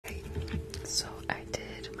So I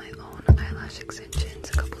did my own eyelash extensions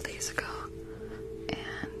a couple days ago,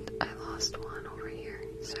 and I lost one over here.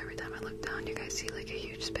 So every time I look down, you guys see like a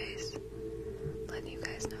huge space. Letting you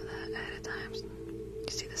guys know that ahead of time. You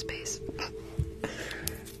see the space? My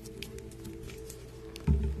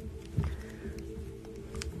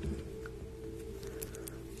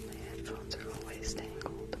headphones are always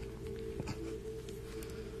tangled.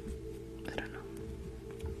 I don't know.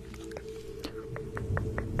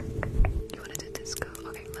 You wanna do disco?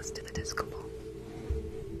 Okay, let's do the disco ball.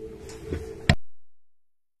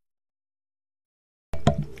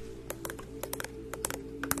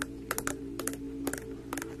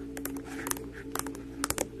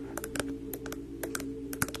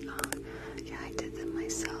 Yeah, I did them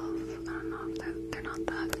myself. I don't know if they're not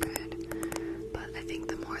that good, but I think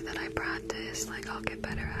the more that I practice, like, I'll get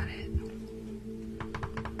better at it.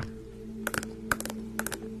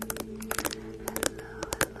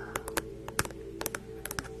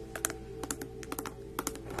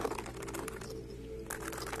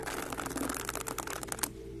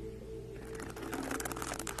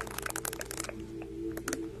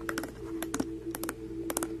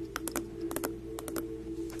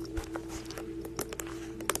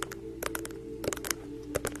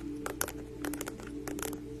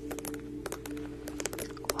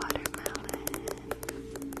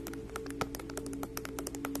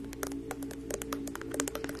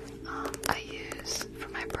 For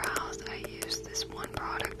my brows, I use this one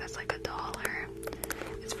product that's like $1.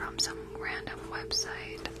 It's from some random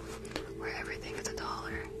website where everything is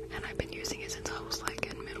 $1, and I've been using it since I was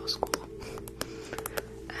like in middle school,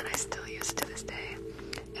 and I still use it to this day.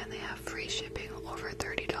 And they have free shipping over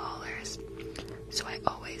 $30, so I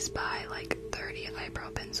always buy like 30 eyebrow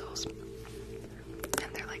pencils,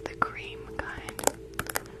 and they're like the cream kind.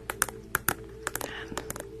 And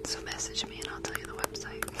so message me and I'll tell you the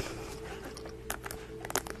website.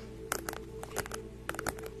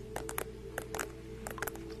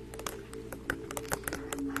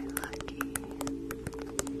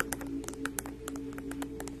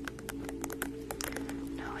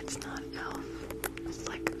 No, it's not Elf. It's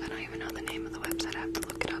like, I don't even know the name of the website. I have to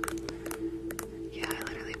look it up. Yeah, I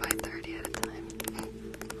literally buy 30 at a time.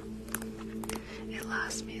 It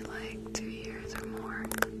lasts me like 2 years or more.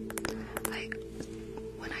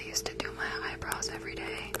 When I used to do my eyebrows every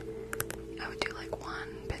day, I would do like one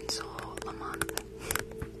pencil a month.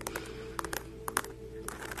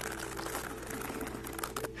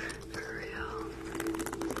 For real.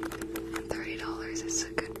 And $30 is a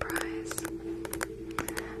good price.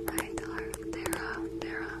 I tell her,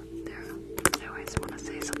 Dara. I always want to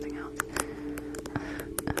say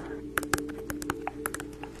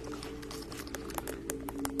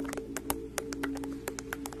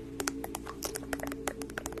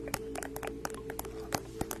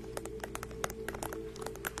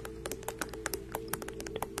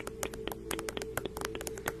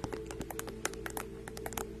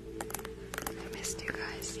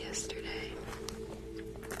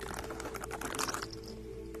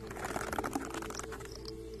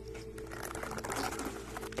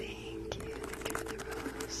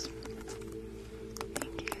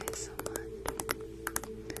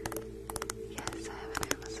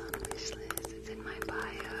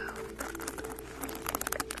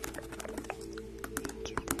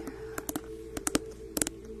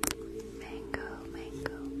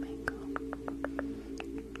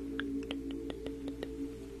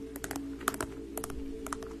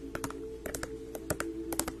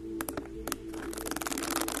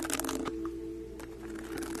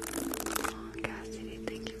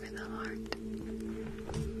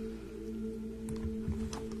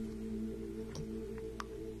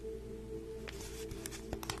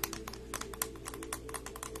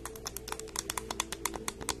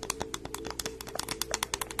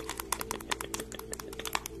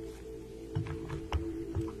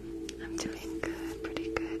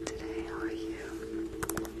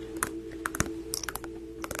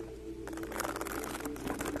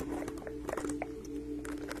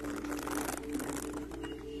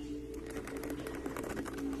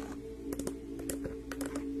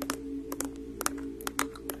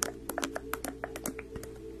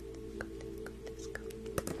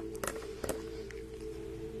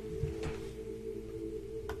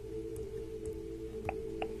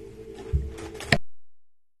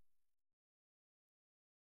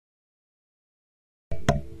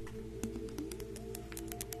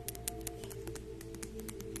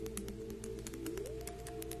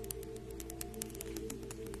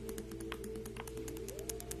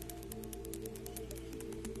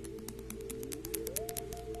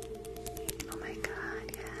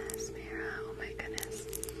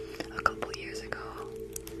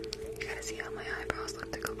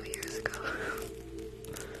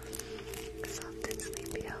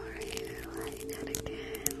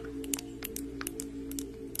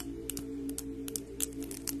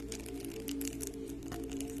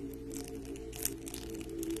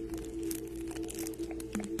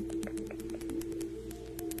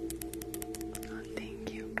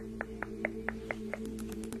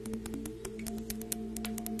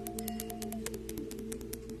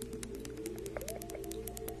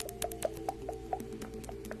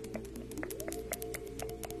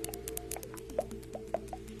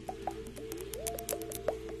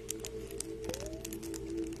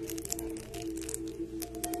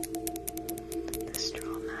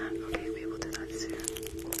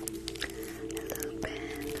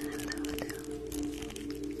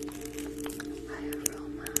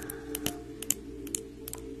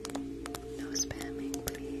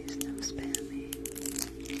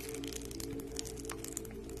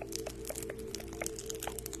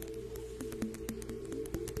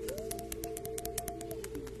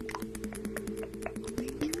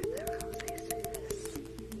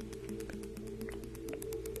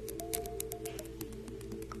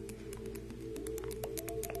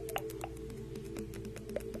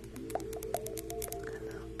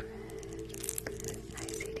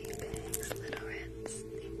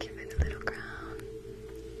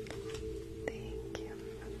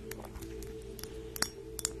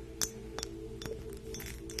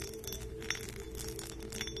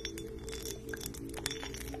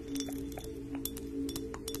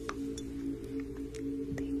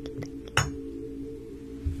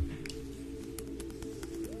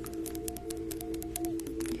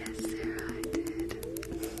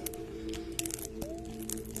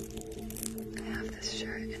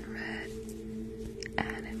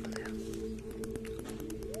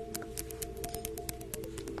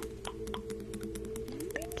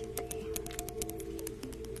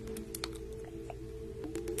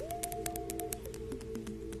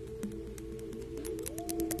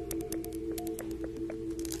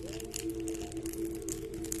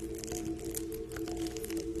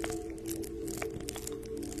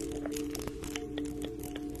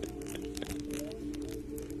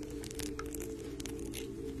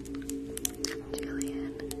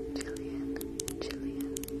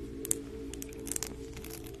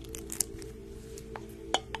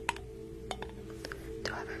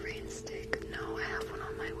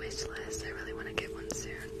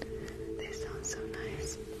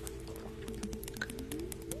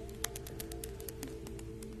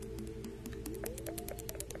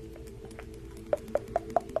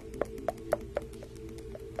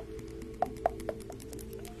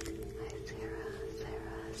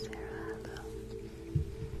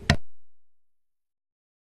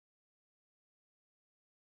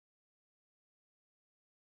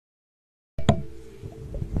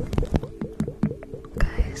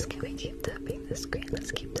the screen.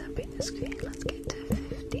 Let's keep tapping the screen. Let's get to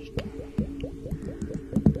 50k.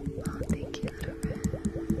 Oh, thank you, little rats.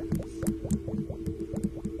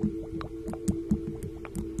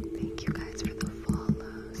 Thank you guys for the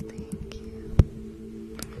follows. Thank you.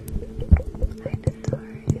 Hi,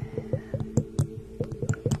 Notorious.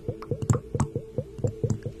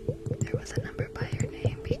 There was a number by your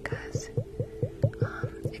name because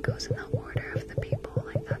it goes in the order of the people.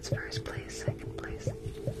 Like that's first place, second place.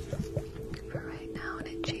 For right now, and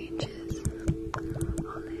it changes.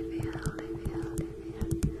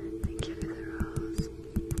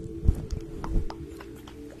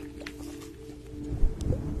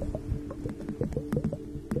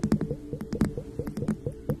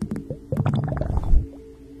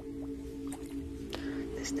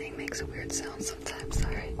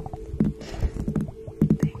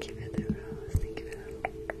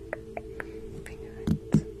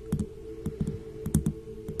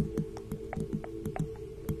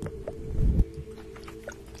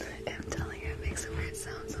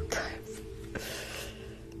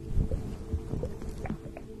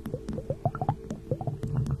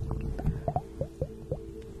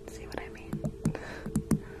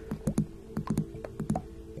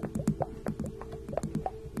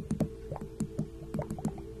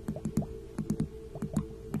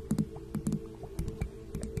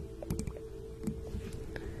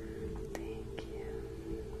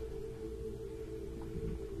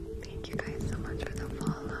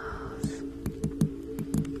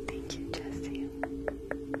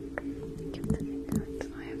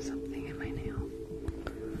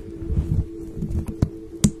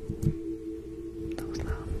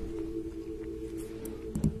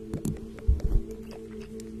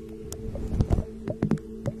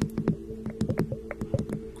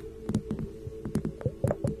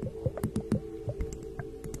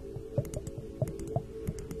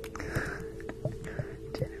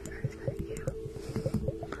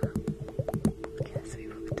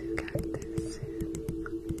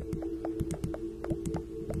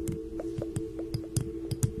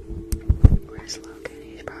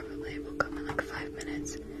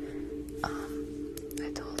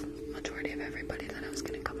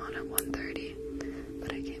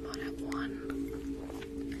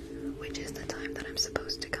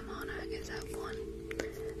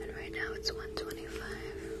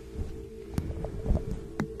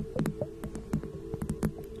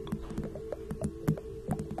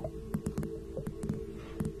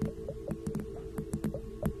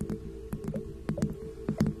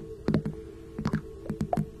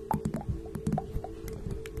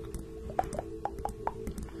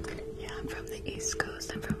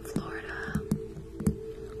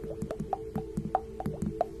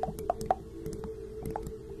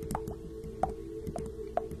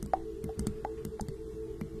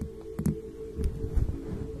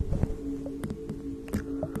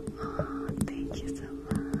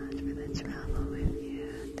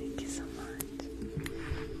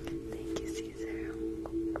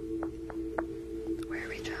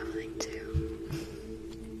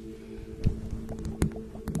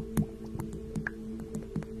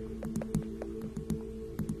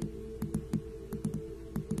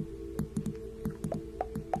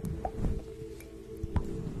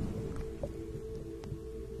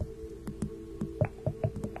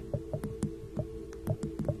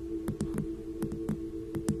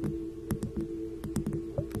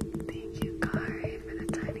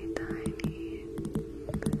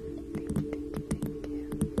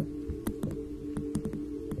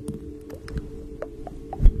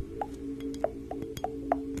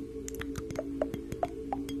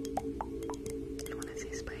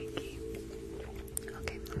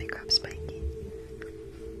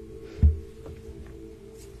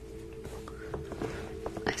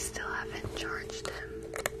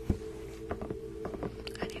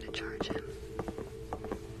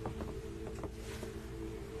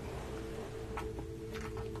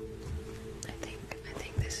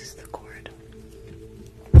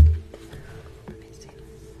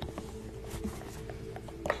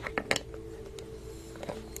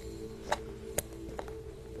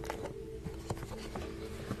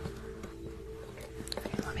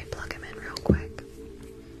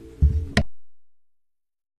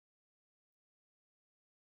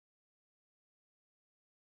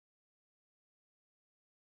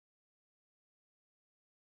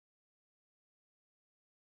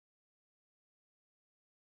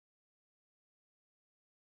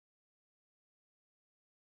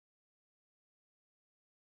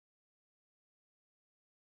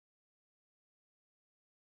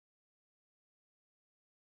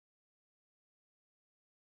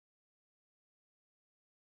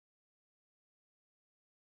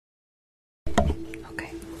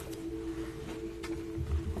 Okay.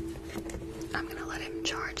 I'm gonna let him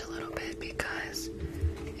charge a little bit because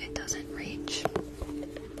it doesn't reach. It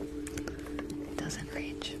doesn't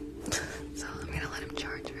reach. So I'm gonna let him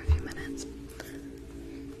charge for a few minutes.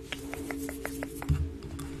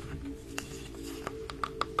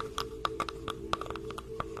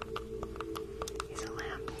 He's a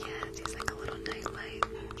lamp, yes, he's like a little night light.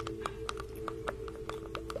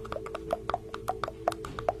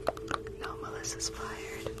 No, Melissa's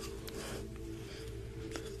fired.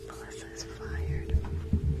 Melissa is fired.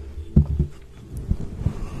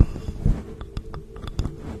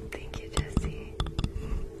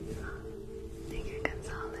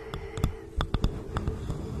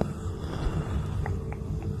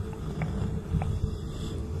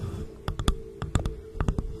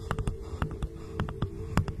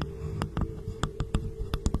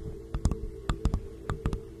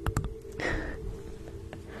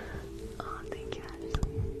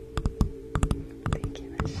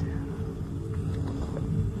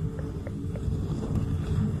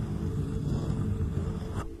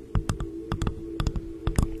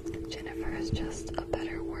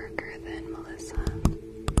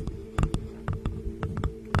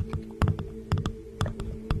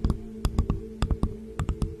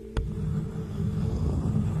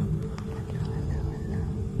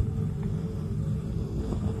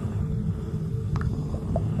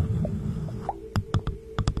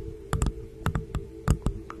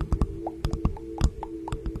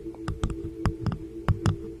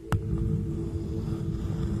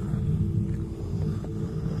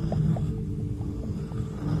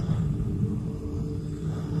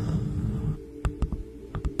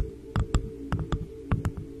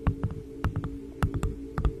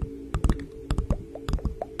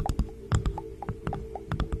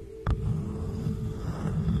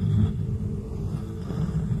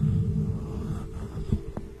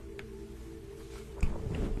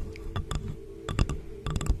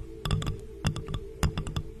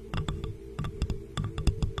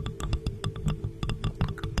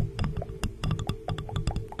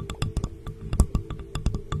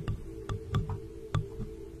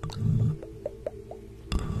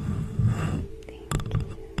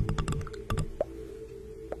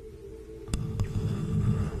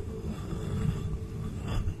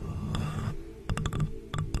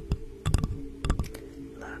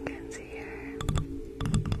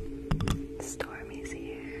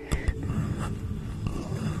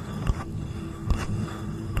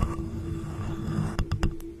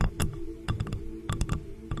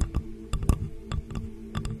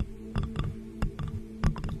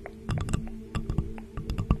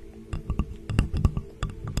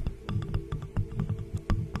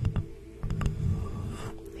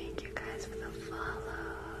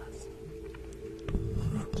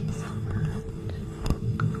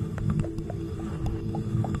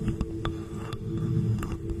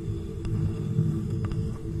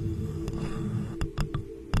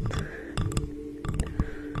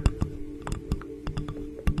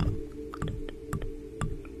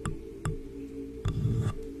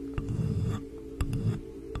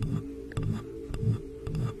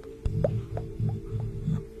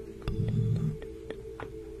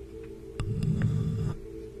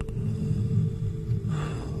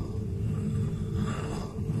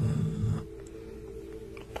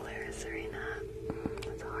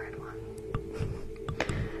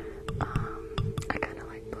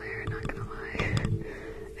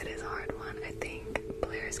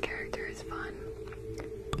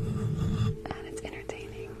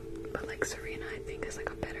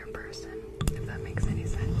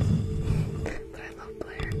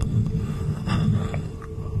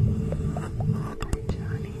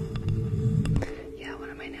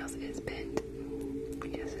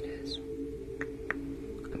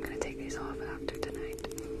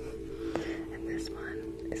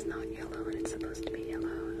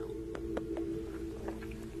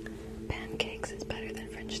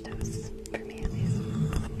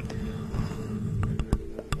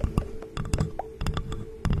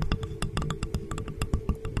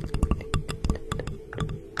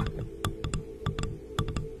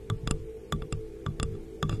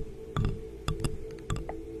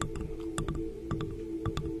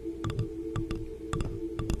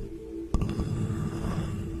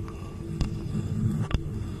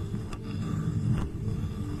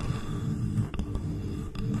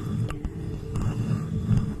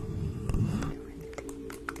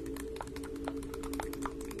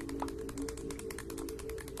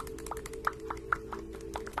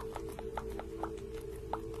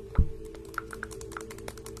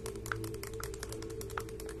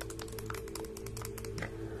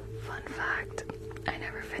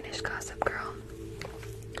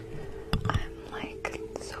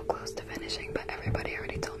 fishing, but everybody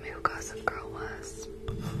already told me who Gossip Girl was.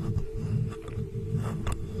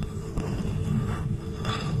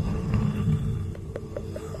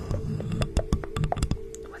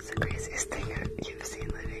 What's the craziest thing you've seen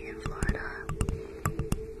living in Florida?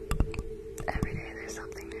 Every day there's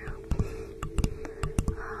something new.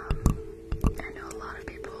 I know a lot of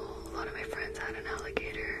people, a lot of my friends had an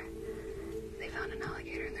alligator. They found an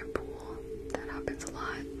alligator in their pool. That happens a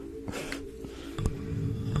lot.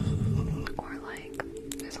 Or like,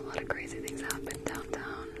 there's a lot of crazy things happen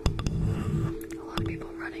downtown. A lot of people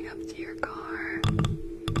running up to your car,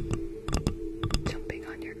 jumping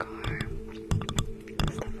on your car,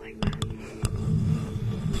 stuff like that.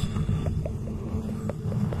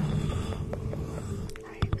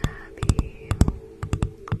 Hi, Abby.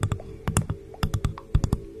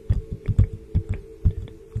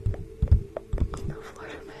 No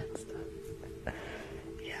Florida man stuff.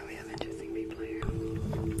 Yeah, we have interesting people here.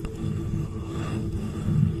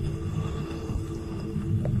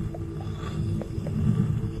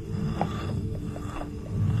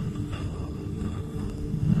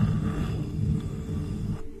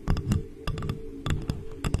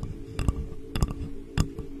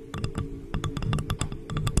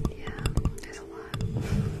 Yeah, there's a lot.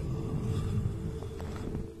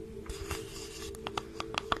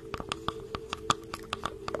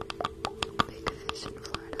 Big fish in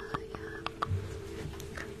Florida, yeah.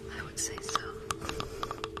 I would say so.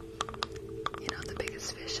 You know, the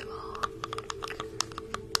biggest fish of all.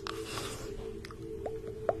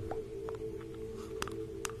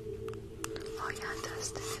 Oh yeah,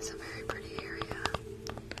 Destin is a very pretty area.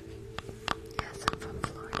 Yes, I'm from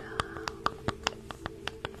Florida.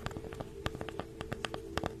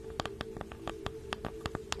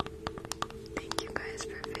 Thank you guys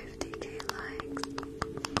for 50k likes.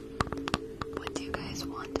 What do you guys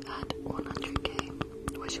want at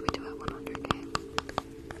 100k? What should we do at 100k?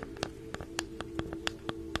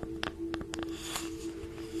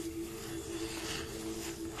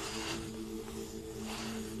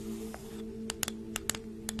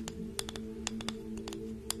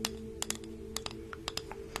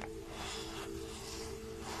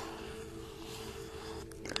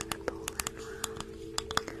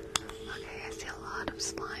 Okay, I see a lot of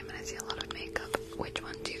slime and I see a lot of makeup. Which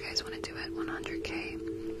one do you guys want to do at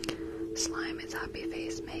 100k? Slime is happy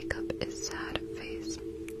face, makeup is sad face.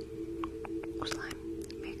 Slime,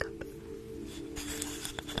 makeup.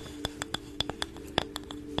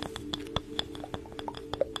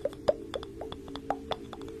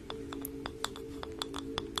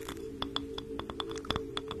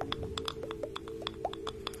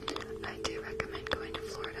 I do recommend going to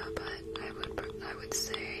Florida, but I would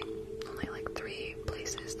say only like 3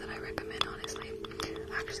 places that I recommend, honestly.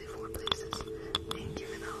 Actually 4 places. Thank you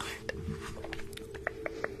for the heart.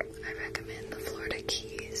 I recommend the Florida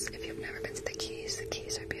Keys. If you've never been to the Keys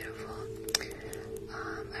are beautiful.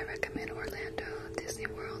 I recommend Orlando, Disney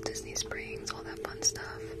World, Disney Springs, all that fun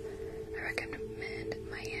stuff. I recommend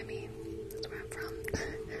Miami. That's where I'm from.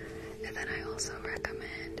 And then I also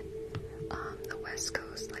recommend the West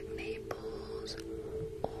Coast, like Naples,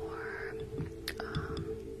 or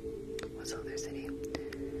what's the other city?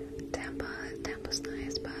 Tampa. Tampa's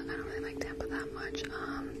nice, but I don't really like Tampa that much.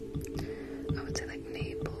 I would say like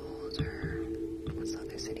Naples, or what's the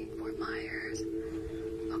other city? Fort Myers.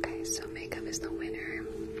 Okay, so makeup is the winner.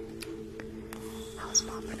 How's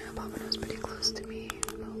Pompano? Pompano's pretty close to me,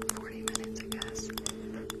 about 40 minutes, I guess.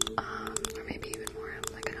 Or maybe even more,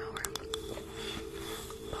 like an hour.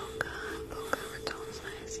 Boca Raton's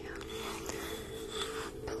nice, yeah.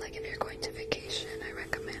 But like if you're going to vacation, I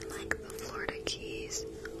recommend like the Florida Keys,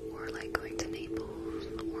 or like going to Naples,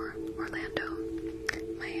 or Orlando,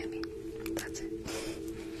 Miami. That's it.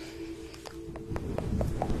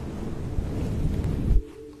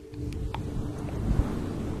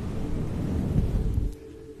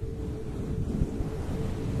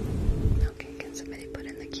 Okay, can somebody put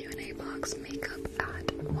in the Q&A box makeup at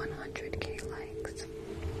 100k likes?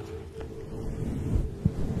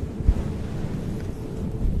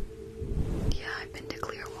 Yeah, I've been to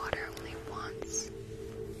Clearwater only once.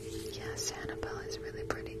 Yeah, Sanibel is really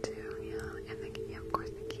pretty too. Yeah, and yeah, of course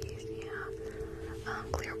the Keys. Yeah,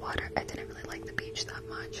 Clearwater. I didn't really like the beach that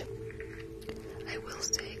much. I will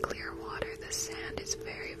say Clearwater, the sand is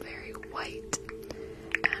very, very white,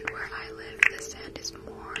 and where I live, the sand is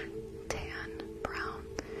more tan, brown.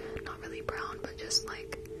 Not really brown, but just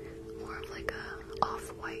like more of like a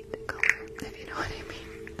off-white color, if you know what I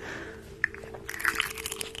mean.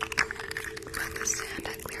 But the sand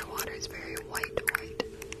at Clearwater is very white.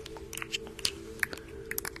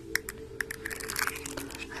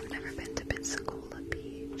 I've never been to Pensacola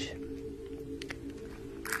Beach.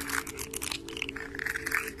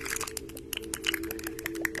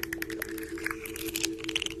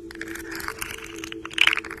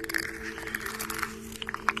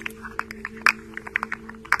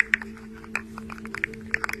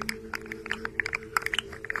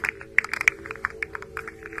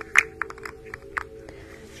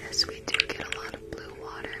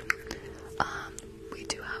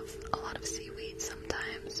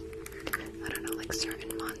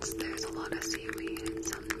 of seaweed. In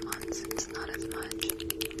some months it's not as much.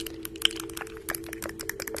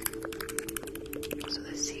 So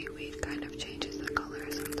the seaweed kind of changes the color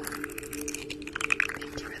sometimes.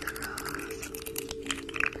 Thank you for the rose.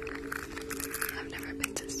 I've never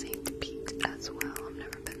been to St. Pete as well. I've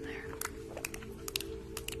never been there.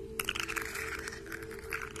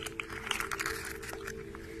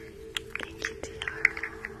 Thank you, Tiara.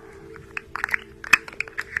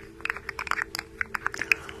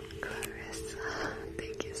 Clarissa,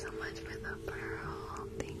 thank you so much for the pearl.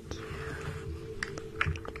 Thank you.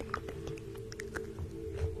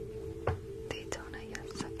 Daytona,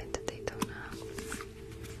 yes, I've been to Daytona.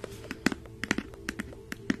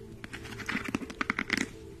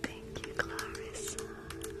 Thank you, Clarissa.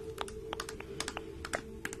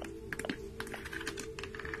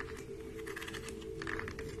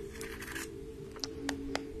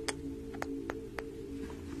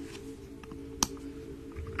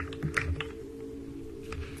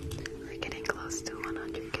 We're getting close to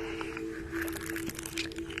 100K.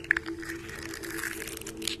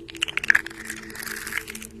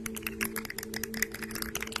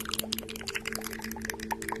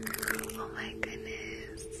 Oh my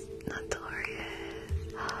goodness,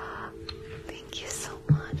 Notorious. Thank you so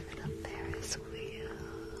much for the Ferris wheel.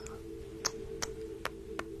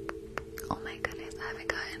 Oh my goodness, I haven't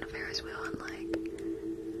gotten a Ferris wheel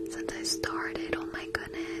in since I started. Oh my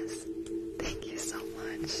goodness. Thank you so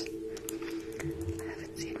much. I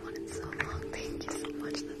haven't seen one in so long. Thank you so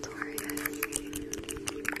much, Notorious.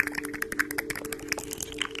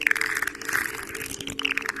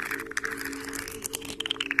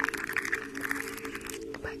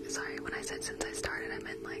 But sorry, when I said since I started, I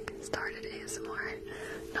meant started ASMR,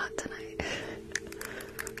 not tonight.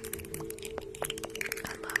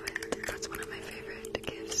 I love it. That's one of my favorite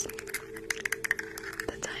gifts.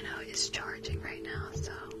 The dino is charging right now,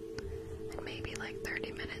 so in maybe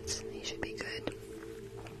 30 minutes he should be good.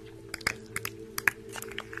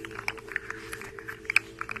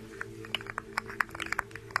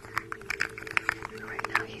 Right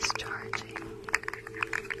now he's charging.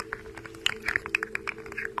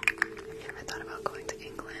 You ever thought about going to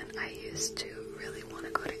England? I used to really want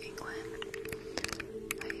to go to England.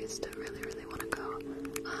 I used to really, really want to go.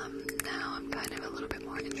 Now I'm kind of a little bit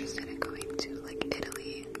more interested in going to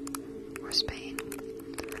Italy or Spain.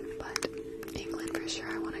 But England for sure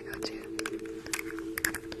I want to go to.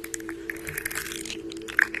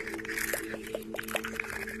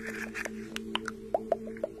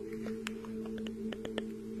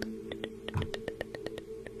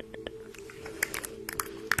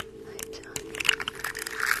 Hi, John.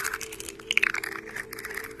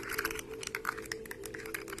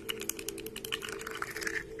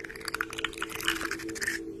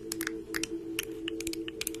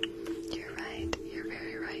 You're right. You're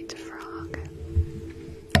very right, Frog.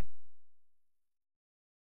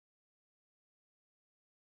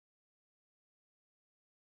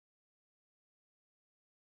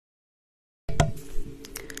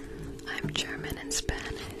 I'm German and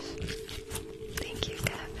Spanish. Thank you,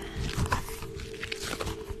 Kevin.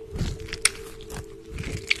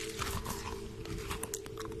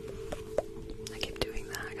 I keep doing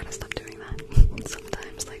that. I gotta stop doing that.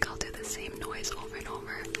 Sometimes, I'll do the same noise over and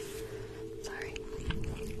over. Sorry.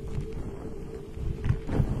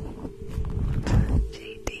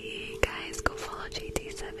 JD, guys, go follow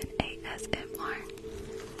JD7ASMR.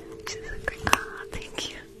 She's a great.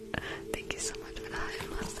 Thank you. Thank you so much for that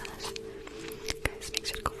mustache. Guys, make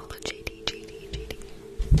sure to go follow JD.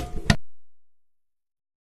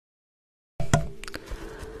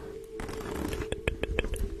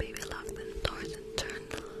 Baby, lock the doors and turn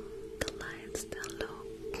the lights down low.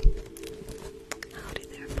 Howdy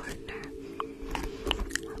there, partner.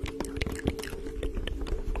 Howdy.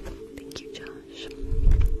 Thank you, Josh.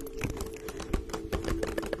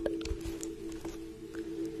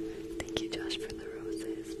 Thank you, Josh, for the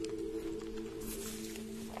roses.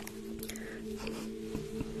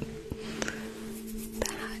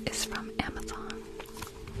 The hat is from Amazon.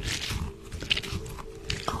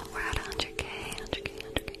 Oh, we're at 100K.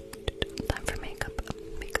 Time for makeup.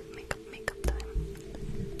 Makeup time.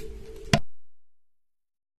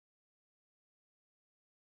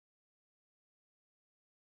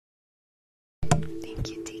 Thank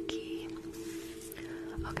you, Tiki.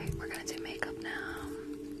 Okay, we're gonna do makeup now.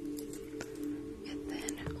 And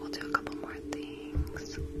then we'll do a couple more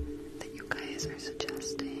things that you guys are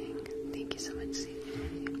suggesting. Thank you so much,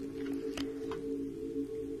 CJ.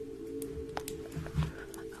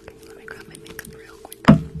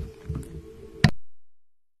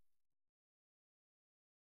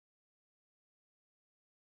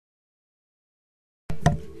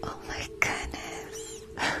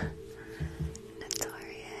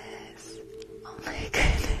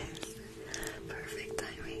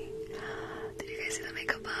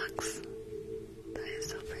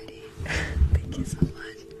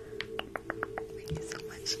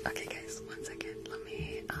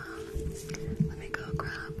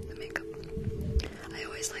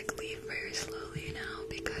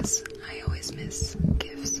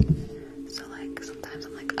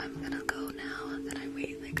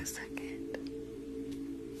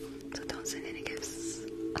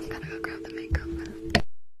 go grab the makeup.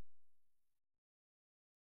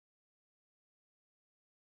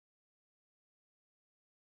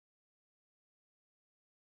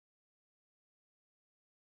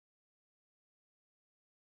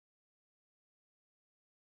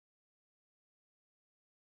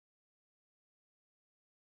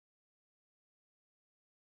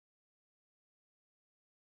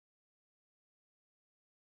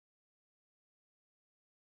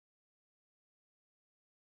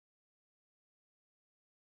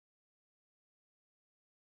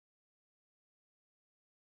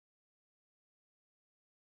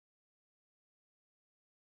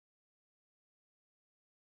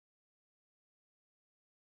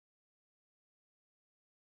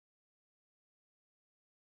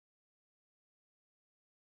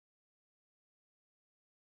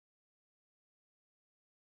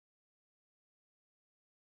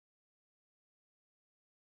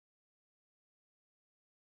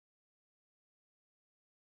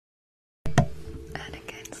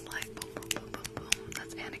 Anakin's like boom, boom, boom, boom, boom.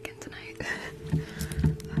 That's Anakin tonight.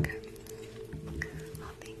 Okay.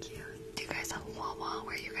 Oh, thank you. Do you guys have Wawa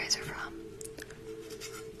where you guys are from?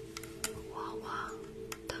 Wawa.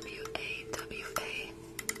 W-A-W-A.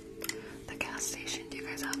 The gas station. Do you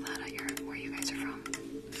guys have that at where you guys are from?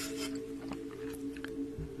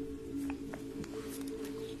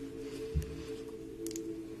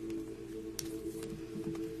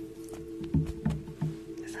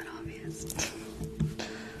 Is that obvious?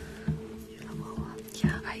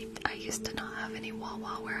 Yeah, I used to not have any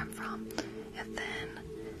Wawa where I'm from, and then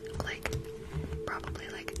probably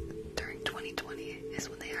during 2020 is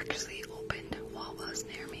when they actually opened Wawas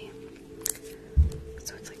near me.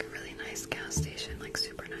 So it's like a really nice gas station, like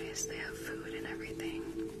super nice. They have food and everything,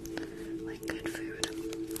 like good food,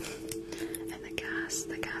 and the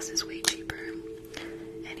gas is way cheaper.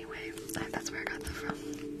 Anyway, that's where I got that from.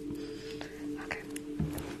 Okay.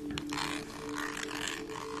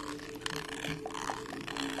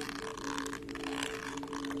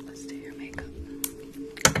 Let's do your makeup.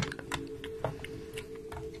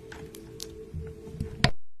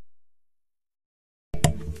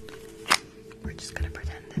 We're just gonna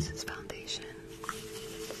pretend this is foundation.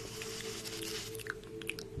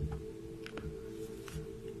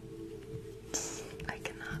 I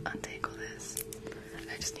cannot untangle this.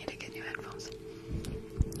 I just need to get new headphones.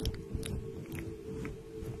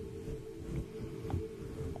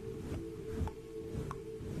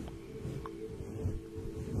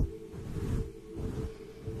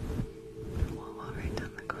 Wawa right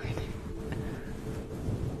down the corner.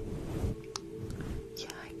 Yeah,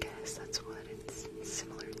 I guess that's what it's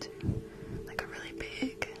similar to. Like a really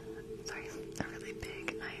big,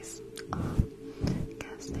 nice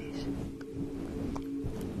gas station.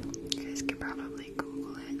 You guys could probably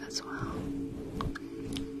Google it as well.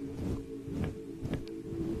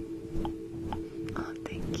 Oh,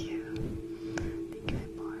 thank you. Thank you,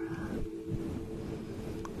 Laura.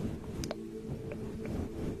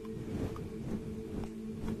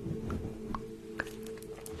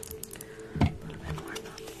 A little bit more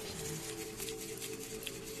foundation.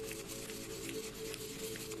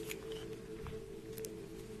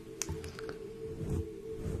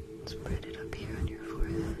 Spread it up here on your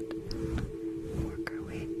forehead. Work our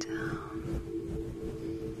way down.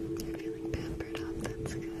 You're feeling pampered up,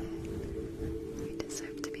 that's good. We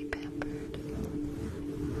deserve to be pampered.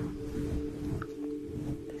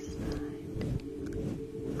 This side.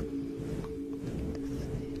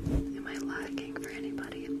 Am I lagging for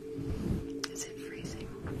anybody? Is it freezing?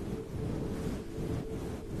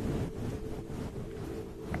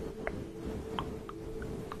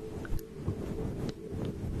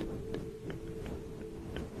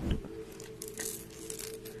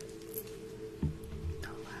 No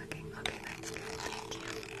lagging. Okay, that's good. Thank you.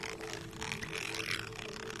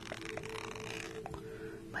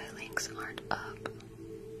 My links aren't up.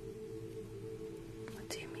 What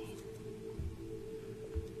do you mean?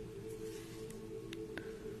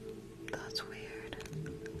 That's weird.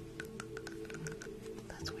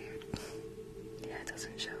 That's weird. Yeah, it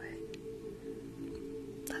doesn't show it.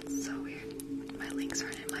 That's so weird. My links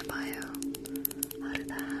aren't in my bio. How did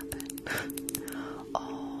that happen?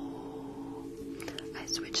 Oh, I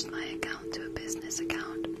switched my account to a business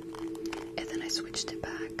account, and then I switched it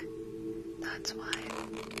back. That's why.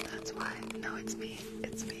 That's why. No, it's me.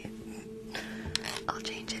 It's me. I'll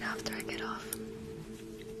change it after I get off.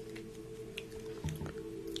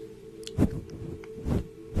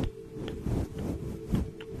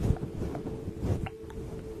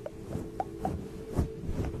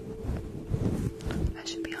 I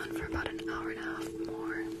should be on for about an hour and a half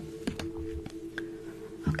more.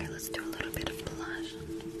 Okay, let's do a little bit of blush.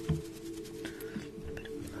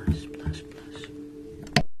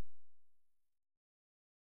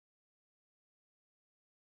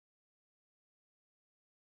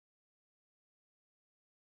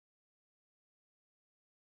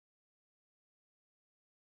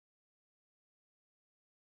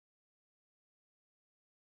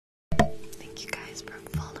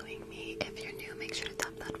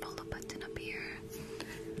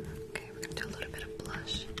 do a little bit of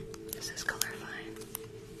blush. This is color fine.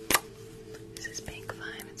 This is pink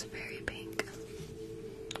fine. It's very pink.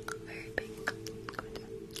 Very pink. Good.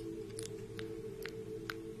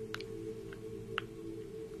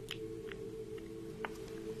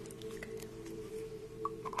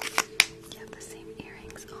 You have the same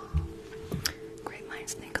earrings. Oh, great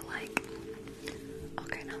minds think alike.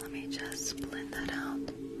 Okay, now let me just blend that out.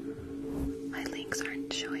 My links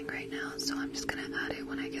aren't showing right now, so I'm just gonna add it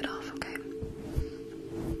when I get off, okay?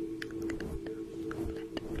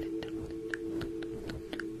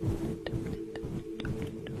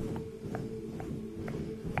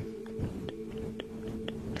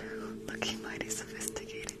 Looking mighty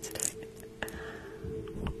sophisticated today.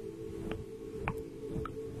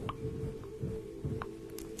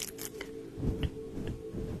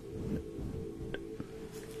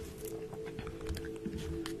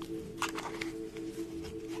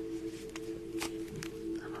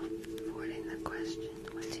 I'm avoiding the question.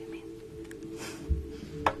 What do you mean?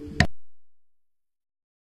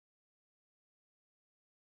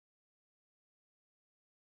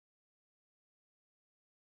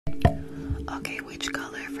 Okay, which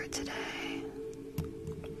color for today?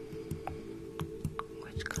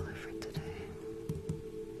 Which color for today?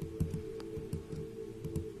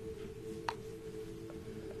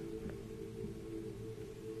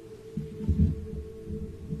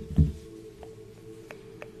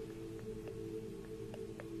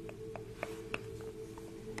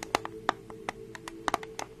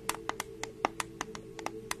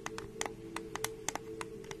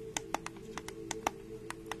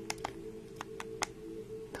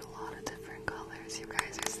 A lot of different colors you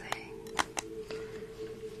guys are saying.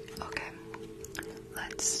 Okay,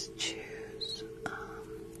 let's choose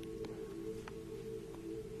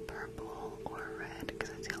purple or red, because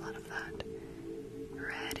I see a lot of that.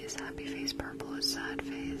 Red is happy face, purple is sad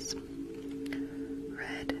face.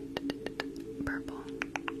 Red, purple,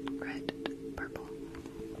 red, purple.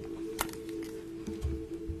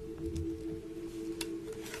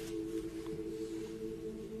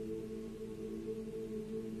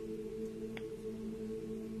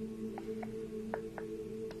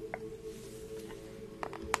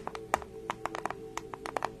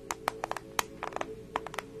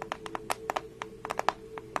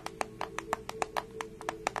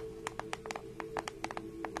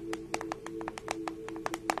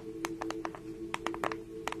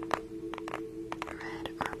 Red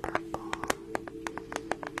or purple?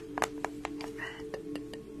 Red,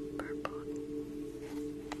 purple.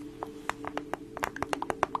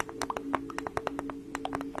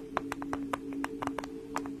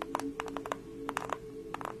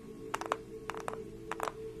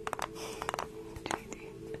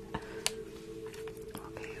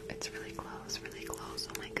 Okay, it's really close, really close.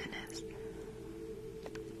 Oh my goodness.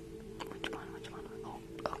 Which one? Which one? Oh,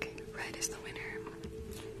 okay. Red is the winner.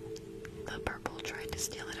 The purple tried to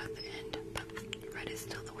steal it at the end, but red is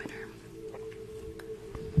still the winner.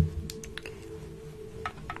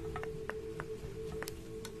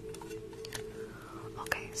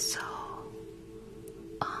 Okay, so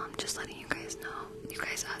just letting you guys know, you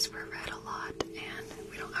guys ask for red a lot, and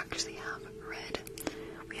we don't actually have red.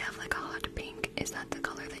 We have like a hot pink. Is that the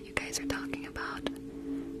color that you guys are talking about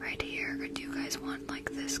right here, or do you guys want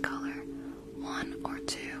like this color? One or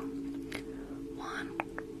two? One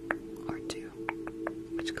or two?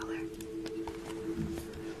 Which color?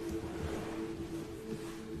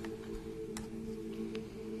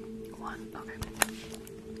 One. Okay.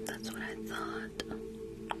 That's what I thought.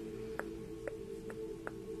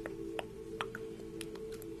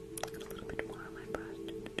 A little bit more on my brush.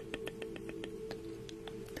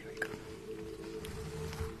 There we go.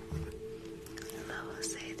 Hello,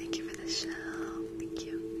 Jose. Thank you for the shell. Thank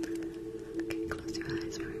you. Okay, close your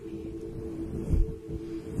eyes for me.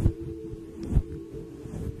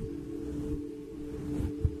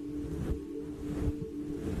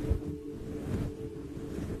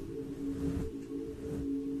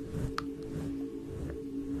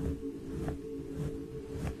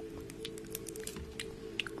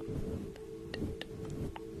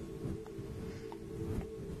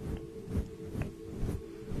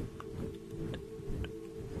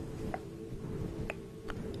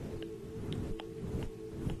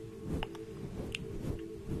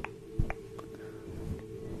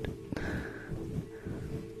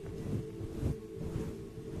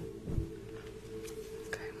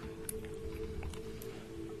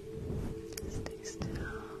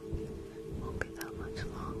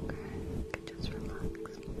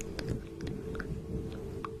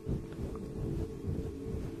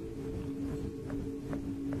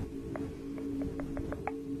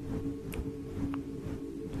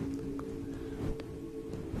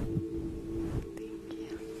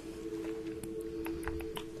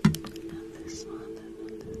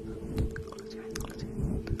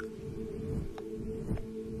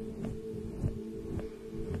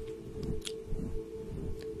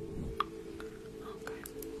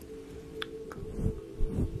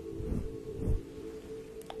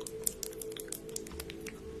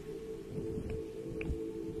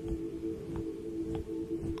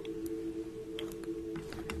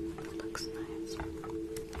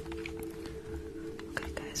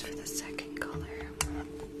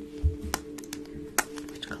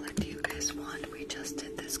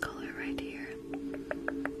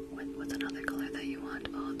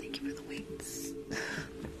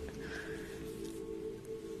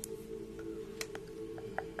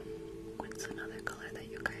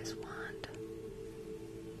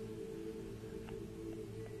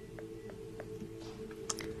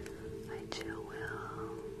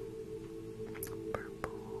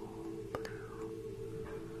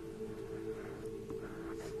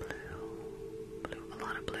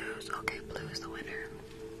 is the winner?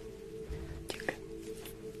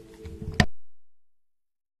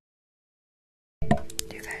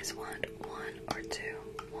 Do you guys want one or two?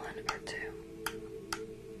 One or two?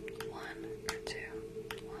 One or two?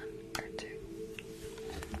 One or two?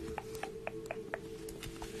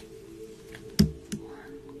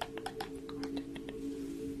 One or two?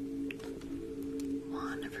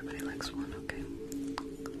 One. Everybody likes one, okay.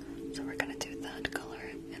 So we're gonna do that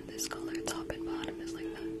color and this color, top and bottom is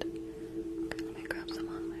like that. Okay, let me grab some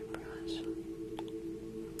on my brush.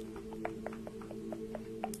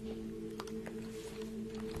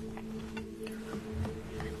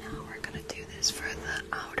 And now we're gonna do this for the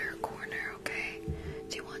outer corner, okay?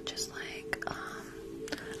 Do you want just like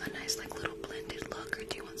a nice like little blended look, or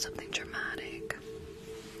do you want something dramatic?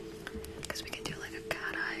 Because we can do like a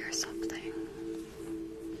cat eye or something.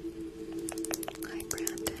 Hi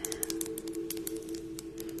Brandon.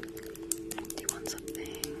 Do you want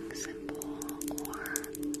something simple or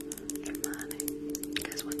dramatic? You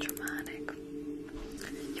guys want dramatic?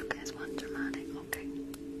 You guys want dramatic? Okay.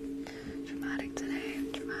 Dramatic today.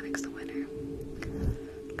 Dramatic's the winner.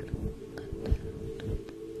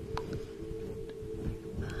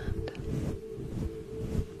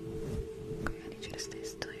 Okay, I need you to stay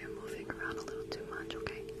still. You're moving around a little too much,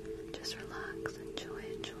 okay? Just relax. Enjoy,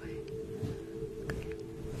 enjoy. Okay.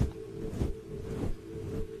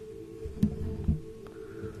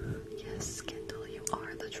 Yes, Kendall, you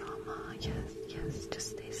are the drama. Yes, yes.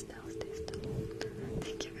 Just stay still, stay still.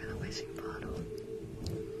 Thank you for the wishing bottle.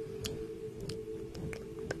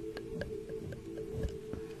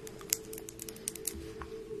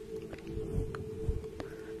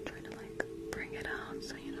 Trying to like bring it out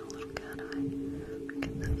so you know, little cat eye.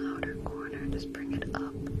 Get the outer corner, just bring it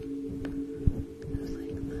up. Just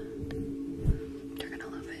like that. You're gonna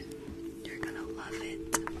love it. You're gonna love it.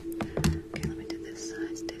 Okay, let me do this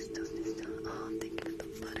side. Stay still, stay still. Oh, I'm thinking of the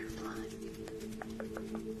butterfly.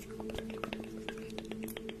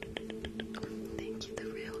 Thank you, the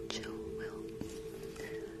real chill will.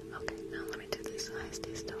 Okay, now let me do this side.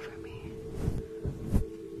 Stay still for me.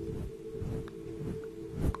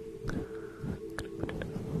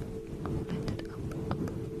 Lift it up, up.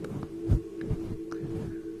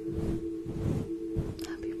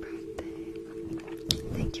 Happy birthday.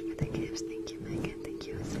 Thank you for the gifts. Thank you, Megan. Thank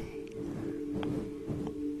you, Jose.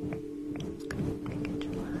 Make it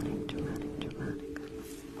dramatic, dramatic, dramatic.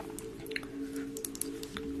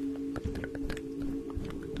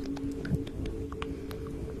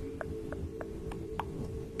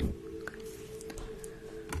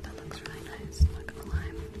 That looks really nice, not gonna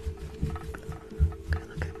lie. Okay,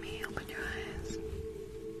 look at me, open your eyes.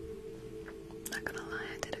 Not gonna lie,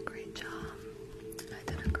 I did a great job.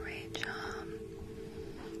 I did a great job.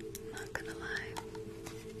 Not gonna lie.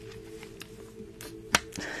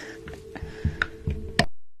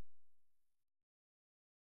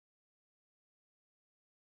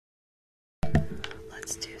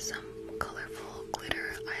 Let's do some colorful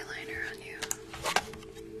glitter eyeliner on you.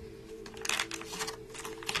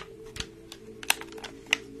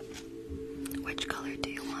 Which color do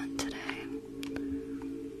you want today?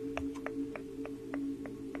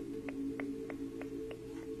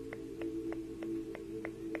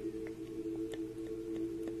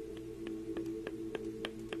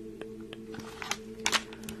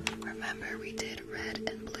 Remember, we did red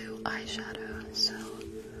and blue eyeshadow, so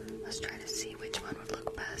let's try to see which one would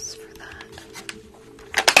look best for that.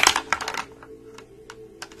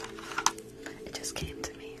 It just came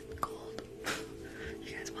to me, gold.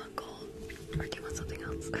 You guys want gold? Or do you want something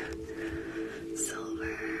else?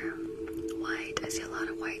 Silver, white. I see a lot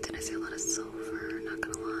of white and I see a lot of silver, not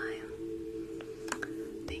gonna lie.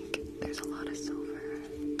 I think there's a lot of silver.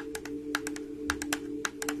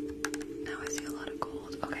 Now I see a lot of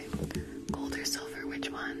gold. Okay, gold or silver, which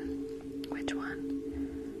one? Which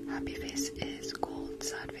one? Happy face is gold,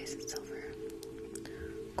 sad face is silver.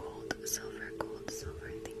 Gold, silver, gold,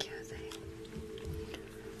 silver. Thank you, Jose.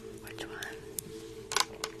 Which one?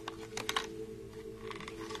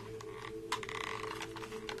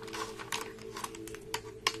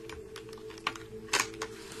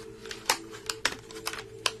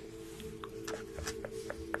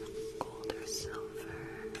 Gold or silver?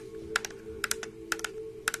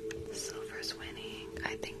 Silver's winning.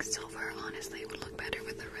 I think silver honestly would look better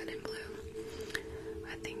with the red and blue.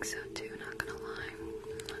 I think so too, not gonna lie.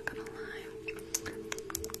 Not gonna lie.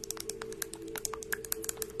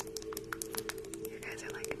 You guys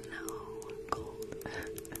are like, no, gold.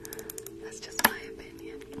 That's just my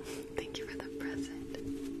opinion. Thank you for the present.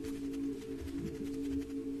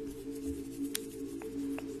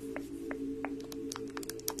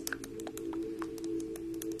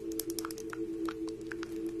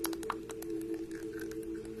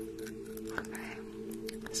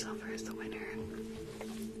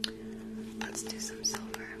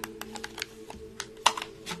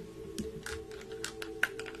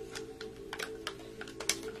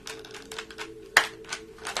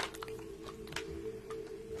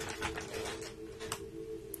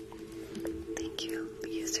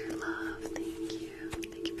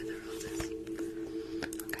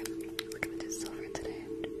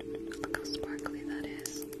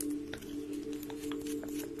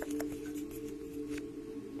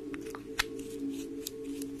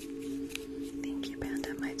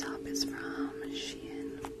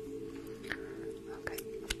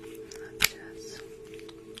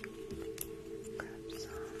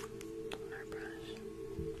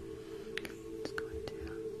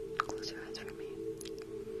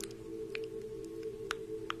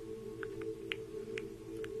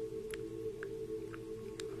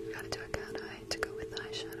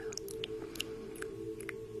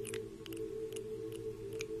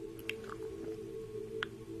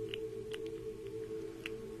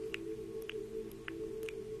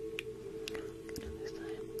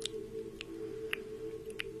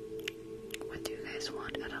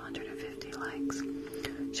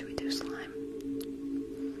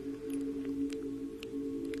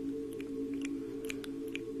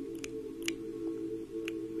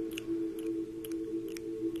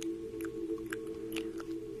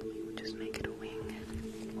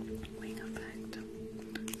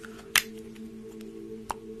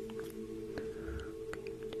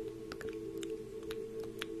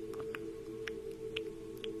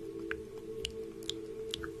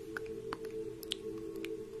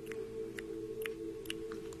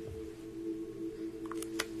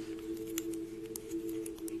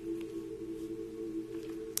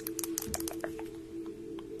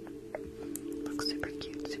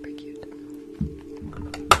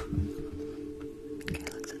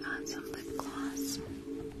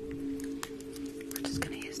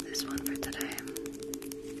 one for today.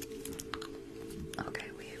 Okay,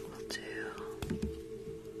 we will do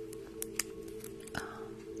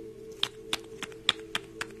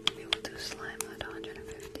slime at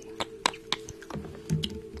 150.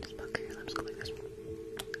 Just pucker your lips, go like this.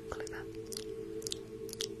 Go like that.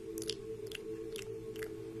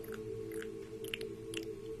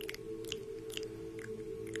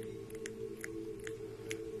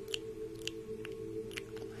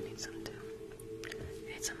 I need some too.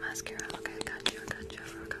 I need some mascara. Okay, I got you, I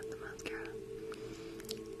forgot the mascara.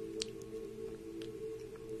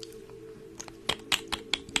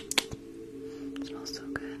 It smells so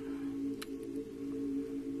good.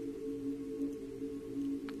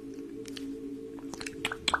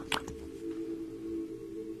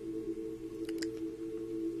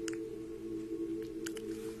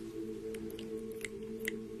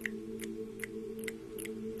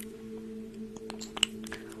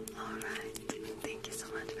 Alright, thank you so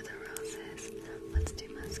much for the roses. Let's do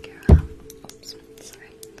mascara. Oops, sorry.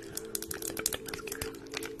 A little bit of mascara.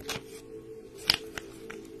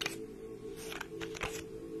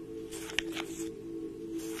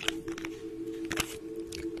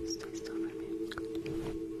 Just stay still for me.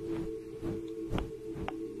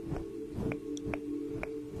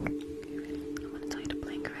 Okay, ready? I'm gonna tell you to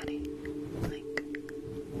blink, ready? Blink,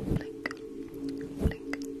 blink, blink,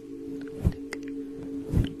 blink, blink,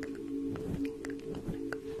 blink,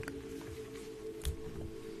 blink.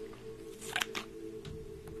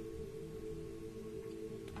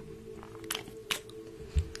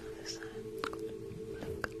 This side.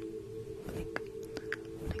 Blink, blink,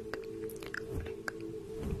 blink, blink, blink, blink,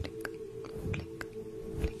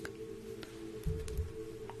 blink.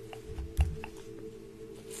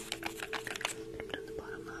 Put it on the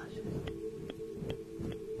bottom lashes.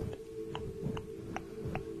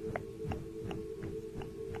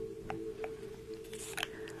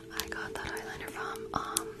 I got that eyeliner from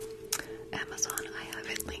Amazon. I have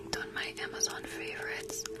it linked on my Amazon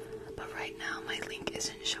favorites, but right now my link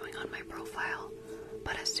isn't showing on my profile.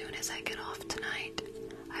 But as soon as I get off tonight,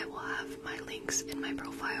 I will have my links in my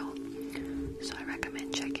profile. So I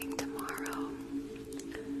recommend checking tomorrow.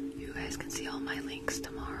 You guys can see all my links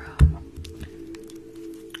tomorrow.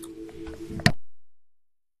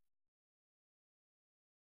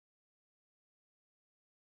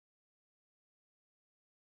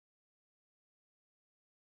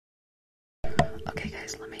 Okay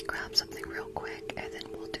guys, let me grab something real quick and then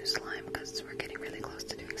we'll do slime because we're getting really close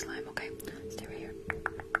to doing slime, okay? Stay right here.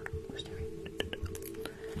 Stay right.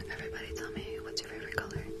 Everybody tell me, what's your favorite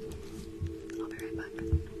color? I'll be right back.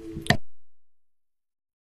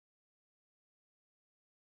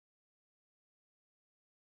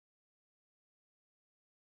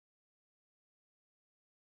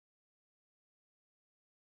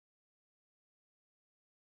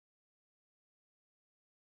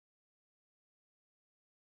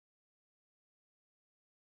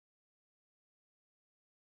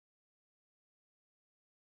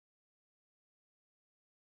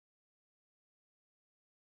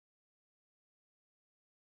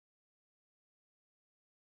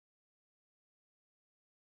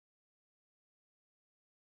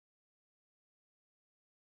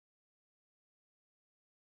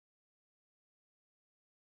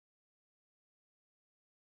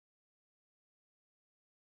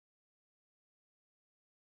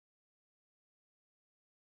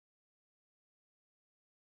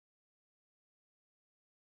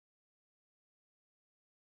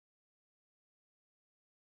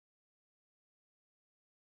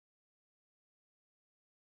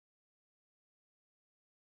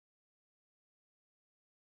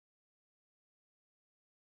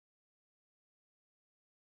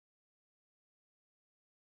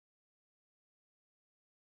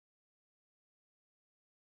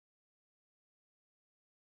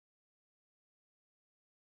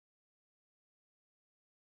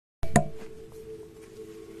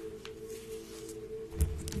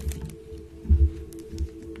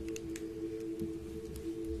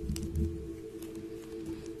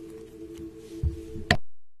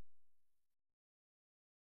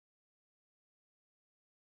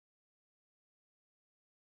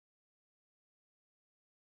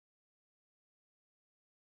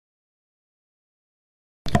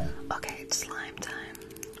 Okay, it's slime time.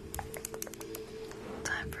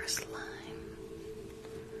 Time for slime.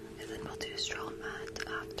 And then we'll do straw mat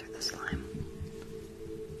after the slime.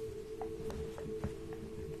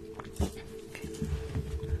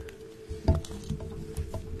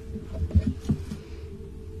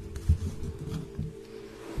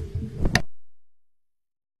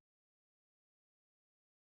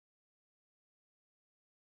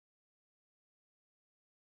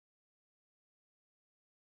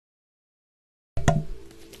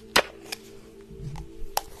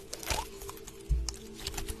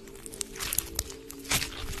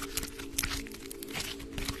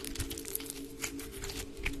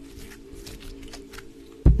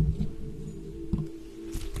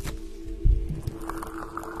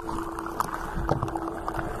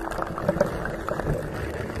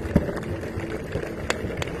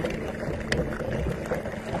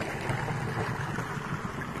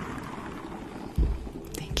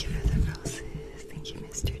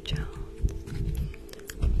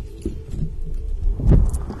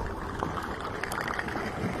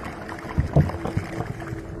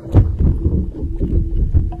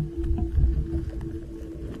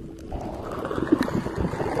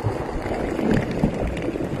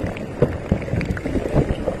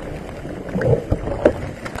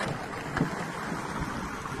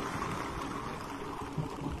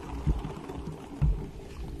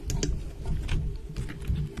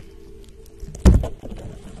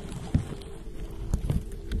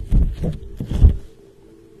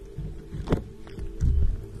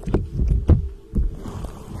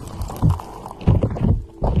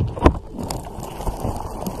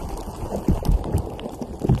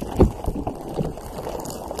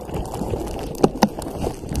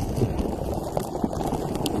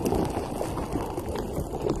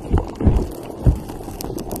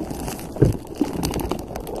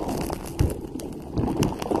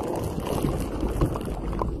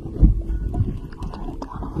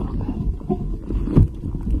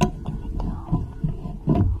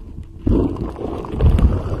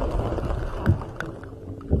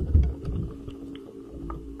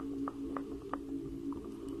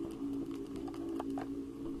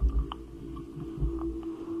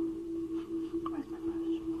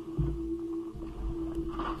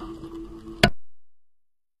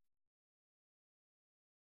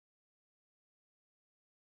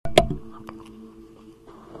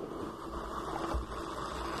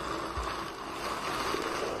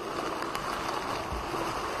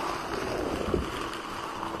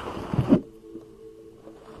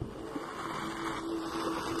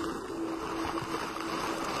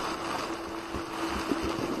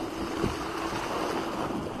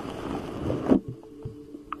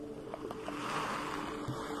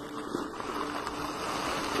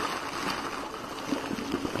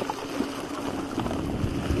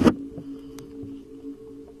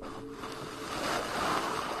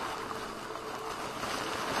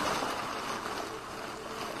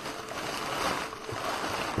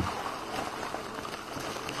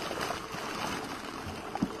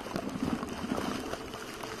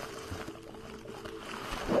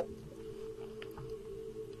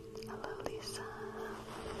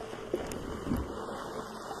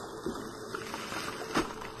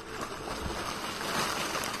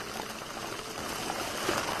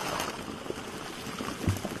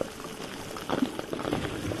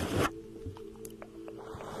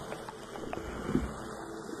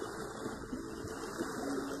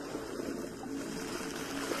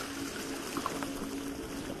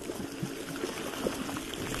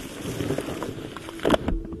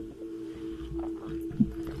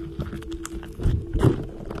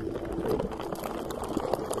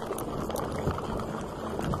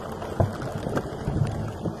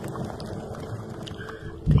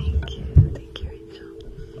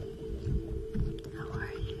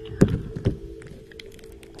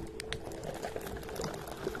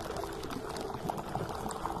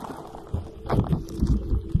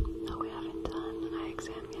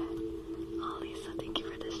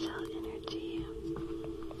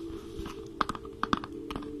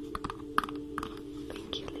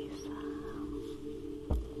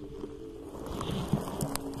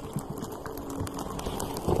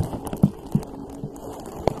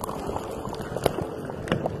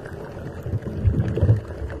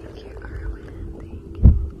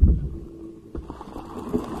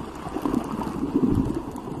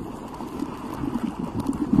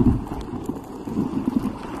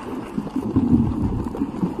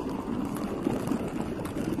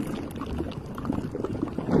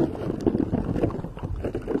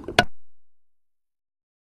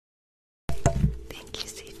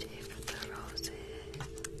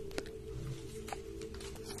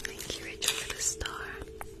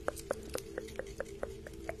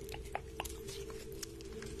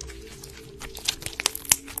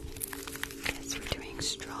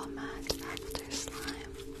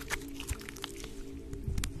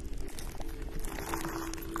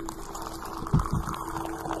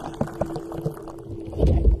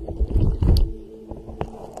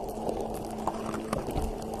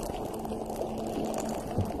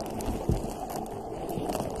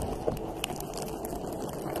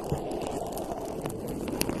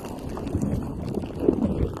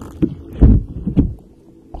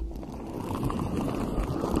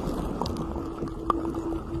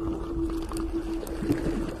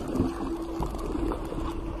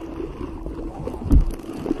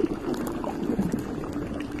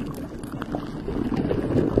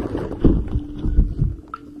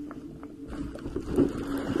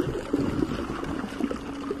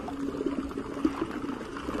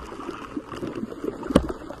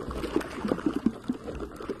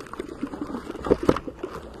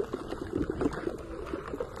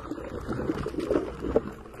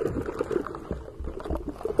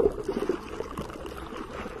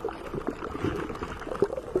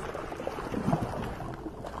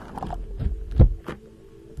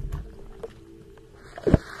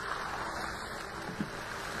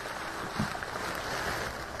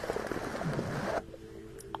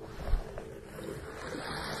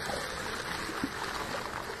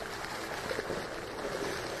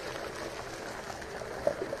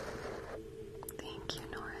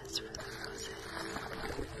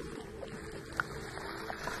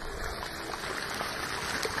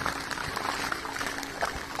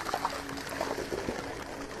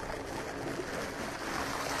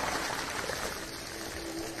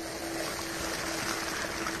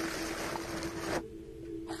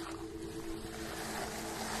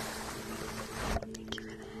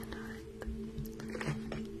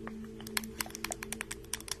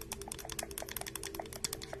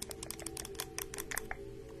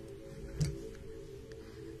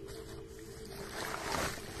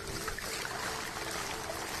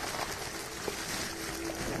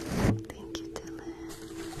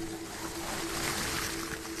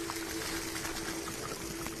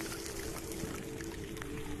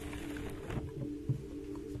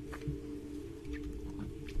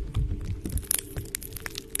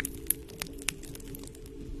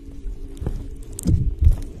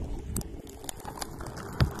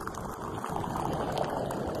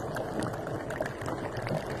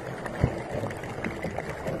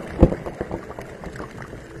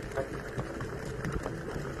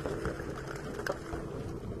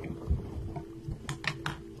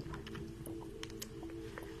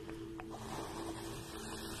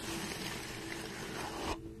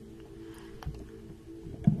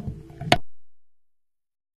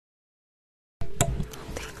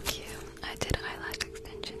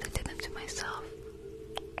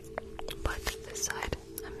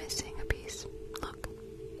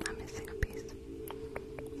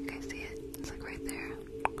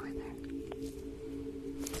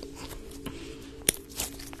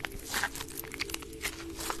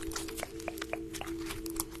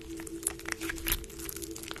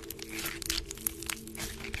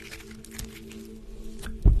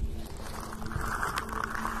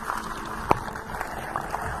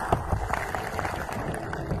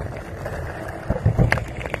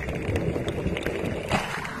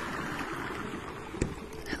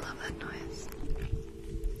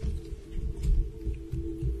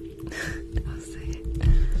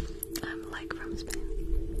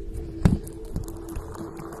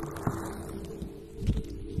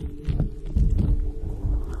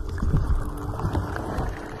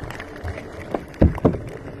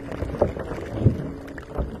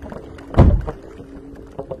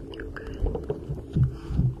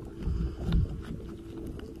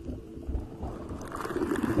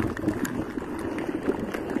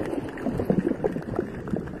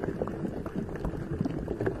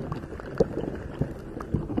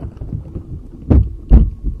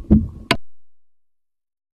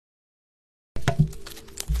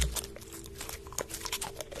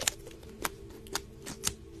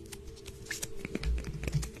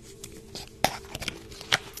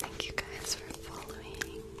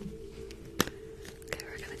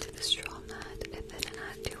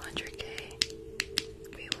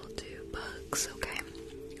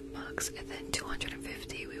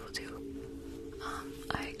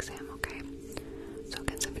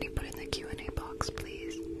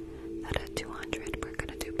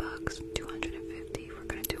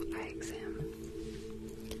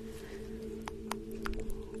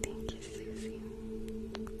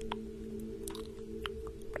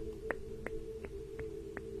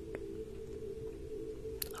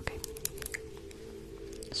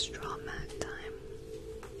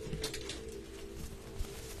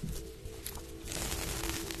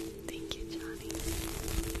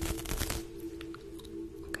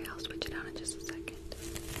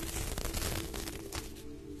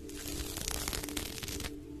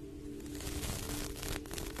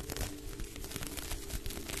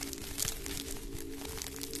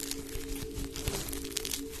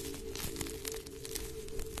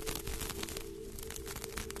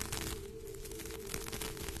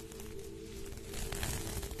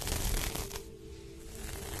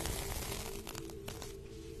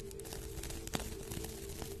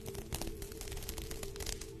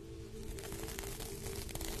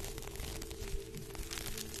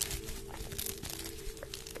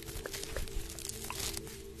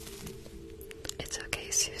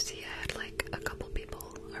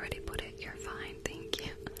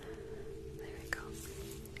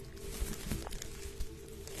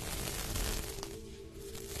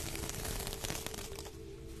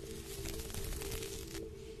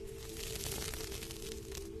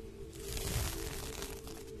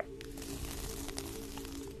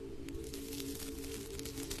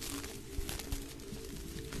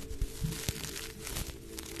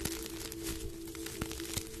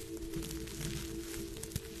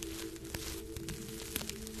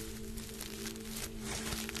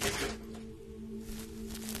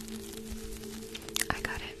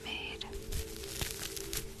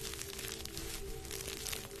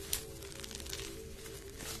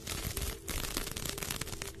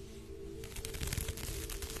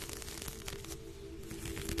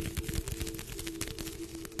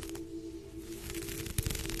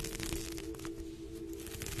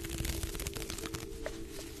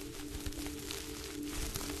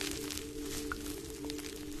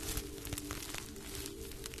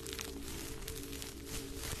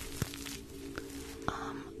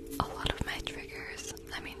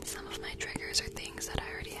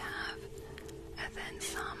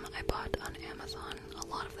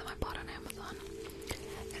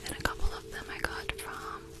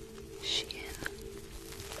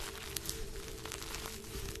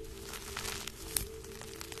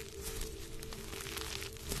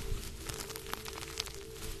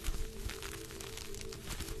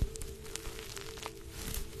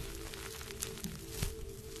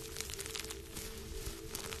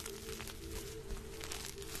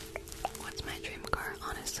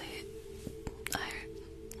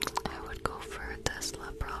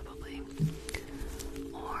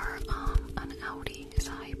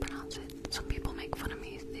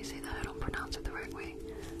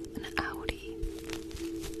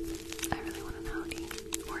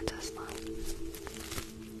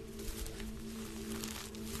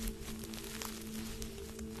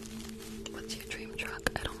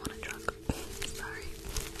 truck. I don't want a truck. Sorry.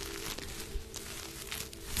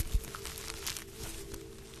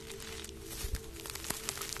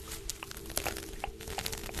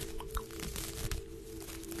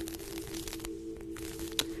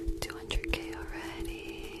 $200K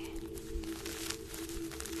already.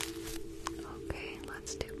 Okay,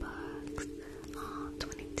 let's do bugs. Oh,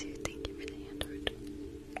 22. Thank you for the Android.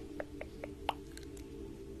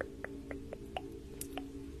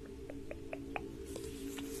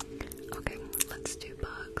 Okay, let's do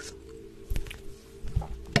bugs.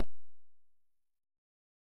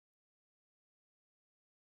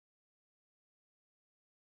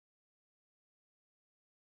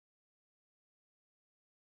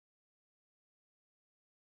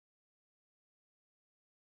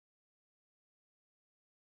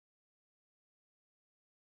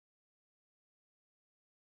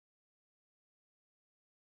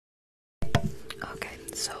 Okay,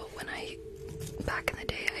 so back in the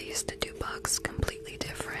day, I used to do bugs completely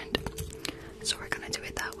different. So we're gonna do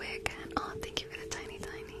it that way again. Oh, thank you for the tiny.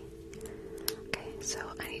 Okay, so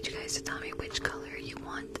I need you guys to tell me which color you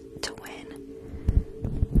want to win.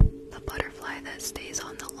 The butterfly that stays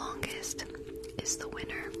on the longest is the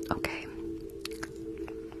winner, okay?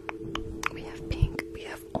 We have pink, we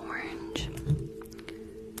have orange,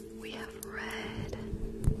 we have red,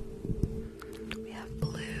 we have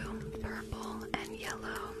blue, purple, and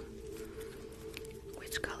yellow.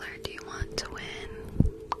 Which color do you want to win?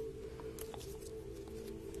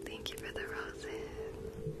 Thank you for the roses.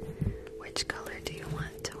 Which color do you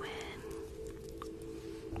want to win?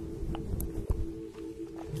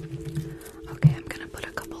 Okay, I'm gonna put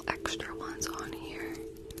a couple extra ones on here.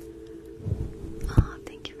 Oh,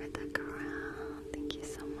 thank you for the crown. Thank you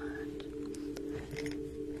so much.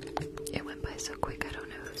 It went by so quick, I don't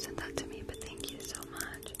know who sent that to me, but thank you so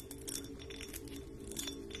much.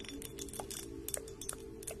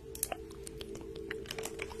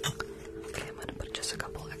 Okay, I'm gonna put just a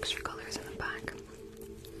couple extra colors in the back.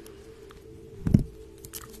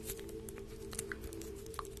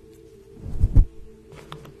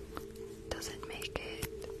 Doesn't make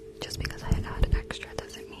it, just because I add extra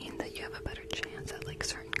doesn't mean that you have a better chance at like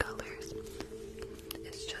certain colors.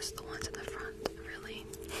 It's just the ones in the front, really.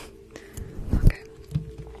 Okay,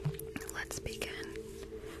 let's begin.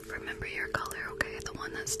 Remember your color, okay? The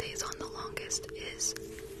one that stays on the longest is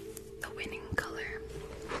the winning color.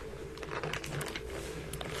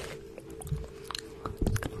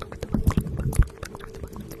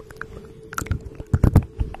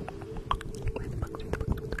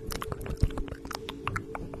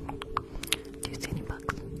 Do you see any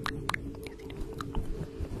bugs?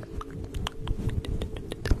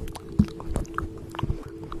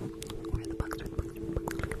 Where are the bugs?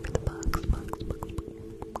 Look for the bugs.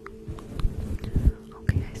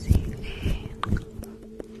 Okay, I see a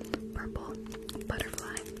purple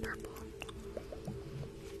butterfly. Purple.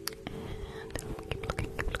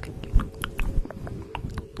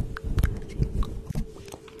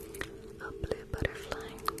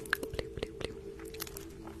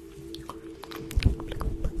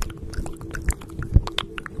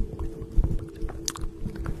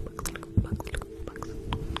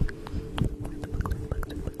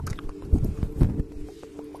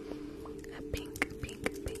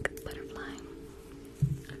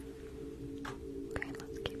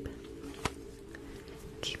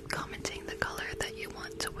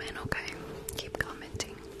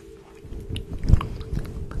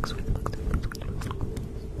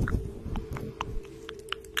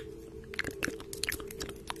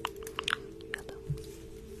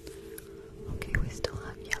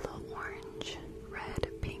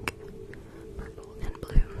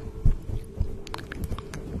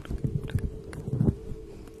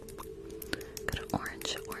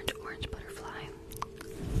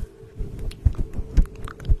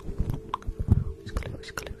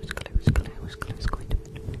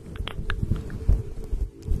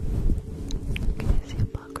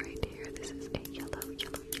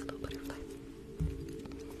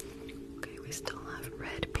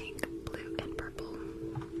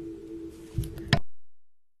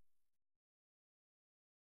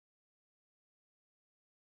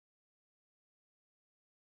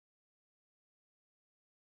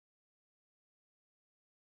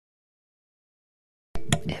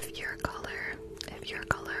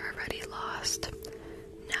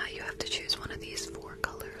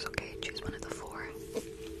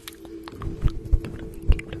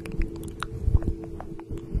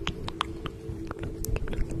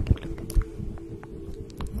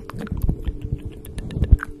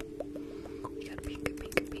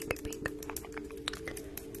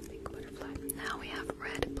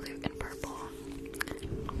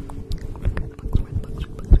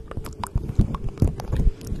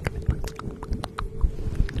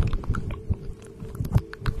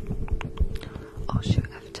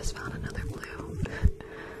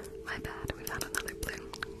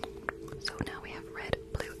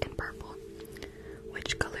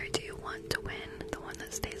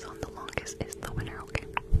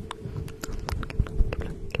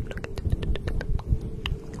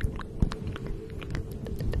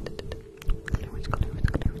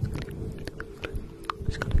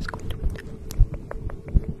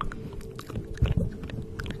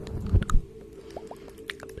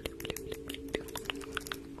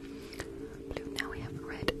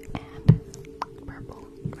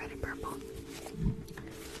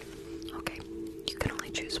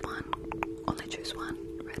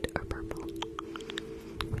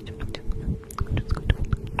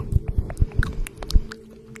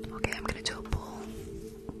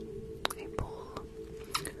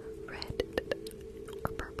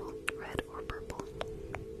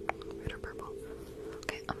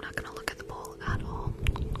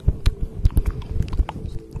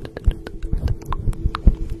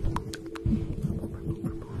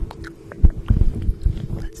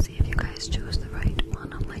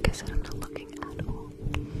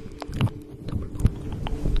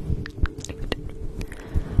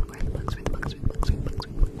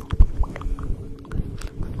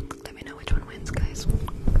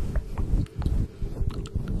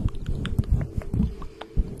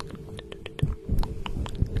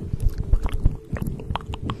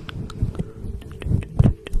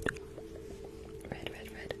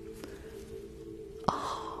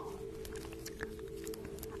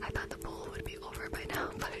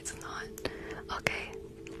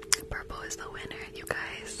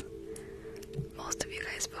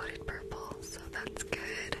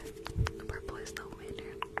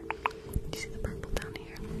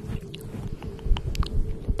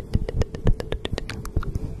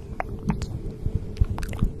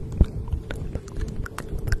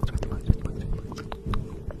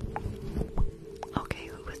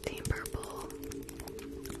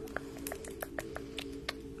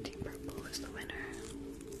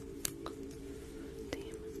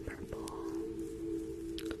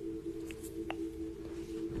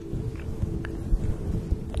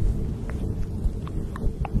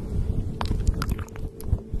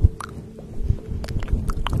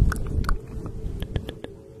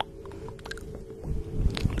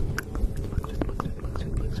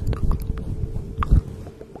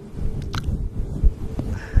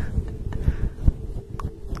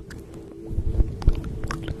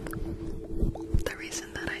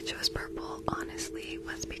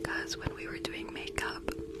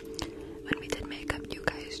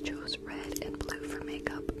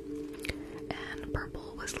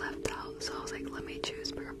 was left out, so I was like, let me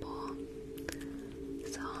choose purple.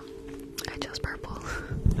 So I chose purple.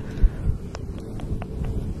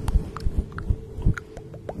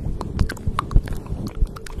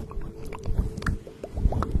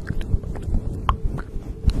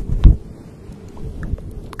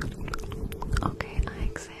 Okay, eye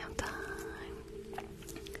exam time.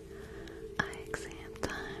 Eye exam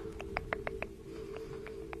time.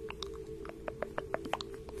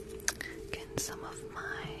 Can some of my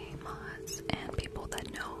mods and people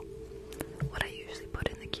that know what I usually put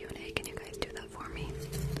in the Q&A, can you guys do that for me?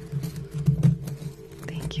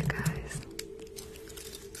 Thank you guys.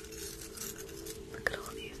 Look at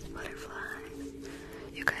all these butterflies.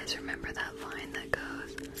 You guys remember that line that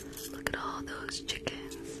goes, look at all those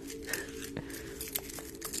chickens.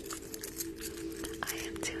 I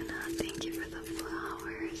am Tuna. Thank you for the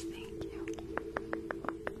flowers. Thank you.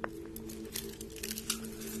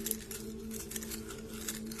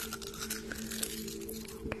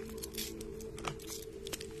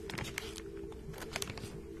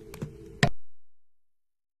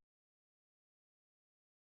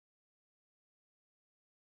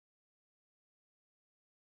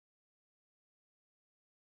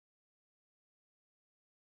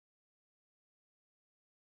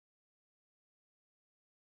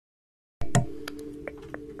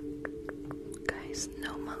 Guys,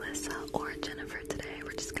 no Melissa or Jennifer today.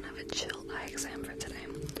 We're just gonna have a chill eye exam for today.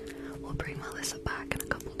 We'll bring Melissa back in a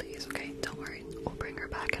couple days, okay? Don't worry. We'll bring her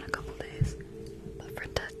back in a couple days.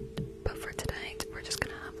 But for tonight, we're just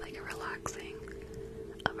gonna have like a relaxing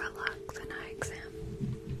eye exam.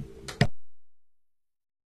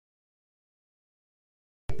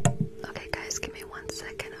 Okay guys, give me 1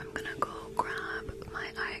 second. I'm gonna go grab my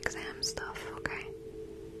eye exam stuff, okay?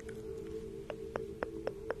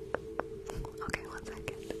 Okay, 1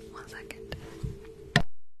 second. 1 second.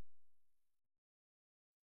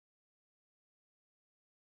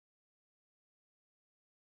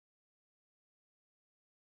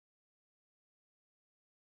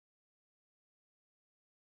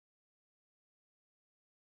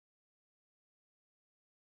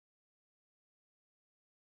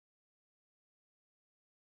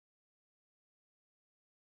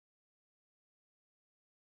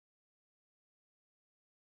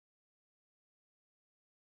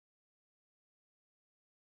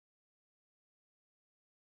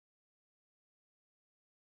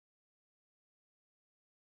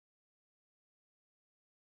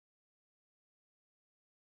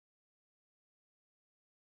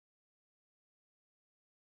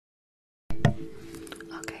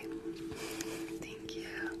 Okay. Thank you.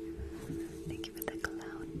 Thank you for the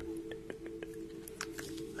cloud.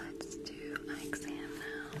 Let's do eye exam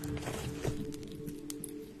now.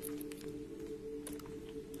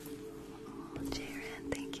 Oh,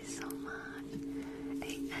 Jaren, thank you so much.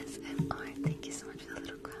 ASMR, thank you so much for the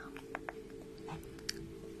little crown.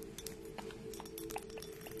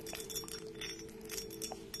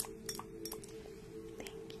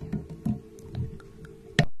 Thank you.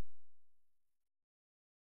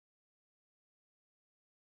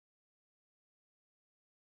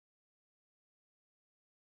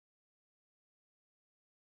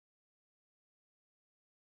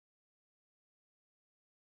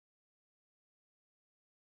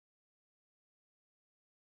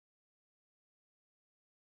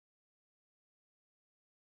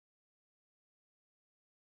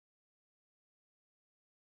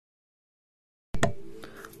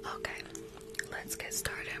 Okay, let's get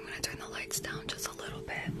started. I'm going to turn the lights down just a little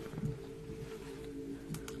bit.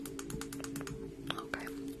 Okay.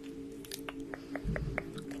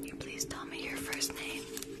 Can you please tell me your first name?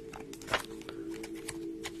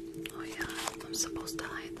 Oh yeah, I'm supposed to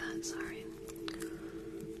hide that, sorry.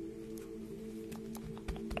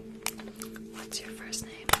 What's your first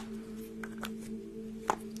name?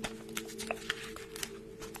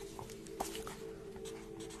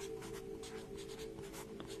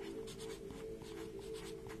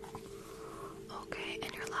 Okay,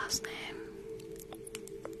 and your last name?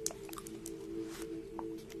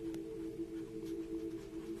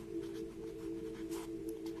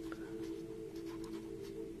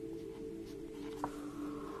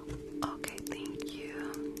 Okay, thank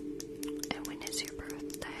you. And when is your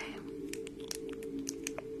birthday?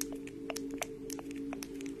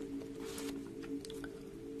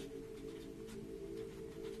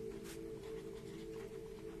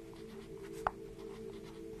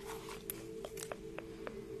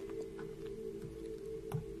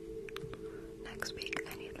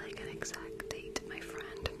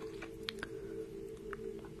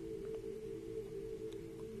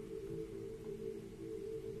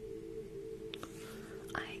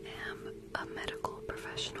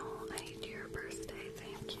 professional. I need your birthday.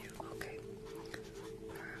 Thank you. Okay.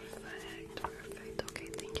 Perfect. Okay,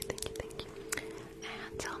 thank you.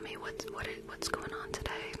 And tell me what's going on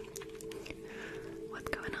today? What's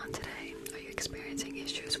going on today? Are you experiencing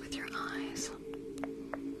issues with your eyes?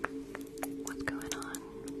 What's going on?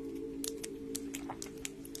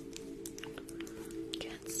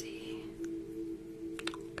 Can't see.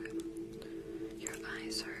 Okay. Your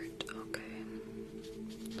eyes hurt. Okay.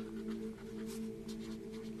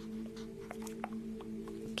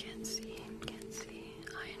 Can't see.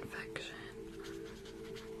 Eye infection.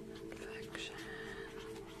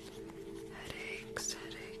 Headaches.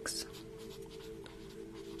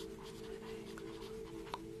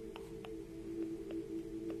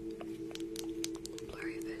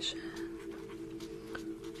 Blurry vision.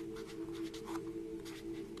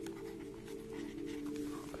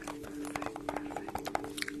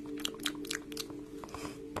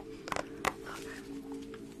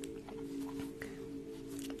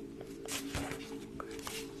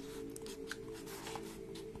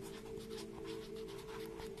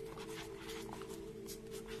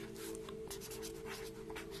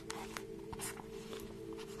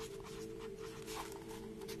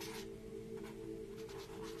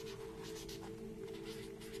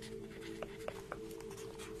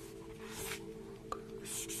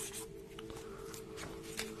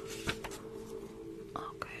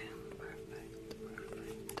 Okay, perfect.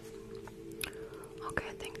 Okay,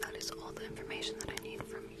 I think that is all the information that I need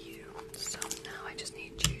from you. So now I just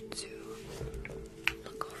need you to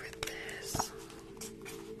look over this.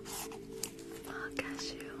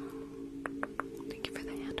 Cashew. Thank you for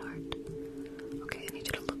the hand heart. Okay, I need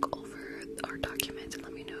you to look over our document and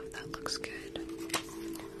let me know if that looks good.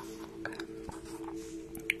 Okay.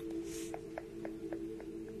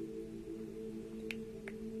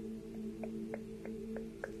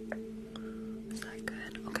 Is that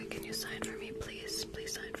good? Okay, can you sign for me, please?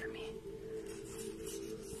 Please sign for me.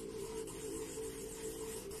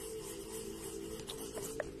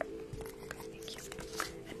 Okay, thank you.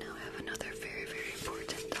 And now I have another very, very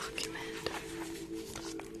important document.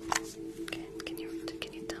 Can you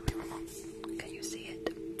tell me? Can you see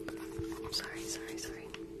it? Sorry.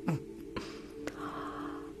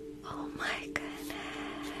 Oh my goodness.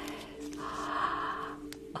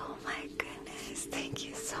 Oh my goodness. Thank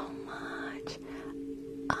you so much.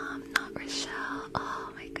 Not Rochelle. Oh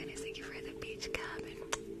my goodness. Thank you for the beach cabin.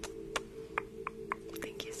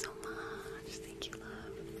 Thank you so much. Thank you,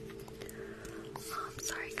 love.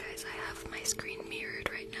 Sorry guys, I have my screen mirrored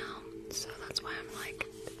right now, so that's why I'm like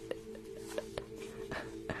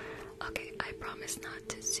okay, I promise not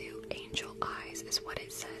to sue Angel Eyes is what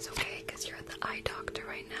it says, okay? Because you're the eye doctor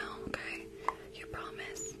right now, okay? You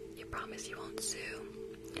promise you won't sue.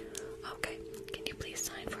 Okay, can you please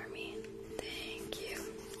sign for me? Thank you.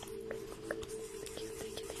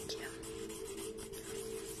 Thank you.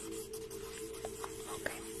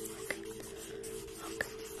 Okay.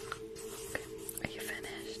 Are you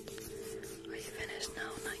finished? No,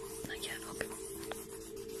 not yet. Okay.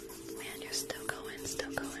 Man, you're still going.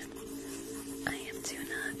 I am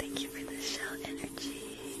Tuna. Thank you for the shell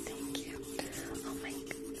energy. Thank you. Oh my,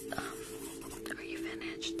 are you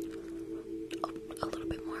finished? Oh, a little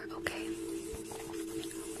bit more. Okay.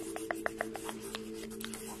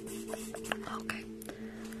 Okay.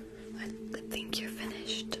 I think you're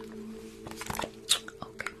finished.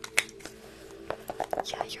 Okay.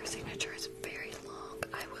 Yeah, your signature is very long.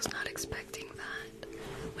 I was not expecting that.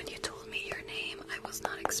 When you told me your name, I was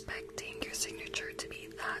not expecting your signature to be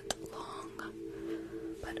that long.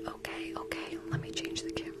 But okay, let me change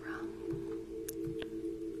the camera.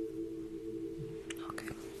 Okay.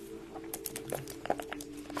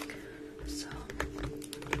 So,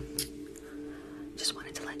 just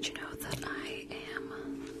wanted to let you know that I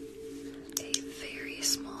am a very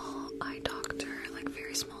small eye doctor, like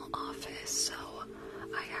very small office, so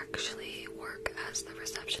I actually work as the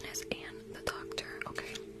receptionist and the doctor,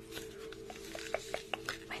 okay?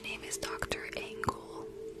 My name is Dr. Angle.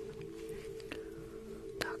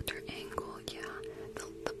 Dr. Angle, yeah.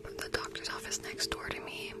 The doctor's office next door to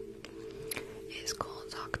me is called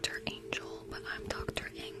Dr. Angel, but I'm Dr.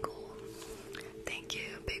 Angle. Thank you,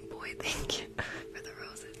 big boy, thank you for the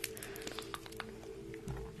roses.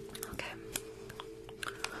 Okay.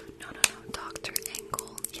 No, Dr.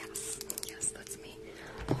 Angle. Yes, that's me.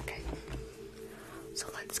 Okay. So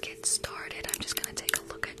let's get started. I'm just gonna take a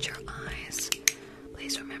look at your eyes.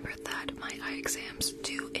 Please remember that my eye exams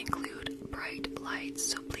do include bright lights,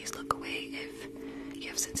 so please look away if you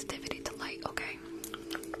have sensitivity to light, okay?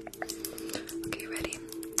 Okay, ready?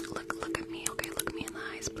 Look at me, okay? Look me in the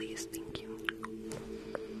eyes, please. Thank you.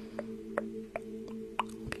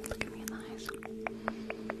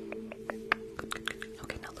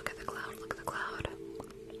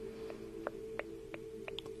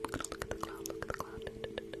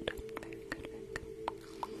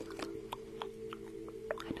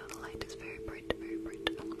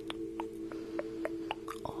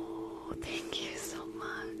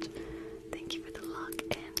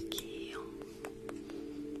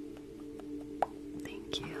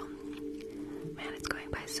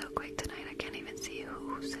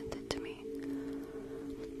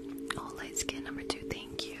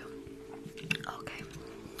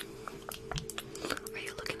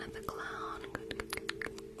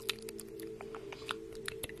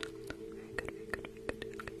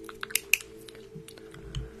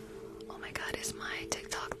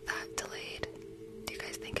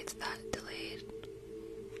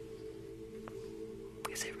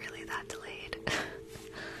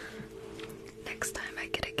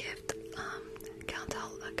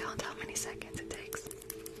 count how many seconds it takes.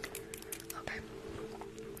 Okay.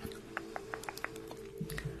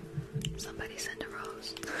 Somebody send a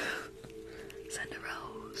rose. Send a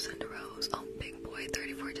rose, send a rose. Oh, big boy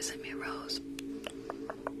 34 just sent me a rose.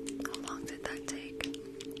 How long did that take?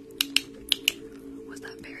 Was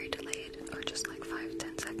that very delayed or just like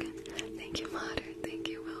 5-10 seconds? Thank you, Modern. Thank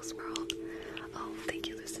you, Will Sproul. Oh, thank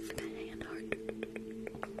you, Lucy, for the hand heart.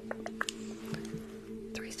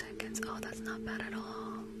 3 seconds. Oh, that's not bad at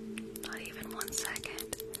all. Not even 1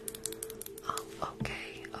 second. Oh,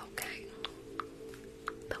 okay, okay.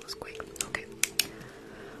 That was quick. Okay.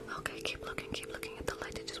 Okay, keep looking at the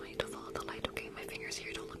light. I just want you to follow the light, okay? My finger's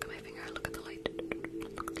here. Don't look at my finger. Look at the light. Look at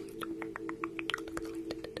the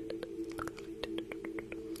light.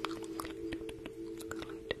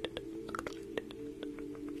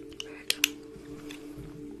 Very good.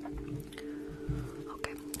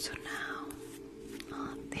 Okay, so now,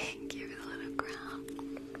 oh, thank you for the little crown.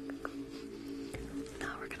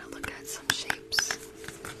 Now we're gonna look at some shapes.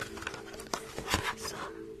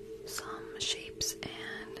 Some shapes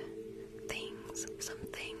and things. Some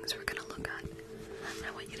things we're gonna look at. And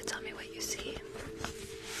I want you to tell me what you see.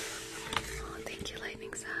 Oh, thank you,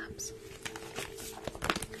 Lightning Saps.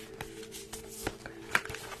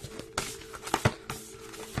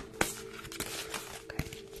 Okay.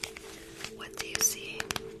 What do you see?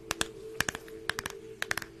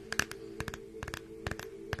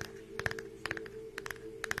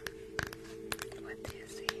 What do you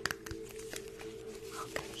see?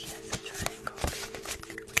 Okay, yes, a triangle.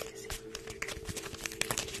 What do you see? What do you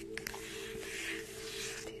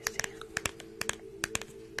see? What do you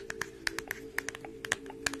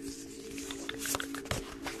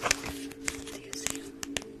see?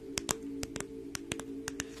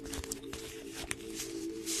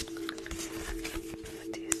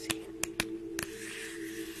 What do you see?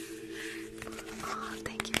 Oh,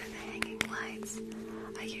 thank you for the hanging lights.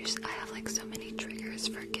 I have like so many triggers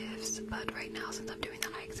for gifts, but right now since I'm doing the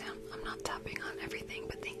eye exam, I'm not tapping on everything,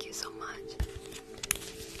 but thank you so much.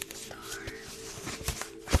 Star.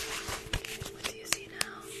 What do you see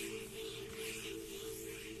now?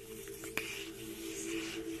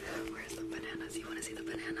 Where's the bananas? You want to see the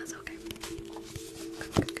bananas? Okay.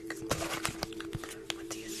 What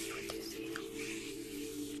do you see? What do you see?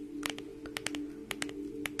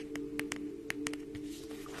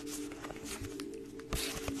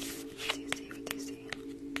 What do you see? What do you see?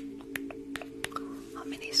 How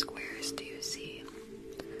many squares do you see?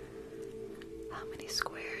 How many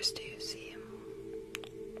squares do you see?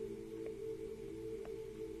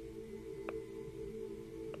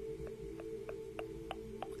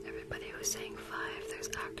 Everybody was saying 5. There's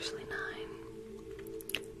actually 9.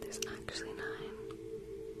 There's actually 9.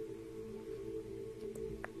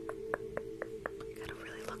 You gotta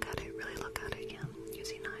really look at it. Really look at it. Yeah. You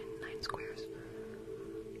see 9 squares.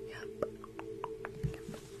 Yep.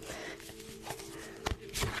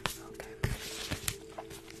 Okay.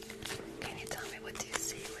 Can you tell me what do you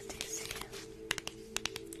see? What do you see?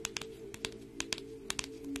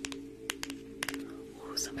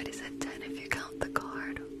 Oh, somebody said 10 if you count the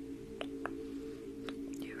card.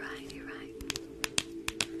 You're right, you're right.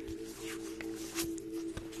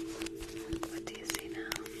 What do you see now?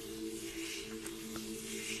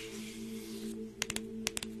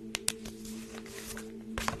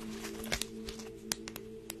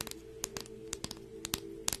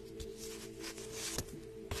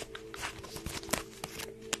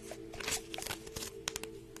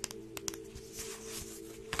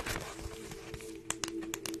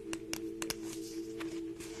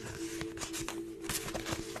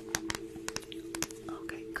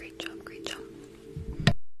 Okay, great job, great job.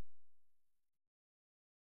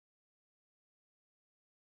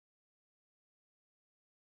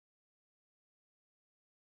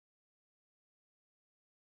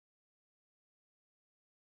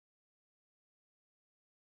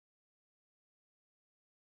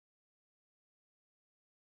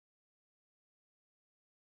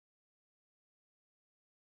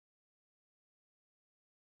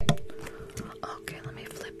 Okay, let me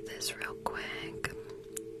flip this real quick.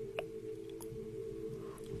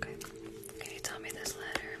 Okay, can you tell me this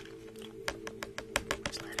letter?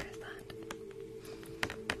 Which letter is that?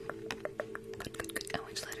 Good, good, good. And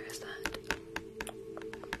which letter is that?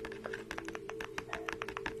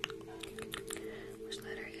 Which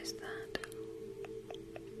letter is that?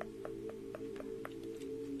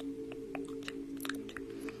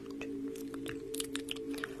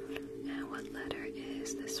 And what letter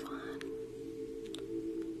is this one?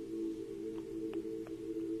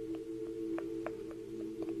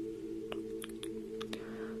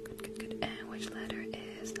 Good, good, good. And which letter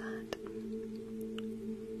is that?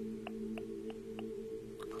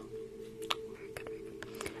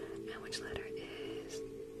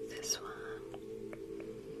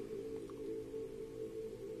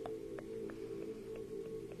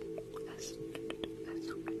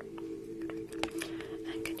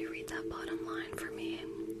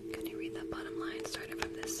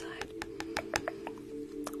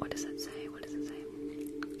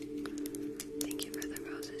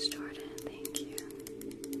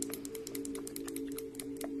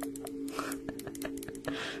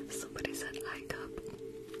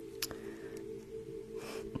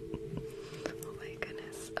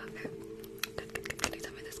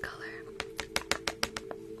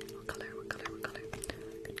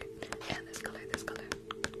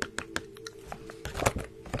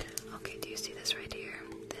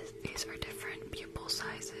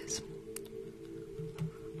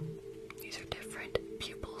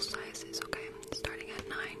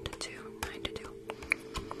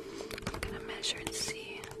 measure and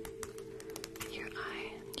see your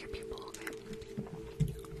eye, your pupil, okay?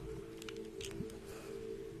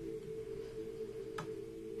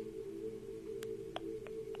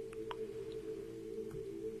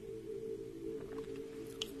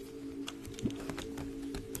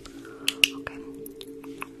 Okay,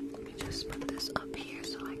 let me just put this up here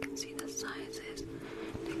so I can see the sizes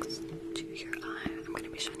next to your eye. I'm going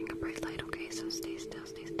to be shining a bright light, okay? So stay still,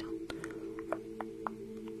 stay still.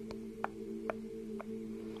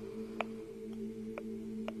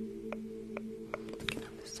 Get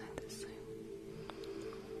on this side, this side.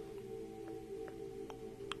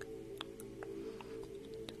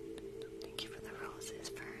 Thank you for the roses,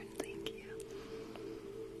 Fern. Thank you.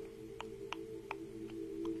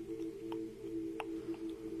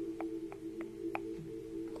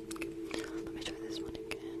 Let me try this one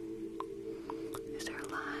again. Is there a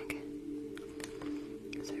lag?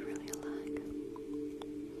 Is there really a lag?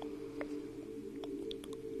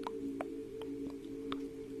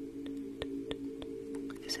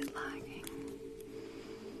 Is it lagging?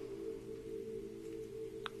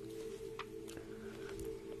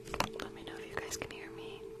 Let me know if you guys can hear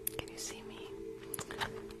me. Can you see me?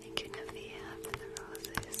 Thank you, Navia, for the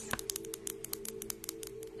roses.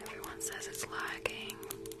 Everyone says it's lagging.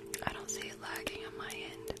 I don't see it lagging on my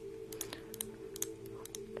end.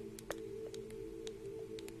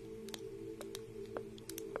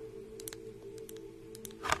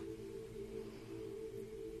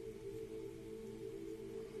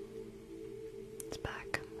 It's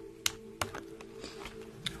back.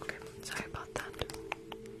 Okay, sorry about that.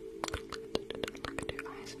 Look at your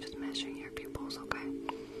eyes, just measuring your pupils, okay?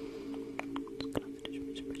 Just gonna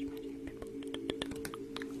measure your pupils.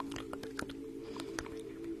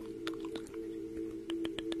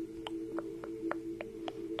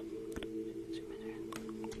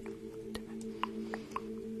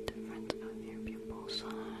 Difference of your pupil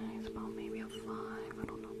size, about maybe a 5, I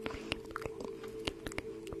don't know.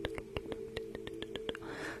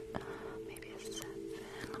 Maybe a 7,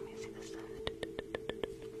 let me see the 7.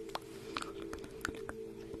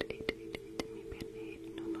 8, maybe an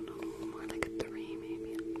 8, no, more like a 3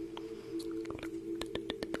 maybe.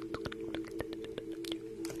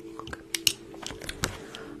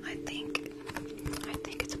 I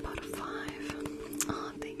think it's about a 5.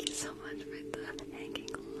 Oh, thank you so much for the hanging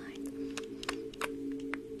light.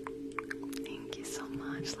 Thank you so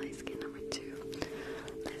much, light skin number 2.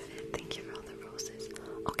 Livid, thank you for all the roses.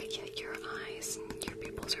 Okay, yeah, your eyes, your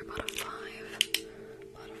pupils are about a 5.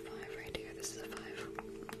 About a 5 right here. This is a 5.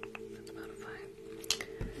 That's about a 5.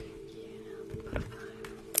 Yeah, about a 5.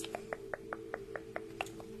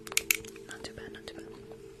 Not too bad, not too bad.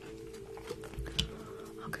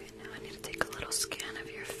 Okay, now I need to take a little scan of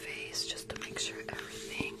your face just to make sure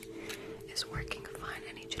everything is working fine.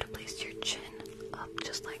 I need you to place your chin up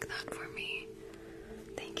just like that for me.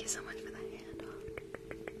 Thank you so much for the hand.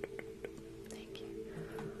 Thank you.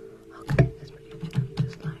 Okay, just put your chin up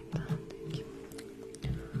just like that. Thank you.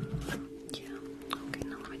 Yeah. Okay,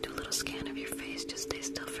 now let me do a little scan of your face. Just stay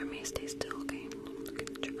still for me. Stay still, okay? Look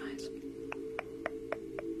at your eyes.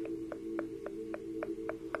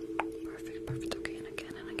 Perfect, perfect. Okay, and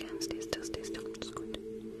again and again. Stay still, stay still. Just good.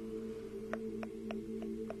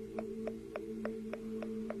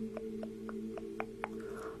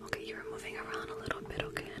 Okay, you're moving around a little bit,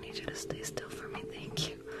 okay? I need you to stay still for me. Thank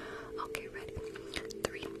you. Okay, ready?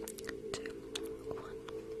 3, 2, 1.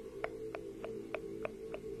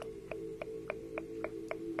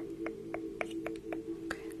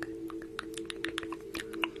 Okay, good.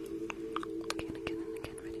 Okay, and again,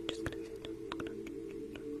 ready? Just gonna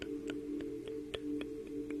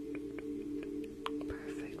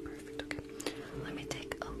perfect, perfect. Okay. Let me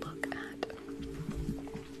take a look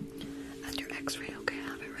at your x-ray, okay? I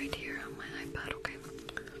have it right here on my iPad, okay?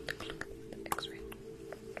 Take a look at the x-ray.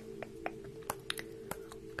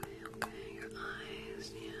 Okay, your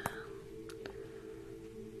eyes, yeah.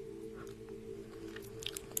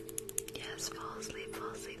 Yes, fall asleep,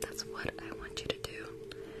 that's what I want you to do.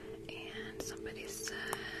 And somebody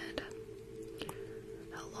said,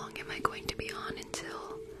 how long am I going to be on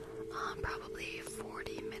until? Probably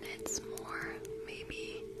 40 minutes more,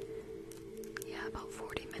 maybe. Yeah, about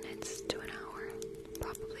 40 minutes to an hour.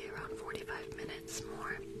 Probably around 45 minutes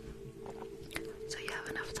more. So you have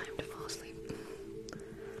enough time to fall asleep.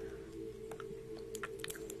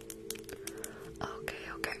 Okay.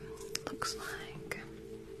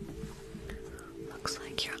 Looks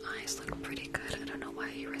like your eyes look pretty good. I don't know why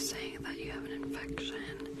you were saying that you have an infection.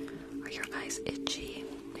 Are your eyes itchy?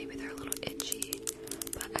 Maybe they're a little itchy,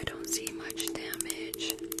 but I don't see much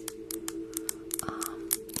damage.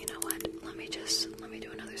 You know what? Let me do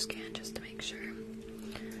another scan just to make sure.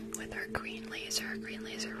 green laser. Green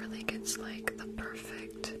laser really gets like the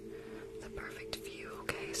perfect view.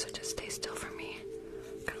 Okay, so just stay still for me.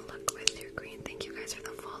 I'm gonna look with your green. Thank you guys for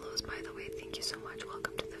the follows, by the way. Thank you so much.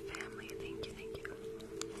 Welcome to the family. Thank you, thank you.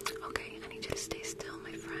 Okay, I need you to stay still,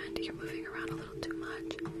 my friend. You're moving around a little too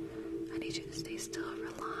much. I need you to stay still,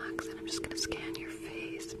 relax, and I'm just gonna scan your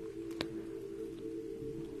face.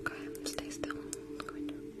 Okay, stay still. I'm going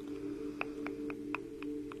to.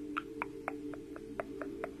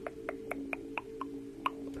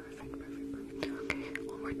 Perfect, perfect, perfect. Okay,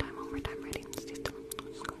 one more time, ready? Stay still. I'm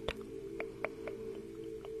just going to.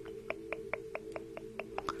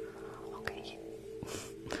 Okay,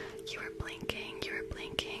 you were blinking,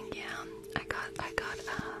 yeah. I got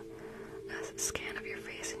a scan of your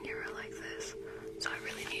face and you were like this. So I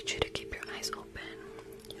really need you to keep your eyes open.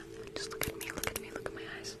 Yeah, just look at me, look at my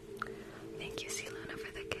eyes. Thank you, C. Luna,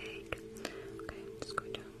 for the cake. Okay, just go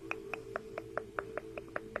down.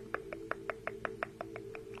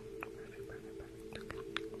 Perfect. Okay.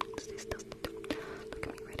 Stay still. Look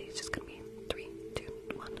at me, ready? It's just gonna be 3, 2,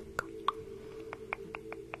 1, go.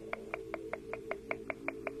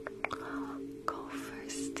 Go for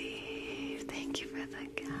Steve. Thank you for the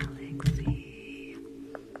galaxy.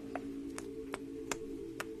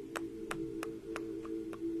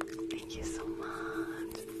 Thank you so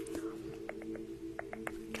much.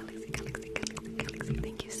 Galaxy.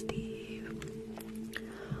 Thank you, Steve.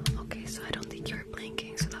 Okay, so I don't think you were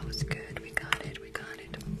blinking, so that was good. We got it.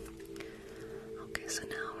 Okay, so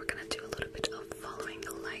now we're gonna do a little bit of following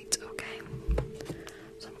the light, okay?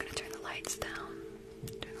 So I'm gonna turn the lights down.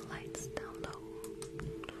 Low.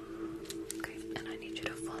 Okay, and I need you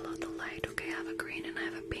to follow the light, okay? I have a green and I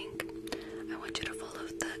have a pink. I want you to follow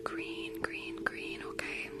the green,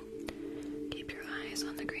 okay? Keep your eyes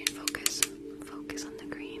on the green, focus on the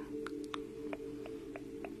green.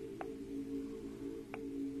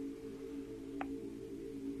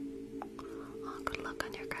 Oh, good luck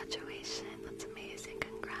on your graduation. That's amazing.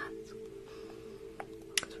 Congrats.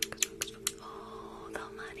 Oh, the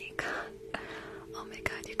money gun. Oh my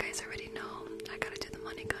god, you guys already know. I gotta do the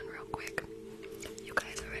money gun real quick. You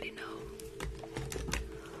guys already know.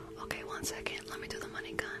 Okay, 1 second. Let me do the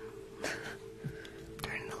money gun.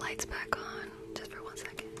 Turning the lights back on. Just for 1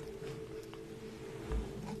 second.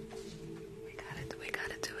 We gotta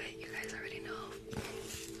do it. You guys already know.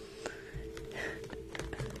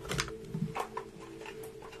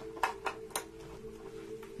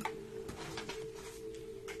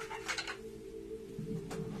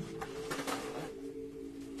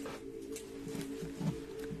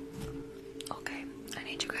 Okay, I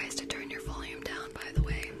need you guys to turn your volume down, by the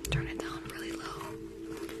way. Turn it down really low.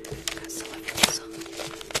 Because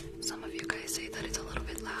some of you guys say that it's a little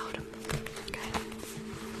bit loud. Okay?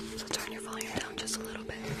 So turn your volume down just a little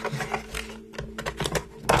bit.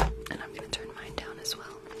 And I'm gonna turn mine down as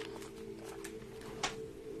well.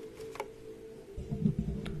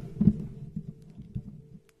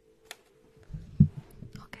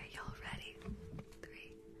 Okay, y'all ready?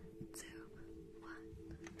 3, 2, 1.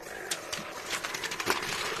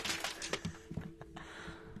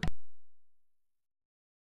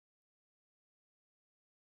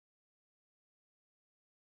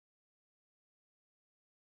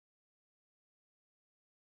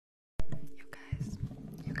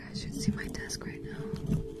 You guys should see my desk right now.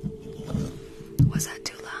 Was that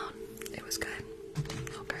too loud? It was good.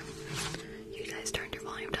 Okay. You guys turned your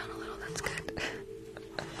volume down a little, that's good.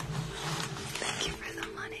 Thank you for the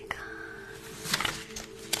money gun.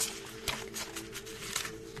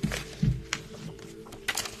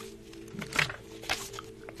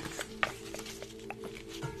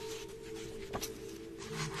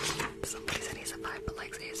 Somebody said he's a 5 but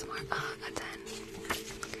likes ASMR. A 10.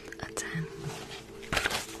 A 10.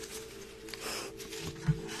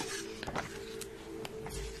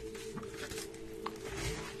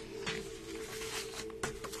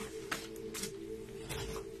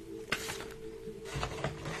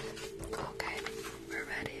 Okay, we're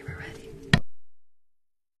ready.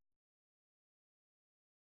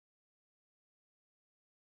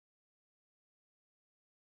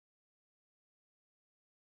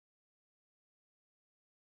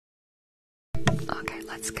 Okay,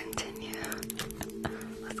 let's continue.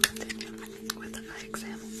 With the eye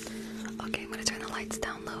exam. Okay, I'm gonna turn the lights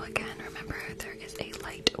down low again. Remember, there is a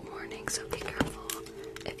light warning, so be careful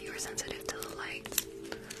if you are sensitive to the lights.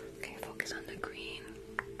 Okay, focus on the green.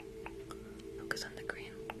 Focus on the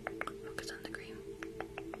green. Focus on the green.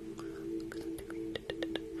 Focus on the green.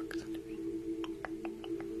 Focus on the green.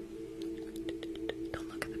 Don't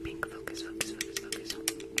look at the pink. Focus. Focus on the green.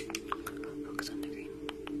 Focus on the green.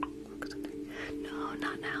 No,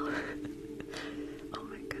 not now. Oh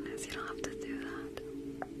my goodness, you don't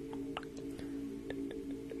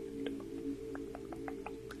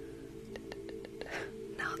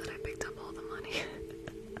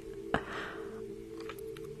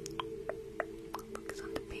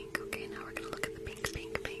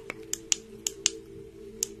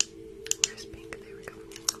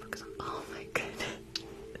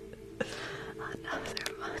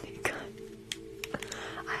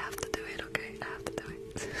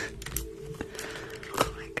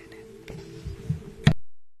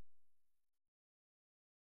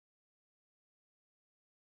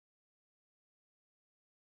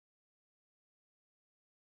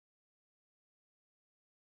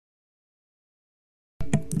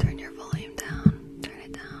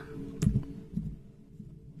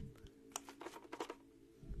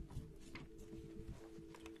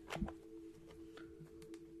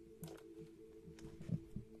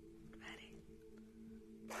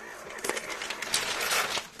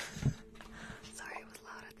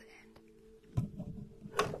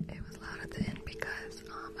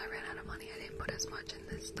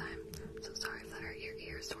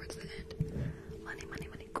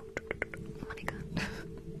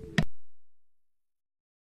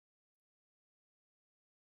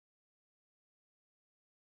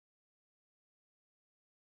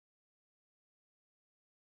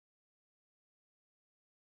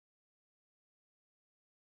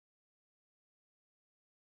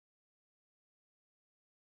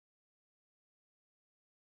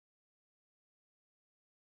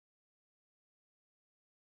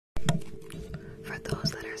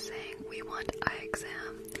want eye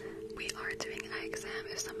exam. We are doing eye exam.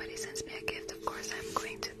 If somebody sends me a gift, of course I'm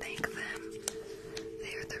going to thank them.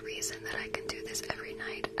 They are the reason that I can do this every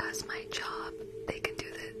night as my job. They can do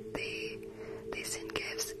that. They send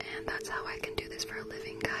gifts, and that's how I can do this for a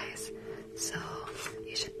living, guys. So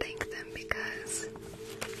you should thank them because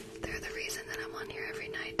they're the reason that I'm on here every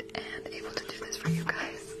night and able to do this for you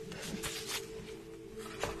guys.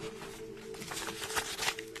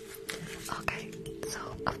 Okay, so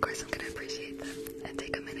of course I'm gonna appreciate them and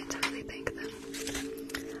take a minute to really thank them.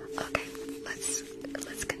 Okay, let's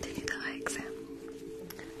continue the eye exam.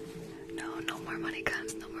 No more money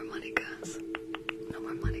guns, no more money guns. No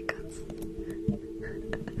more money guns.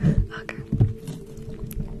 Okay.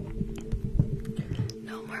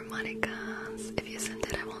 No more money guns. If you send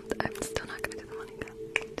it, I'm still not gonna do the money gun.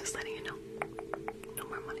 Just letting you know. No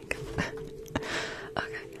more money guns.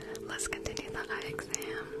 Okay, let's continue the eye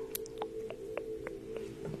exam.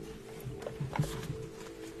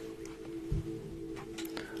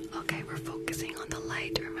 Okay, we're focusing on the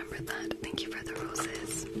light. Remember that. Thank you for the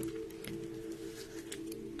roses.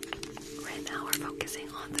 Right now we're focusing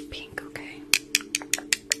on the pink, okay?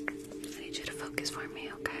 I need you to focus for me,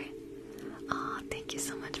 okay? Aw, thank you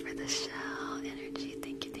so much for the shell energy.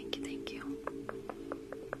 Thank you, thank you, thank you.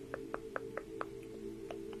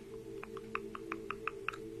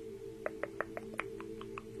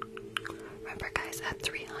 Remember guys, at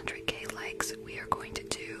 300k likes, we are going to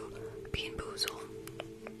do Bean Boozle.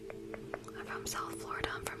 I'm from South Florida,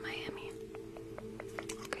 I'm from Miami.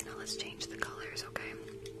 Okay, now let's change the colors, okay?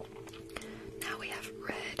 Now we have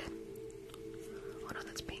red. Oh no,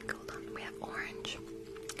 that's pink, hold on. We have orange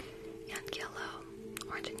and yellow.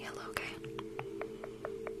 Orange and yellow, okay?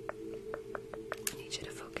 I need you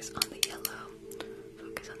to focus on the yellow.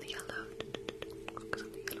 Focus on the yellow. Focus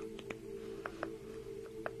on the yellow.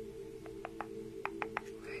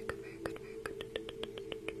 Very good, very good, very good.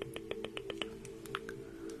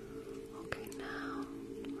 Okay, now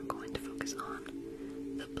we're going to focus on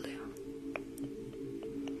the blue.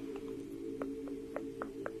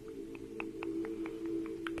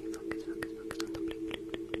 Okay, focus on the blue.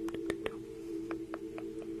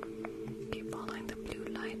 Keep following the blue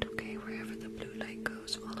light, okay? Wherever the blue light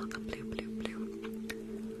goes, follow the blue, blue, blue.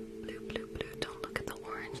 Blue, blue, blue. Don't look at the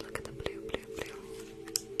orange, look at the blue, blue, blue.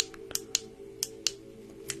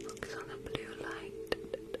 Focus on the blue light.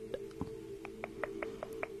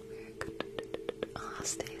 Very good. Oh,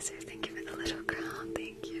 Stacey, thank you for the little crown.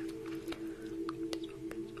 Thank you.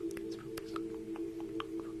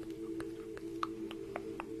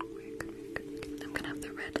 Very good, very good. I'm gonna have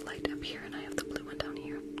the red light up here and I have the blue one down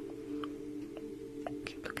here.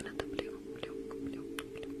 Keep looking at the blue, blue, blue, blue.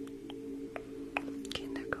 Okay,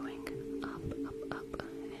 and they're going up, up, up,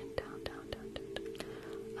 and down, down, down, down.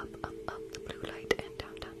 Up, up, up, the blue light, and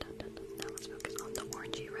down, down, down, down, down. Now let's focus on the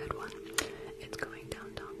orangey red one. It's going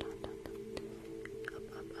down, down, down, down, down. Up,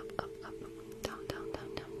 up, up, up, up. Down, down, down,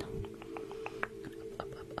 down, down.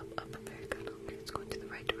 Up, up, up, up, up. Very good. Okay, it's going to the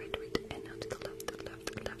right, right, right, and now to the left,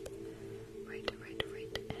 left, left. Right, right,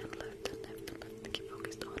 right, and left, left, left. Keep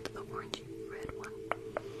focused on the orangey red one.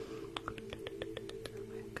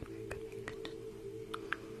 Very good, very good, very good.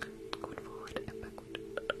 Going forward and backward,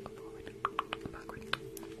 forward and backward.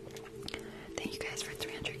 Thank you guys for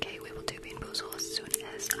 300k. We will do Bean Boozle as soon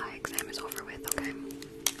as eye exam is over with, okay?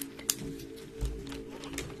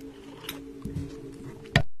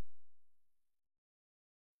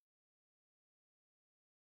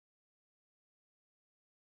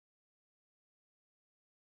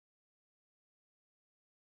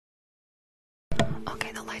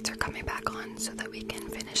 Okay, the lights are coming back on so that we can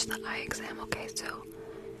finish the eye exam, okay? So,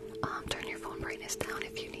 turn your phone brightness down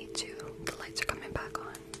if you need to. The lights are coming back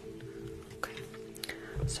on. Okay.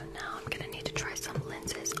 So now I'm gonna need to try some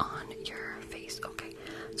lenses on your face, okay?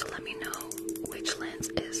 So let me know which lens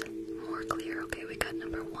is more clear, okay? We got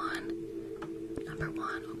number one,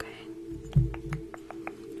 okay?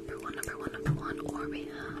 Number one, or we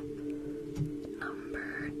have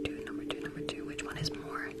number two. Which one is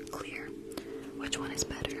more clear? Which one is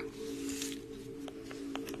better?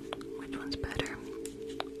 Which one's better?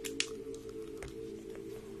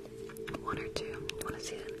 One or two? You want to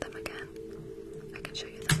see them again? I can show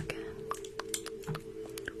you them again.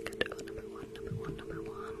 Good. Oh, number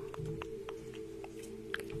one.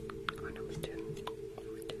 Okay. Or number two.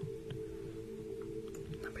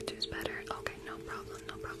 Number two is better. Okay, no problem.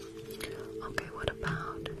 Okay, what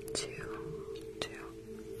about two?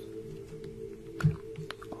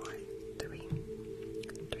 Or three?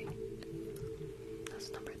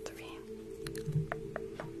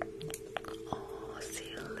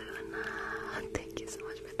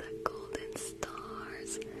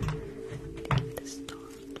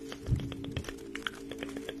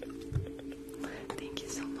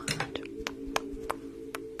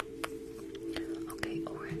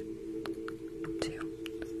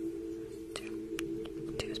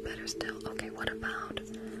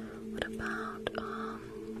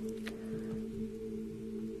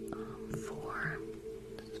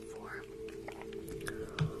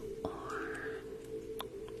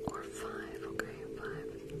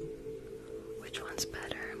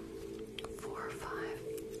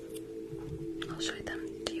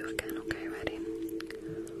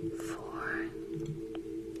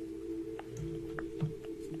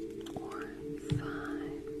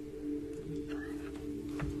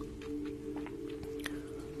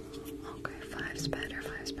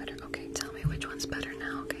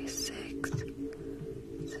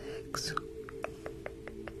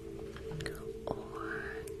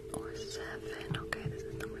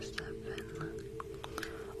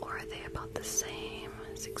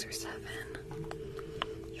 7.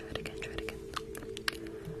 Try it again,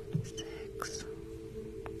 6.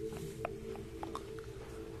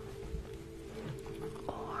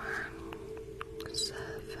 Or 7.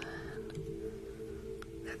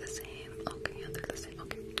 They're the same. Okay, yeah, they're the same.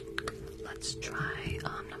 Okay. Let's try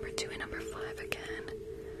number 2 and number 5 again.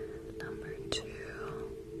 Number 2.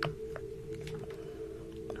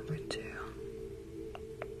 Number 2.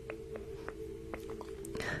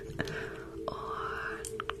 Or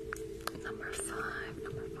number 5.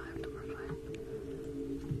 Number 5.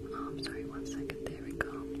 Oh, I'm sorry, 1 second. There we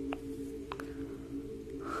go.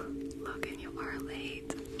 Logan, you are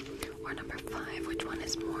late. Or number 5. Which one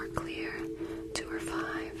is more clear? 2 or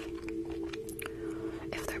 5?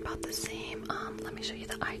 If they're about the same, let me show you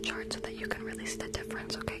the eye chart so that you can really see the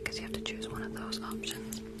difference, okay? Because you have to choose one of those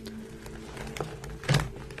options.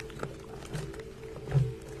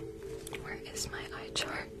 Where is my eye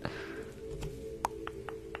chart?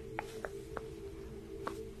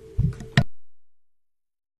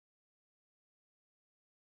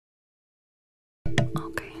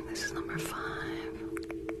 Okay, this is number 5.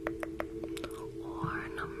 Or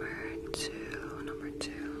number 2. Number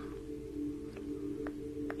 2.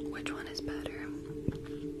 Which one is better?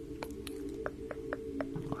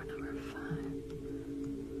 Or number 5?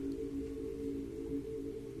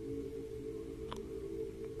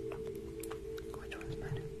 Which one is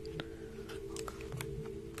better?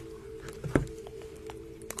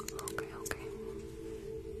 Okay.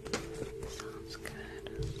 Sounds good.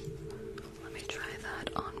 Let me try that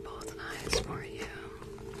on both eyes for you.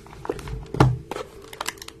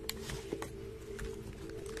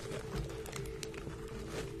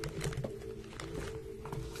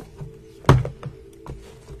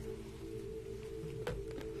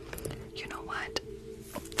 You know what?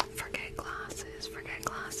 Forget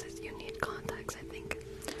glasses. You need contacts, I think.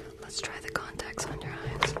 Let's try the contacts on your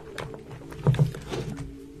eyes.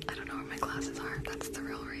 I don't know where my glasses are. That's the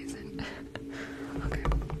real reason. Okay.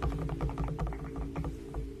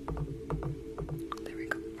 There we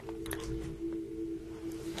go.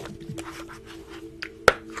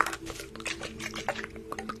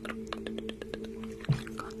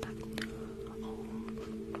 Contact. Oh.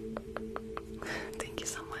 Thank you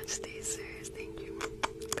so much, Stacers. Thank you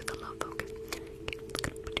for the love. Okay. Just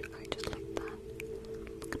gonna put your eye just like that.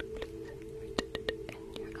 Gonna place it right in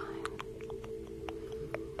your eye.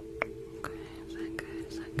 Okay, is that good?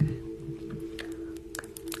 Okay.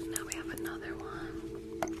 Now we have another one.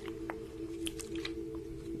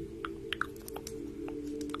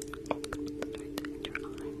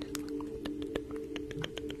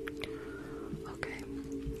 Okay.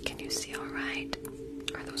 Can you see all right?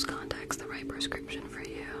 Are those contacts the right prescription for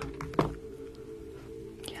you?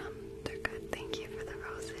 Yeah, they're good. Thank you for the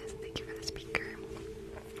roses. Thank you for the speaker.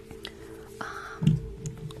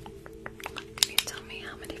 Can you tell me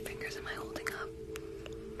how many fingers am I holding up?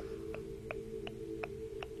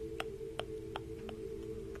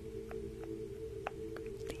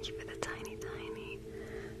 Thank you for the tiny.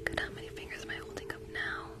 Good, how many fingers am I holding up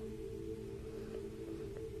now?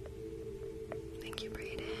 Thank you,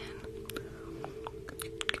 Brayden.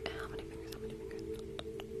 How many fingers?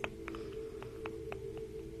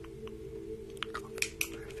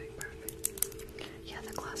 Perfect. Yeah,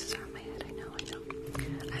 the glasses are on my head, I know.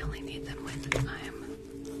 I only need them when I'm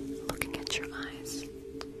looking at your eyes.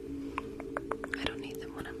 I don't need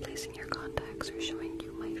them when I'm placing your contacts or showing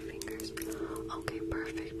you my fingers. Okay,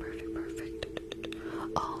 perfect.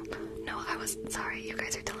 Oh, no, I was sorry. You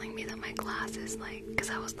guys are telling me that my glasses, because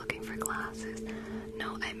I was looking for glasses.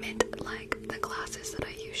 No, I meant, the glasses that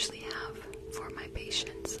I usually have for my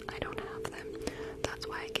patients. I don't have them. That's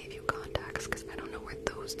why I gave you contacts, because I don't know where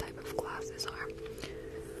those type of glasses are.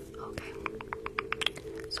 Okay.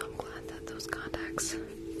 So I'm glad that those contacts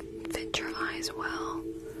fit your eyes well.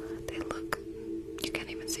 They look, you can't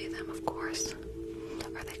even see them, of course.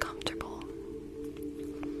 Are they comfortable?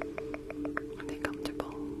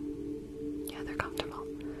 Yeah, they're comfortable.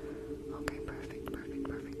 Okay, perfect.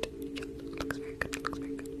 Yeah, looks very good.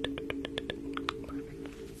 Perfect.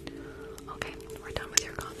 Okay, we're done with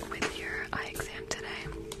your eye exam today.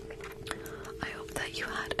 I hope that you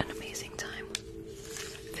had an amazing time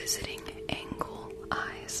visiting Angel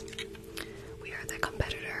Eyes. We are the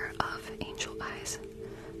competitor of Angel Eyes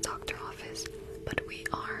Doctor Office, but we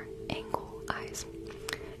are Angel Eyes.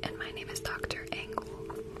 And my name is Dr. Angel,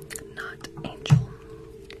 not Angel.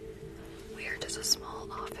 We are just a small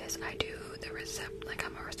office. I do the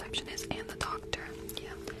I'm a receptionist and the doctor.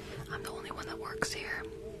 Yeah, I'm the only one that works here.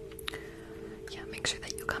 Yeah, make sure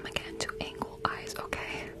that you come again to Angel Eyes,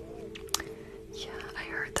 okay? Yeah, I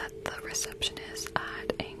heard that the receptionist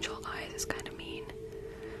at Angel Eyes is kind of mean.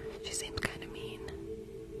 seems kind of mean.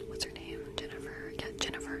 What's her name? Jennifer. Yeah,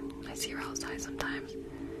 Jennifer. I see her outside sometimes.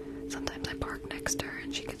 Sometimes I park next to her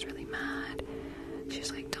and she gets really mad.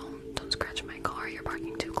 She's like, don't scratch my car, you're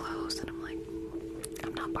parking too close. And I'm like,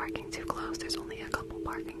 I'm not parking too close. There's only a couple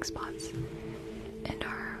parking spots in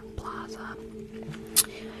our plaza.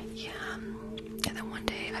 Yeah. And then one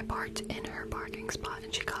day I parked in her parking spot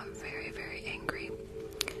and she got very, very angry.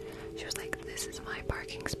 She was like, this is my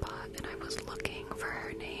parking spot, and I was looking for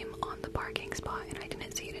her name on the parking spot and I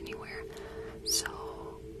didn't see it anywhere. So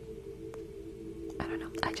I don't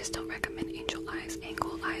know. I just don't recommend Angel Eyes.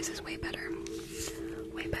 Angle Eyes is way better.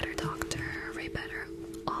 Way better doctor, way better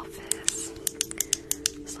office.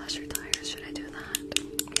 Slash her tires. Should I do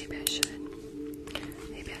that? Maybe I should.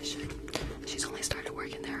 Maybe I should. She's only started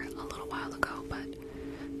working there a little while ago, but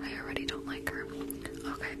I already don't like her.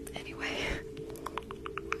 Okay, anyway.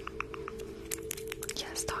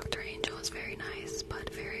 Yes, Dr. Angel is very nice,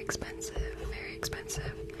 but very expensive. Very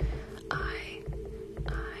expensive. I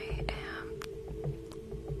am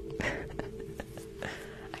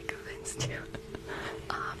I convinced you.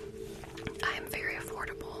 I am very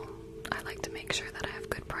affordable. I like to make sure that I have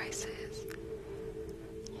good prices.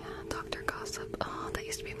 Yeah, Dr. Gossip. Oh, that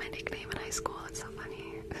used to be my nickname in high school. That's so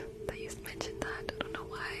funny that you mentioned that. I don't know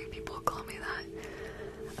why people call me that.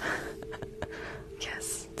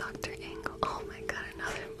 Yes, Dr. Angle. Oh my god,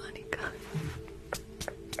 another money gun.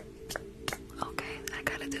 Okay, I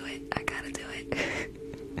gotta do it. I gotta do it.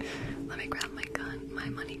 Let me grab my gun, my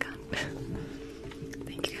money gun.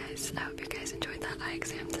 Thank you guys. I hope you guys enjoyed that eye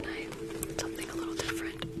exam tonight. Something a little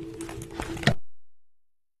different.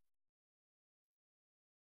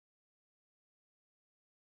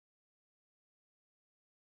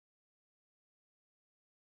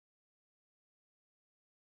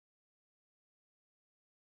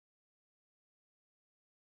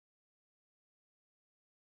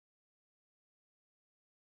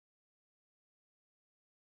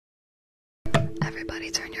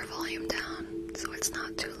 Everybody turn your volume down so it's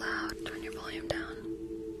not too loud. Turn your volume down.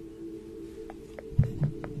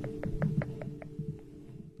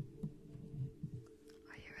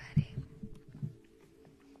 Are you ready?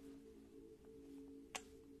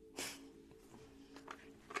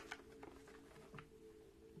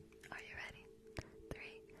 Are you ready? 3,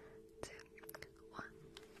 2, 1.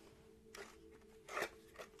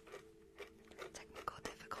 Technical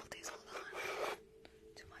difficulties, hold on.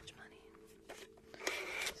 Too much money.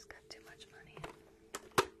 Just got too much money.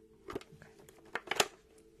 Okay.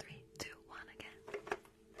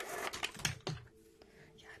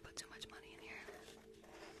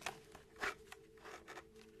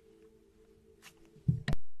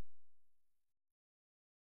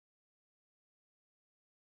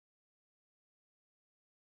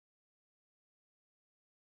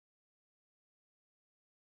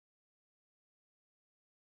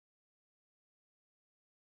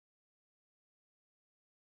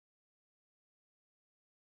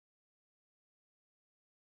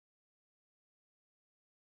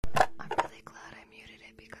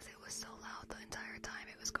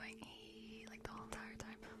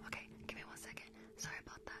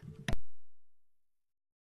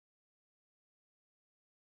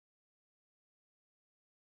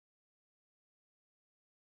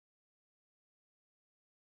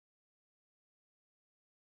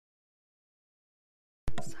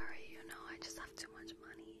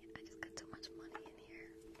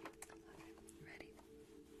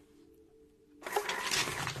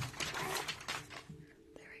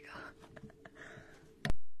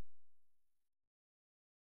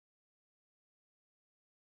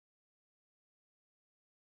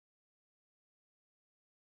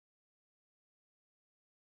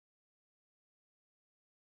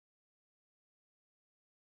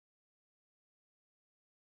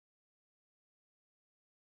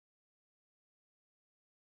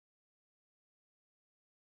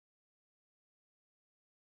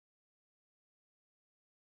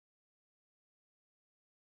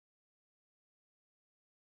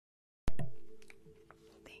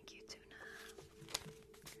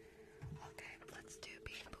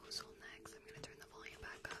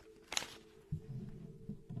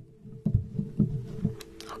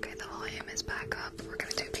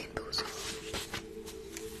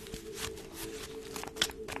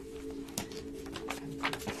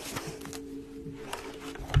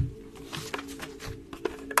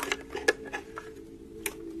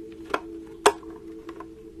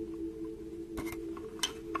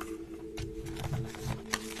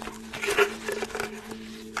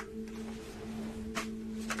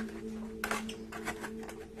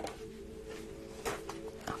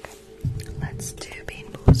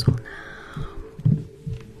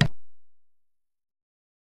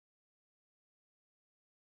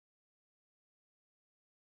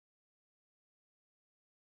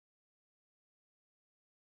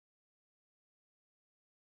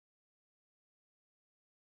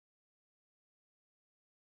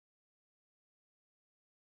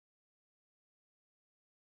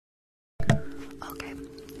 Okay.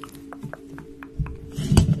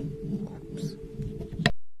 Oops.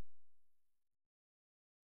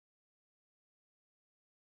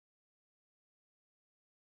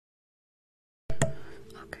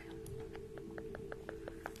 Okay.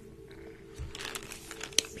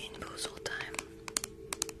 Bean boozled time.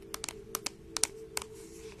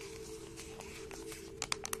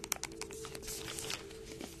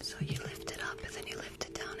 So you lift it up and then you lift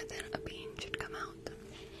it down and then a bean should come out.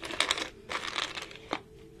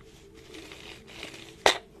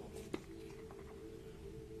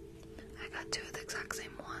 I got two of the exact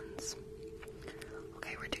same ones.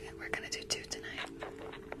 Okay, we're gonna do two tonight.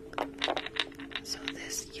 So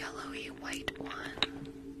this yellowy white one.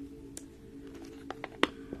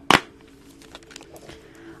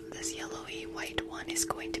 This yellowy white one is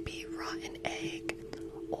going to be rotten egg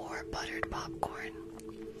or buttered popcorn.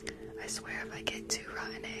 I swear if I get two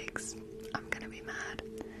rotten eggs, I'm gonna be mad.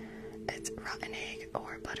 It's rotten egg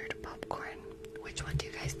or buttered popcorn. Which one do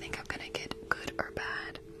you guys think I'm gonna get, good or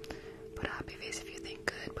bad? Put a happy face if you think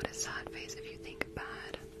good, put a sad face if you think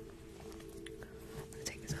bad. Let's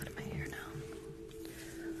take this out of my hair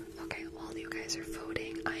now. Okay, while you guys are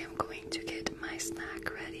voting, I am going to get my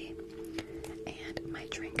snack ready and my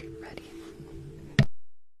drink ready.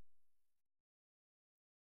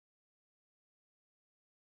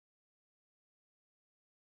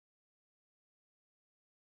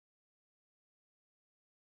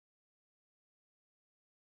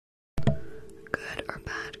 Good or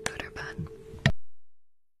bad? Good or bad?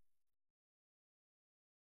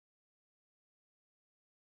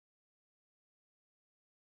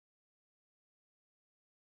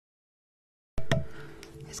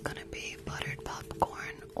 It's gonna be buttered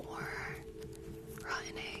popcorn or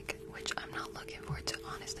rotten egg, which I'm not looking forward to,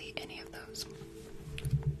 honestly, any of those.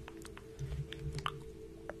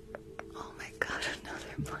 Oh my god,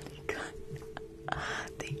 another money gun.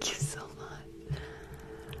 Thank you so much.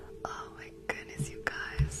 Oh my goodness, you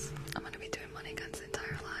guys. I'm gonna be doing money guns the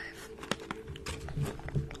entire life.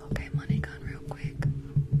 Okay, money gun real quick.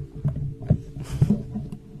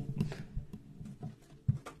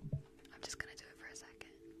 I'm just gonna do it for a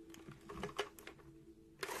second.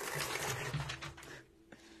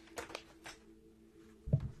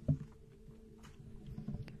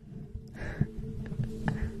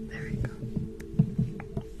 There we go.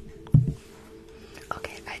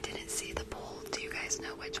 Okay, I didn't see the poll. Do you guys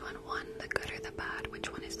know which one won, the good or the bad?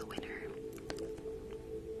 Which one is the winner?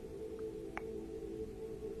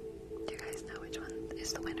 Do you guys know which one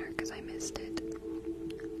is the winner? Because I missed it.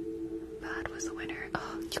 Bad was the winner.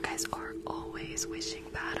 Oh, you guys are always wishing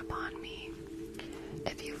bad upon me.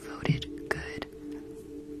 If you voted good,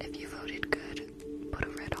 put a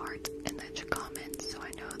red heart in the comments so I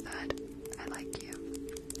know that I like you.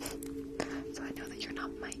 So I know that you're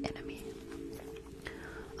not my enemy.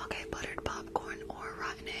 Okay, buttered popcorn or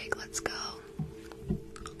rotten egg, let's go.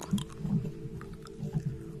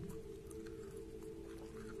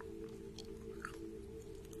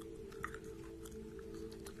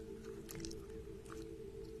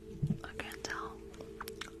 I can't tell.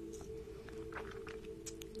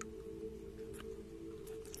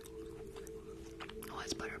 Oh,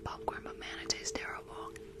 it's buttered popcorn, but man, it tastes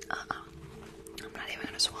terrible. I'm not even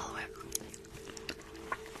gonna swallow it.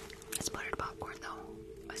 It's buttered popcorn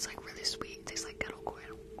though. It's like really sweet. It tastes like kettle corn.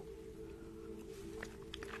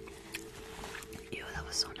 Ew, that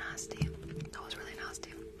was so nasty. That was really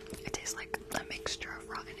nasty. It tastes like a mixture of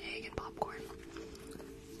rotten egg and popcorn.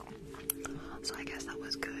 So I guess that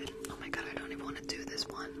was good. Oh my god, I don't even want to do this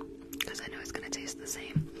one because I know it's gonna taste the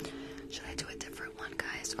same. Should I do a different one,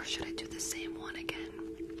 guys, or should I do the same one again?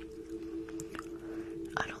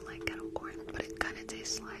 I don't like kettle corn, but it kind of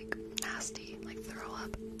tastes like nasty, like throw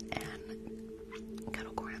up and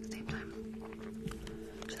kettle corn at the same time.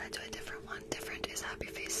 Should I do a different one? Different is happy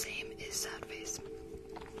face, same is sad face.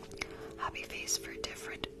 Happy face for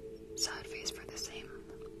different, sad face for the same.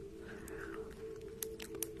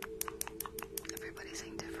 Everybody's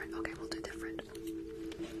saying different. Okay, we'll do different.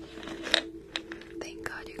 Thank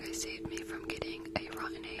God you guys saved me from getting a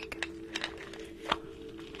rotten egg.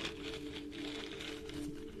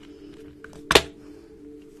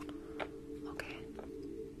 Okay.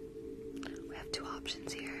 We have two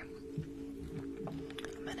options here.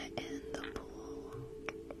 I'm gonna end the poll.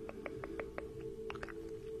 Okay.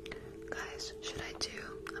 Guys, should I do?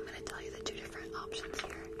 I'm gonna tell you the two different options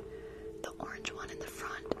here. The orange one in the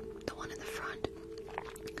front. The one in the front.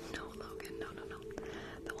 No, Logan. No.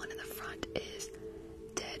 The one in the front is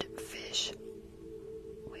dead fish.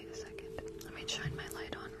 Wait a second. Let me shine my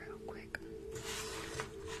light on real quick.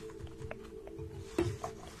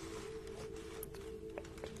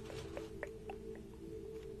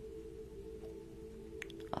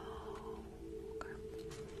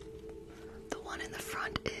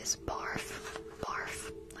 is barf,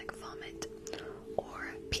 barf, like vomit,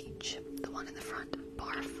 or peach, the one in the front,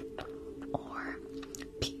 barf, or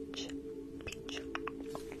peach, peach.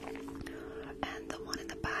 And the one in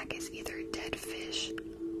the back is either dead fish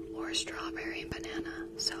or strawberry and banana.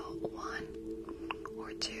 So 1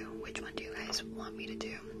 or 2. Which one do you guys want me to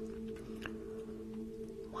do?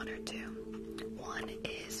 1 or 2? 1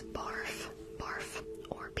 is barf, barf,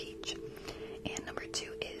 or peach. And number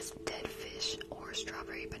 2 is dead fish or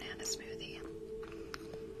strawberry banana smoothie.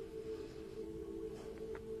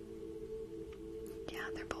 Yeah,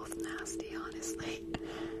 they're both nasty, honestly.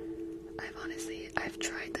 I've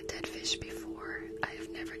tried the dead fish before. I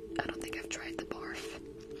don't think I've tried the barf.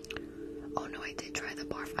 Oh no, I did try the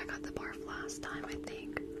barf. I got the barf last time, I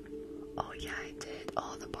think. Oh yeah, I did.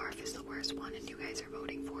 Oh, the barf is the worst one, and you guys are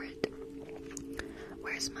voting for it.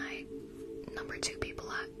 Where's my number 2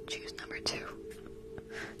 people at? Choose number 2.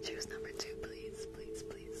 Choose number 2, please, please,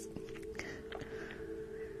 please.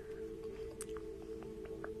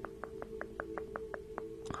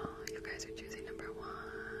 Oh, you guys are choosing number 1.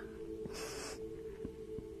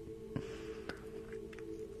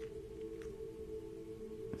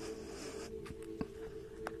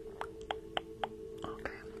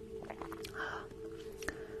 Okay.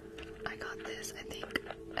 I got this, I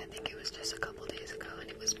think it was just a couple days ago, and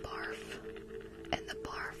it was barf. And the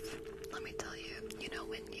barf, let me tell you, you know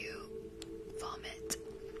when you vomit,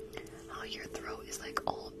 how your throat is like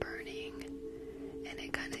all burning, and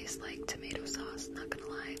it kind of tastes like tomato sauce, not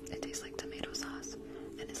gonna lie, it tastes like tomato sauce,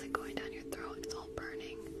 and it's like going down your throat, and it's all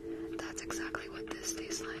burning. That's exactly what this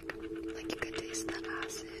tastes like. Like you could taste the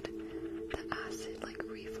acid like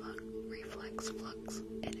reflex flux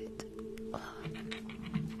in it. Ugh.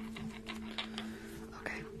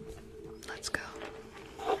 Okay, let's go.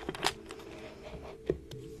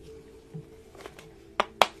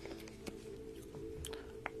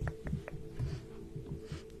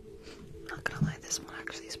 Not gonna lie, this one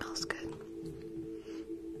actually smells good.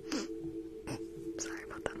 Sorry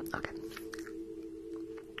about that. Okay.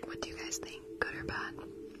 What do you guys think? Good or bad?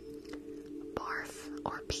 Barf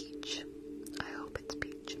or peach? I hope it's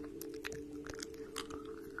peach.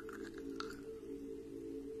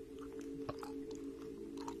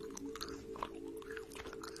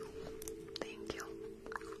 Thank you.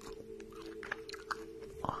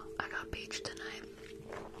 Oh, I got peach tonight.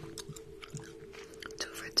 2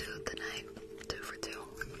 for 2 tonight. 2 for 2.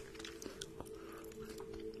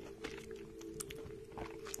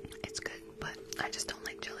 It's good, but I just don't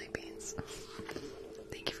like jelly beans.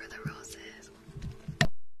 Thank you for the roses.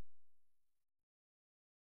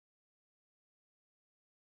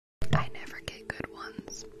 I never get good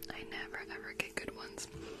ones. I never ever get good ones.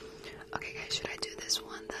 Okay guys, should I do this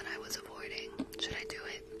one that I was avoiding? Should I do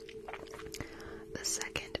it? The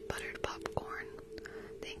second buttered popcorn.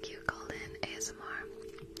 Thank you, Colin ASMR.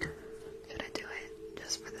 Should I do it?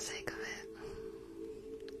 Just for the sake of it.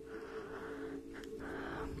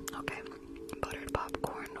 Okay. Buttered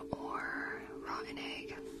popcorn or rotten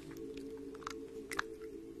egg.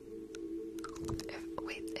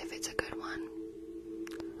 If it's a good one,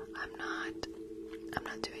 I'm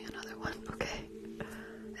not doing another one, okay?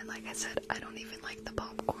 And like I said, I don't even like the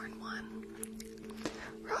popcorn one.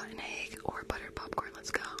 Rotten egg or buttered popcorn,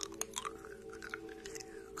 let's go.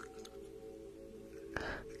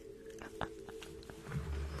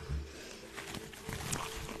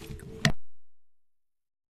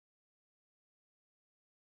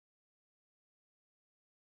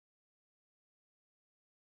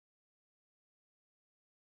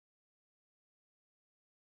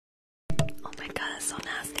 Oh my god, that's so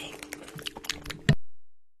nasty.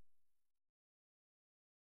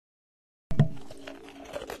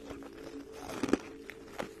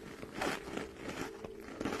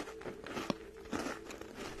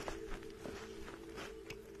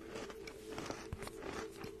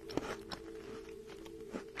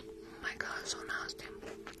 Oh my god, so nasty.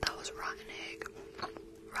 That was rotten egg.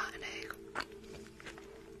 Rotten egg.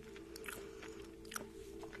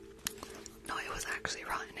 No, it was actually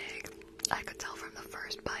rotten egg. I could tell from the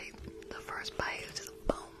first bite. The first bite was just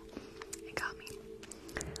boom. It got me.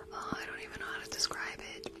 I don't even know how to describe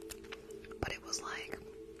it. But it was like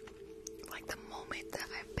the moment that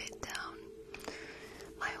I bit down,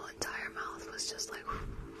 my whole entire mouth was just like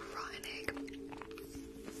rotten egg.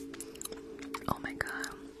 Oh my god.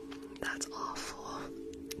 That's awful.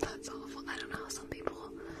 That's awful. I don't know how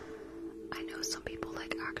I know some people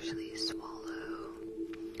like actually swallow.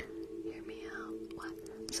 Hear me out. What?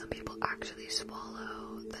 Some people actually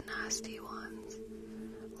swallow the nasty ones.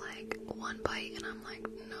 Like one bite and I'm like,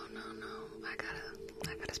 no.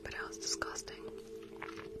 I gotta spit out. It's disgusting.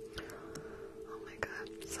 Oh my god.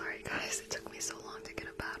 So sorry guys, it took me so long to get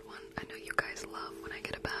a bad one. I know you guys love when I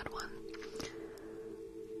get a bad one.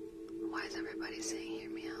 Why is everybody saying hear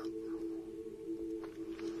me out?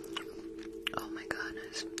 Oh my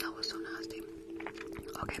goodness, that was so nasty.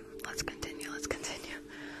 Okay, let's continue, let's continue.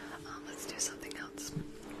 Let's do something else.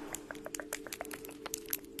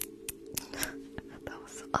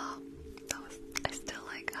 I still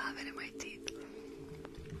like have it in my teeth.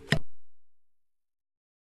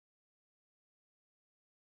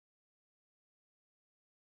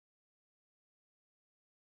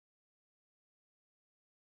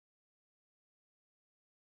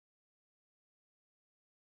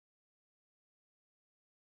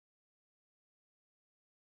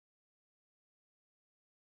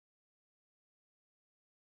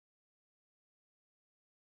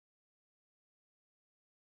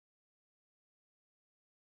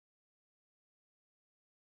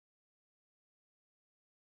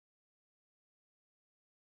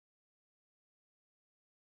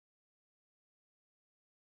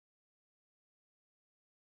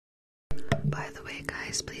 By the way,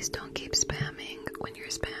 guys, please don't keep spamming. When you're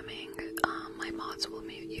spamming, my mods will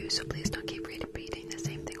mute you, so please don't keep repeating the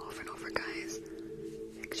same thing over and over, guys.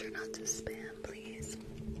 Make sure not to spam, please.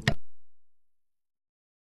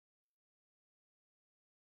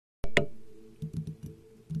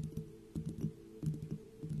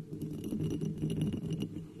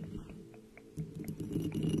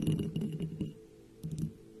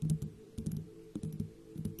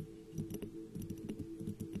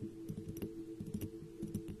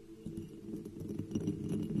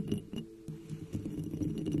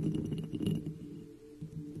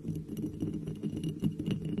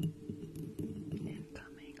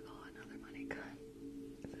 Incoming. Oh, another money gun.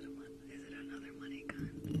 Is it another money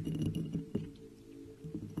gun?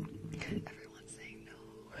 Everyone's saying no.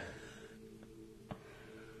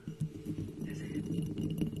 Is it?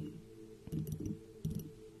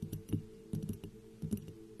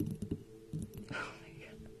 Oh my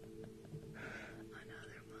god.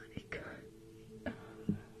 Another money gun.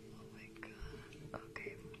 Oh my god.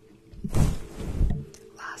 Okay.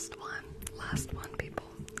 Last one, people.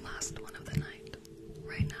 Last one of the night.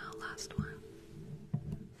 Right now, last one.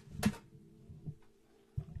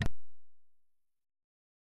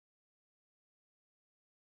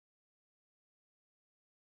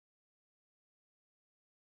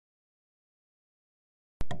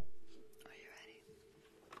 Are you ready?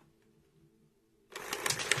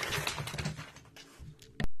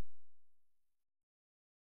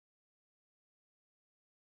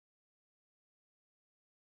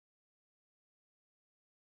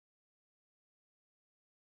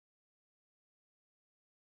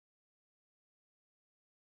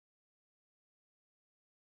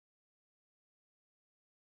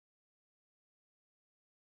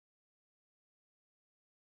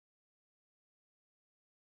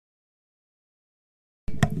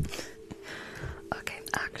 Okay,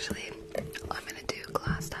 actually, I'm gonna do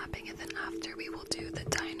glass tapping and then after we will do the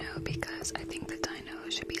dino because I think the dino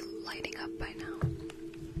should be lighting up by now.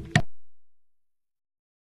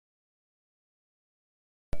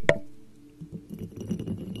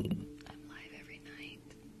 I'm live every night.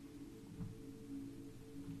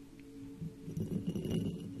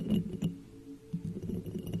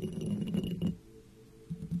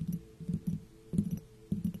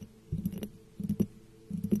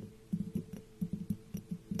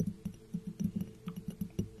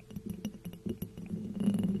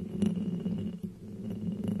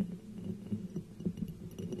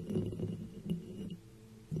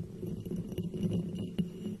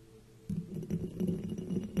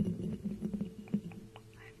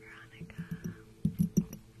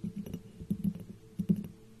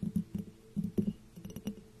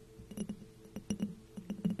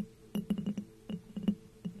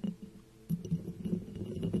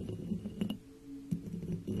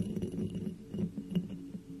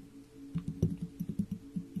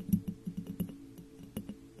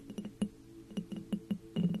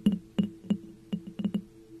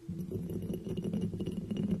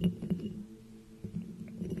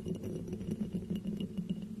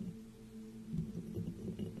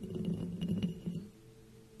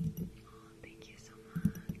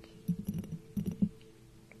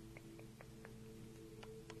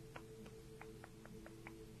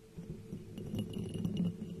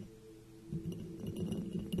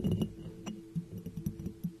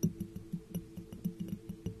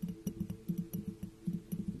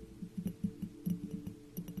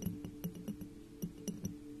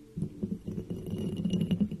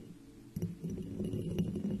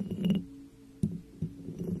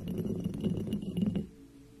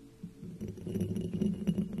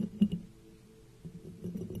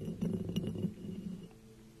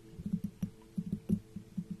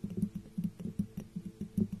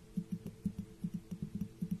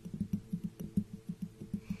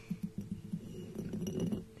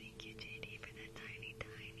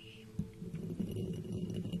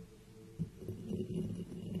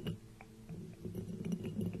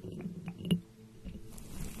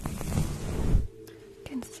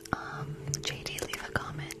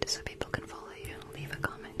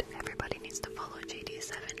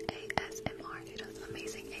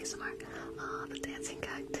 ASMR. Oh, the dancing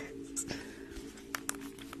cactus.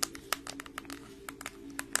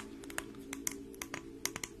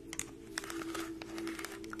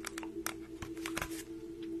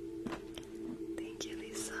 Thank you,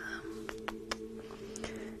 Lisa.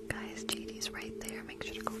 Guys, JD's right there. Make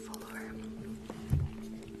sure to go follow her.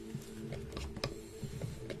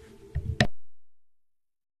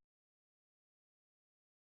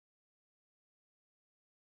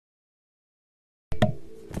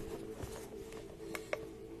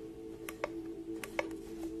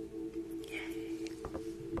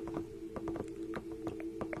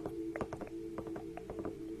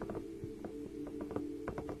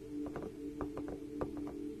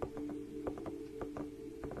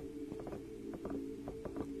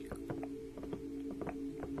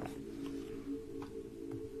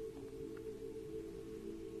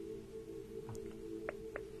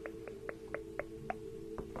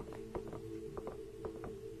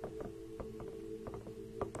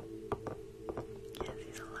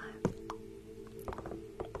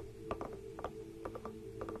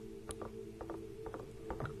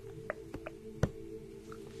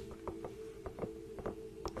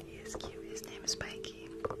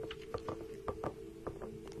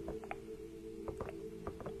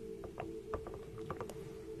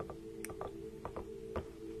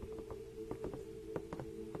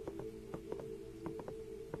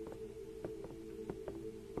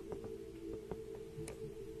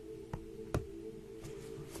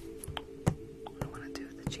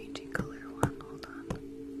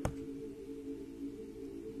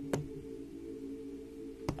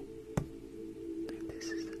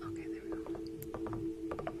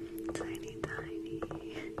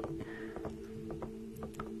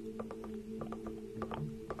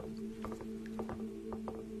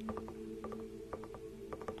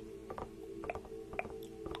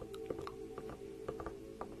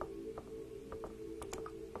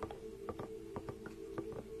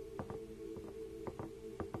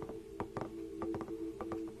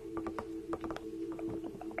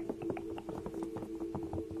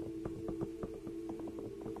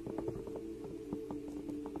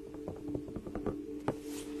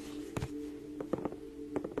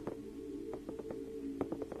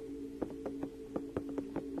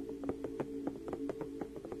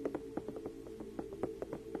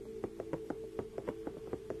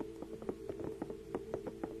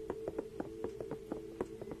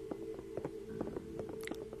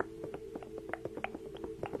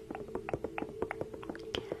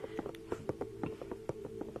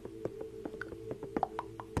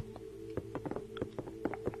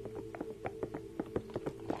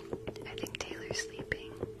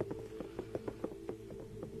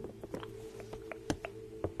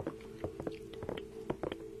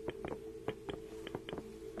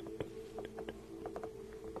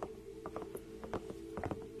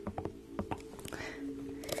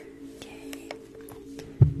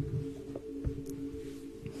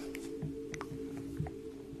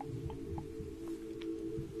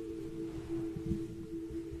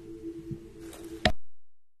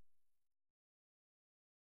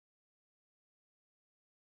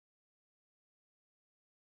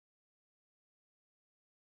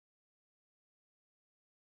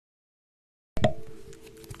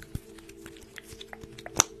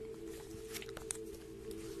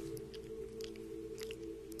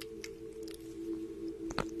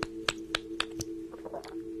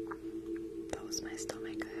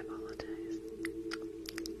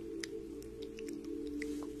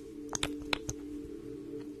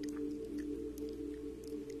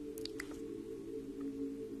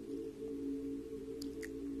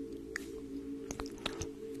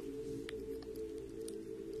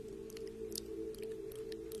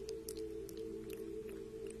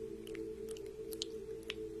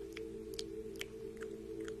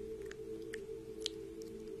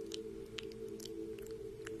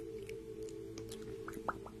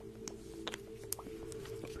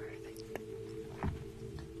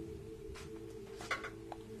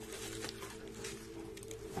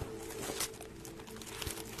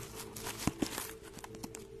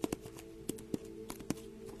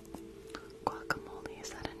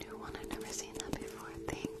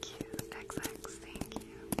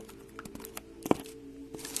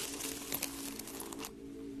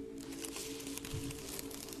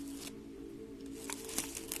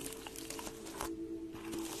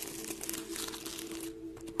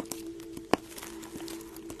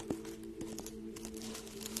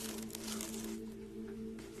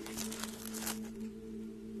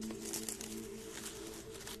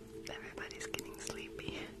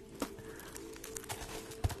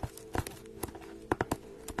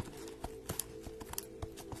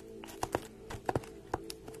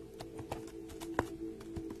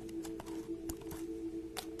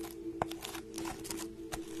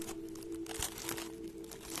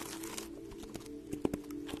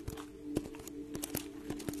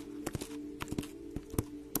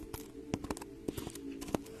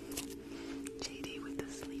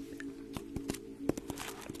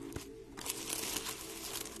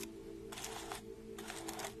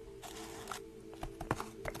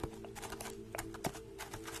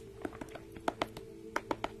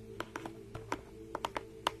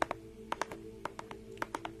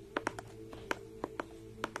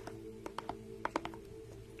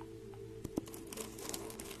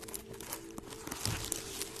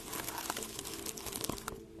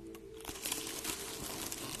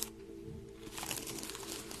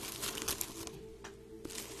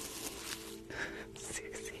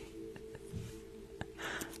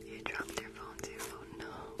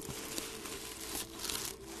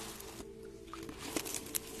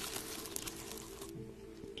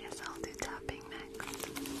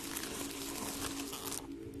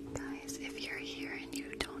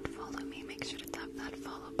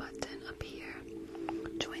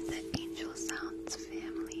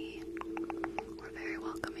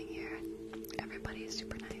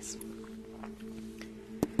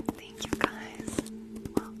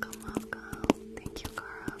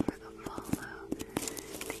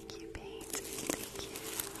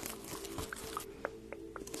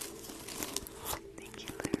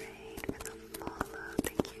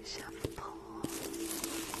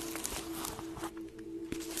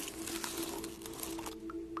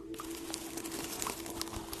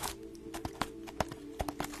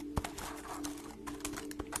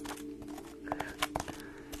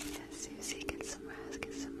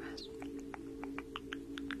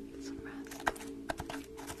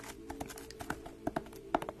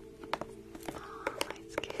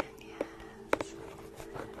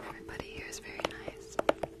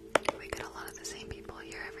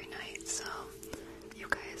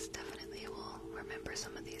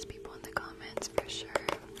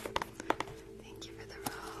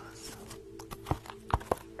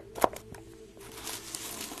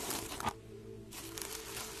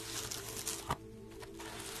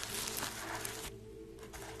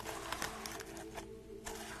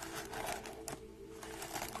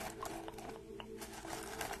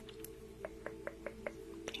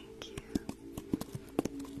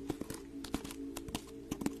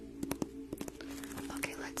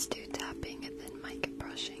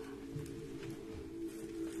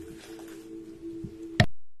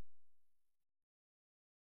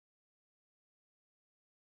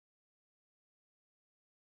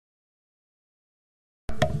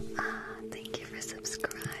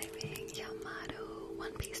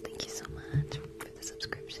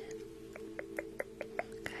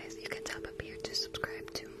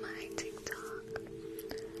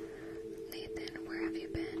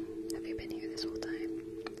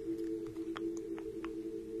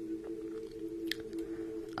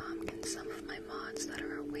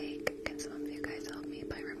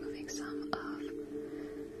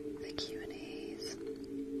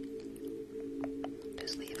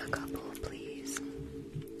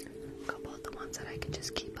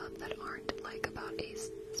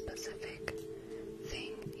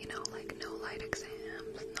 light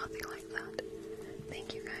exams, nothing like that.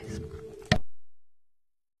 Thank you guys.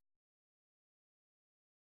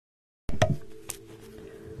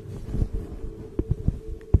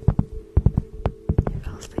 You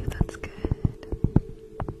fell asleep, that's good.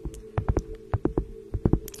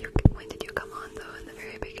 When did you come on though? In the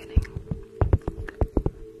very beginning?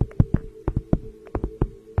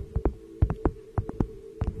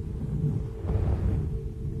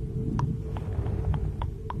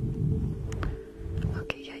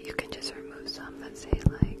 Okay, yeah, you can just remove some that say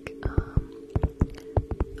like,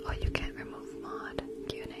 oh, you can't remove mod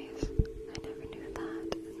Q&As. I never knew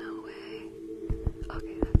that. No way.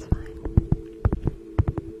 Okay, that's fine.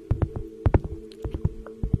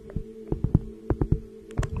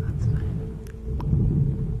 That's fine.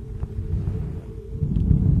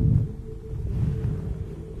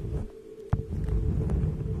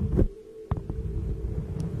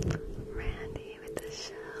 Randy with the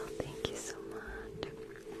shell, thank you so much.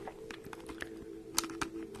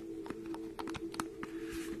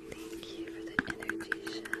 Thank you for the energy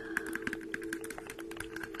shell.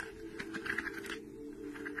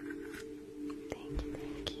 Thank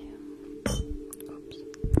you. Oops.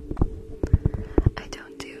 I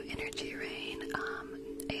don't do energy rain.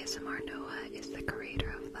 ASMR Noah is the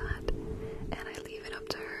creator of that, and I leave it up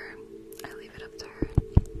to her. I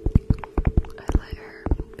let her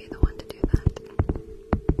be the one to do that.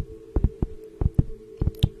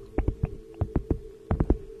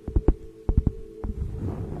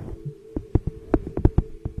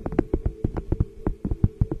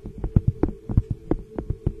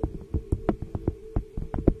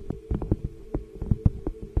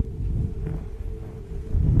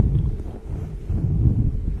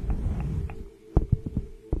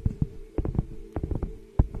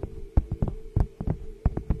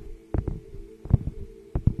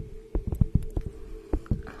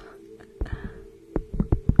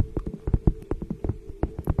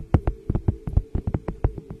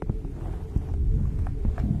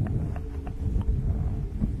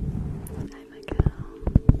 Hi, Michael.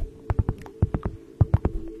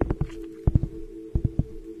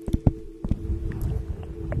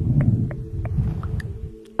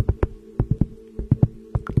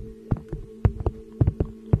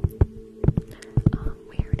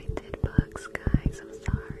 We already did bugs, guys. I'm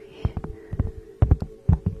sorry.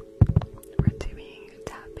 We're doing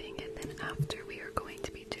tapping, and then after we are going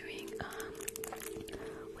to be doing,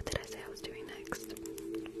 what did I say I was doing next?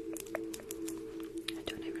 I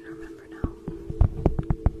don't even remember now.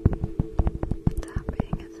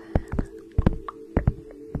 Tapping, and then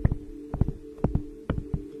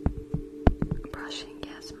brushing.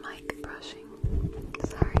 Yes, mic brushing.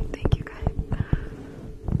 Sorry, thank you guys.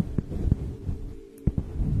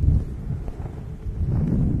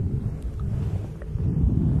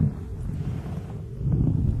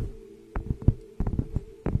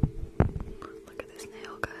 Look at this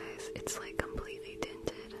nail, guys. It's like completely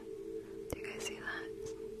tinted. Do you guys see that?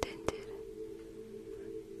 It's tinted.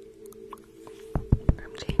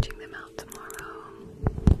 I'm changing them out tomorrow.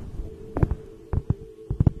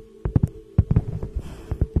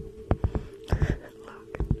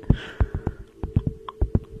 Look.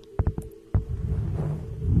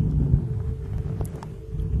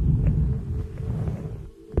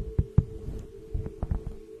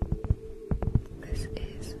 This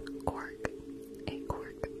is cork, a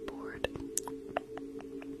cork board.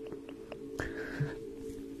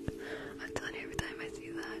 I'm telling you, every time I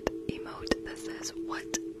see that emote that says what,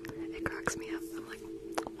 it cracks me up. I'm like,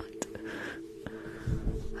 what?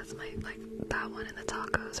 That's my, like, that one and the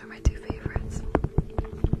tacos are my two favorites.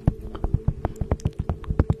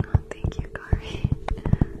 Oh, thank you, Kari.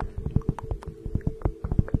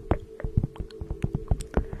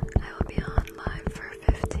 I will be on live for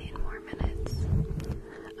 15 more minutes.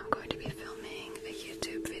 I'm going to be filming a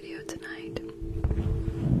YouTube video tonight.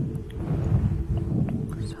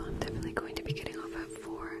 So I'm definitely going to be getting off at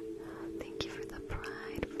 4. Thank you for the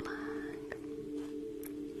pride flag.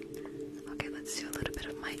 Okay, let's do a little bit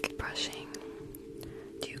of mic brushing.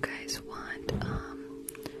 Do you guys want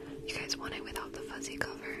it without the fuzzy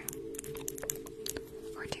cover?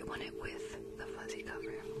 Or do you want it with the fuzzy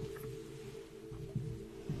cover?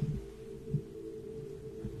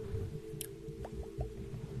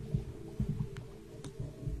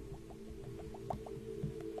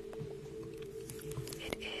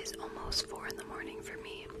 It is almost 4 in the morning for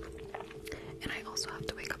me, and I also have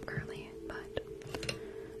to wake up early, but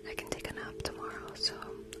I can take a nap tomorrow, so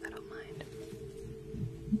I don't mind.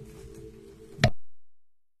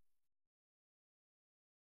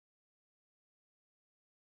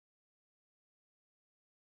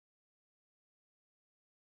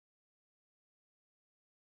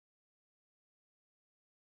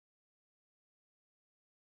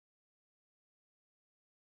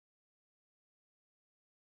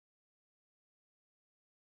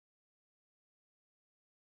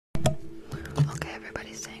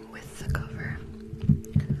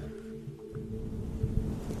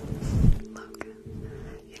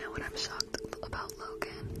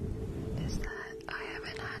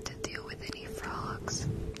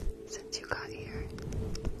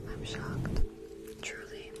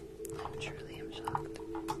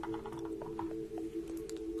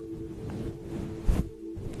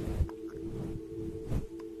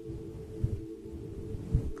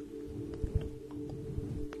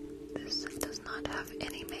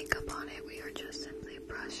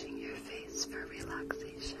 washing your face for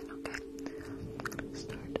relaxation, okay?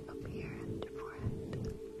 Start up here at your forehead.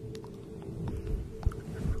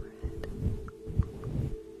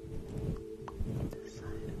 The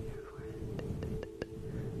side of your forehead.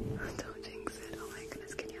 Don't jinx it. Oh my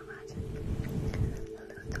goodness, can you imagine? A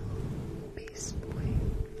little base boy.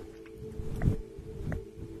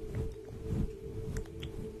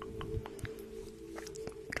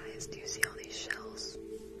 Guys, do you see all these shells?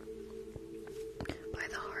 By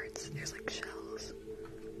the hearts, there's like shells.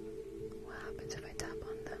 What happens if I tap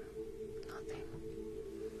on them? Nothing.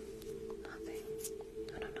 Nothing.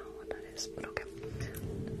 I don't know what that is, but okay.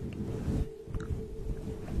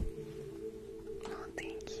 Oh,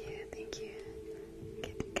 thank you,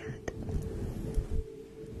 kitty cat.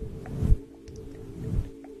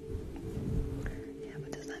 Yeah,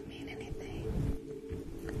 but does that mean anything?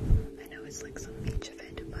 I know it's like some each of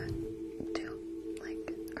it, but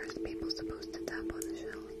are people supposed to tap on the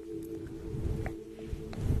shells?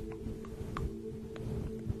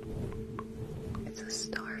 It's a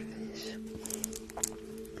starfish.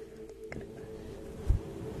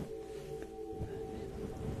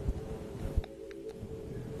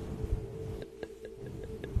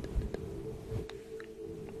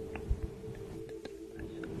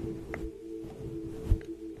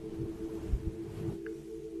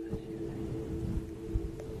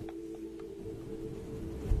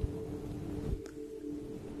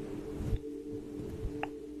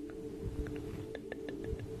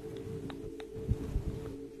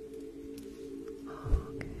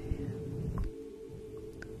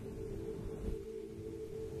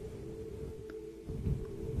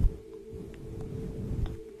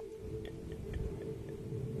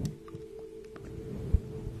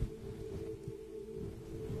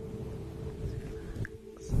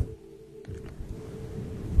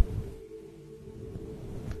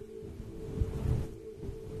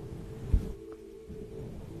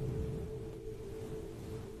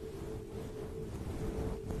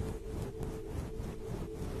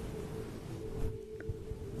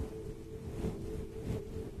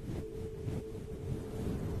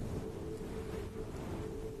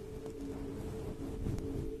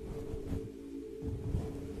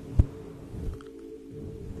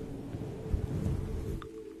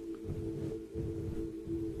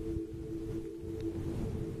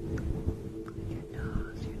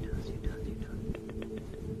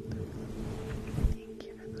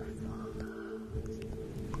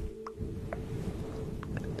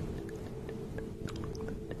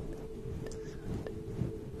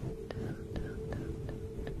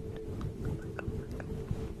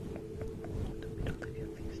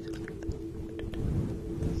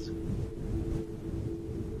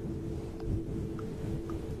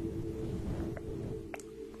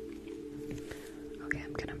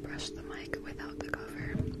 The mic without the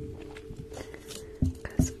cover,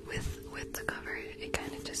 because with the cover it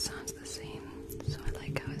kind of just sounds the same, so I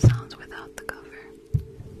like how it sounds without the cover.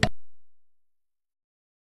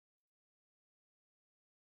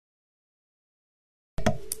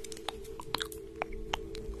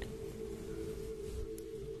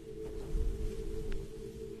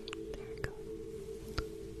 There we go.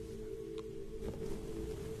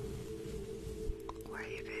 Where are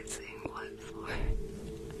you guys saying what for?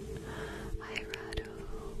 Hi, Rado.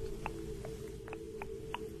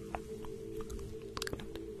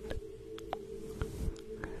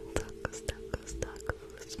 Tacos, tacos,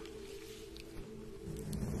 tacos.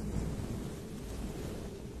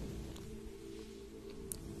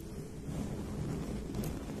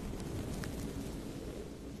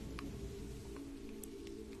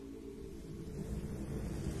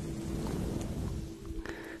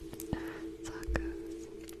 Tacos.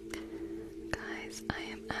 Guys, I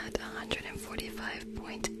am at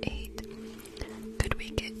 145.8. Could we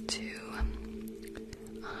get to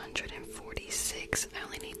 146? I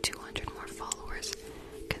only need 200 more followers.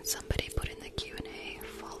 Can somebody put in the Q&A,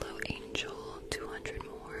 follow Angel 200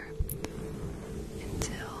 more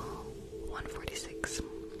until 146?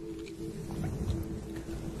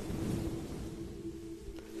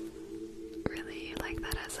 Really like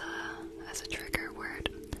that as a trigger word.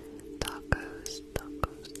 Tacos,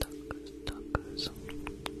 tacos, tacos, tacos.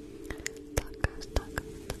 Tacos, tacos, tacos, tacos, tacos.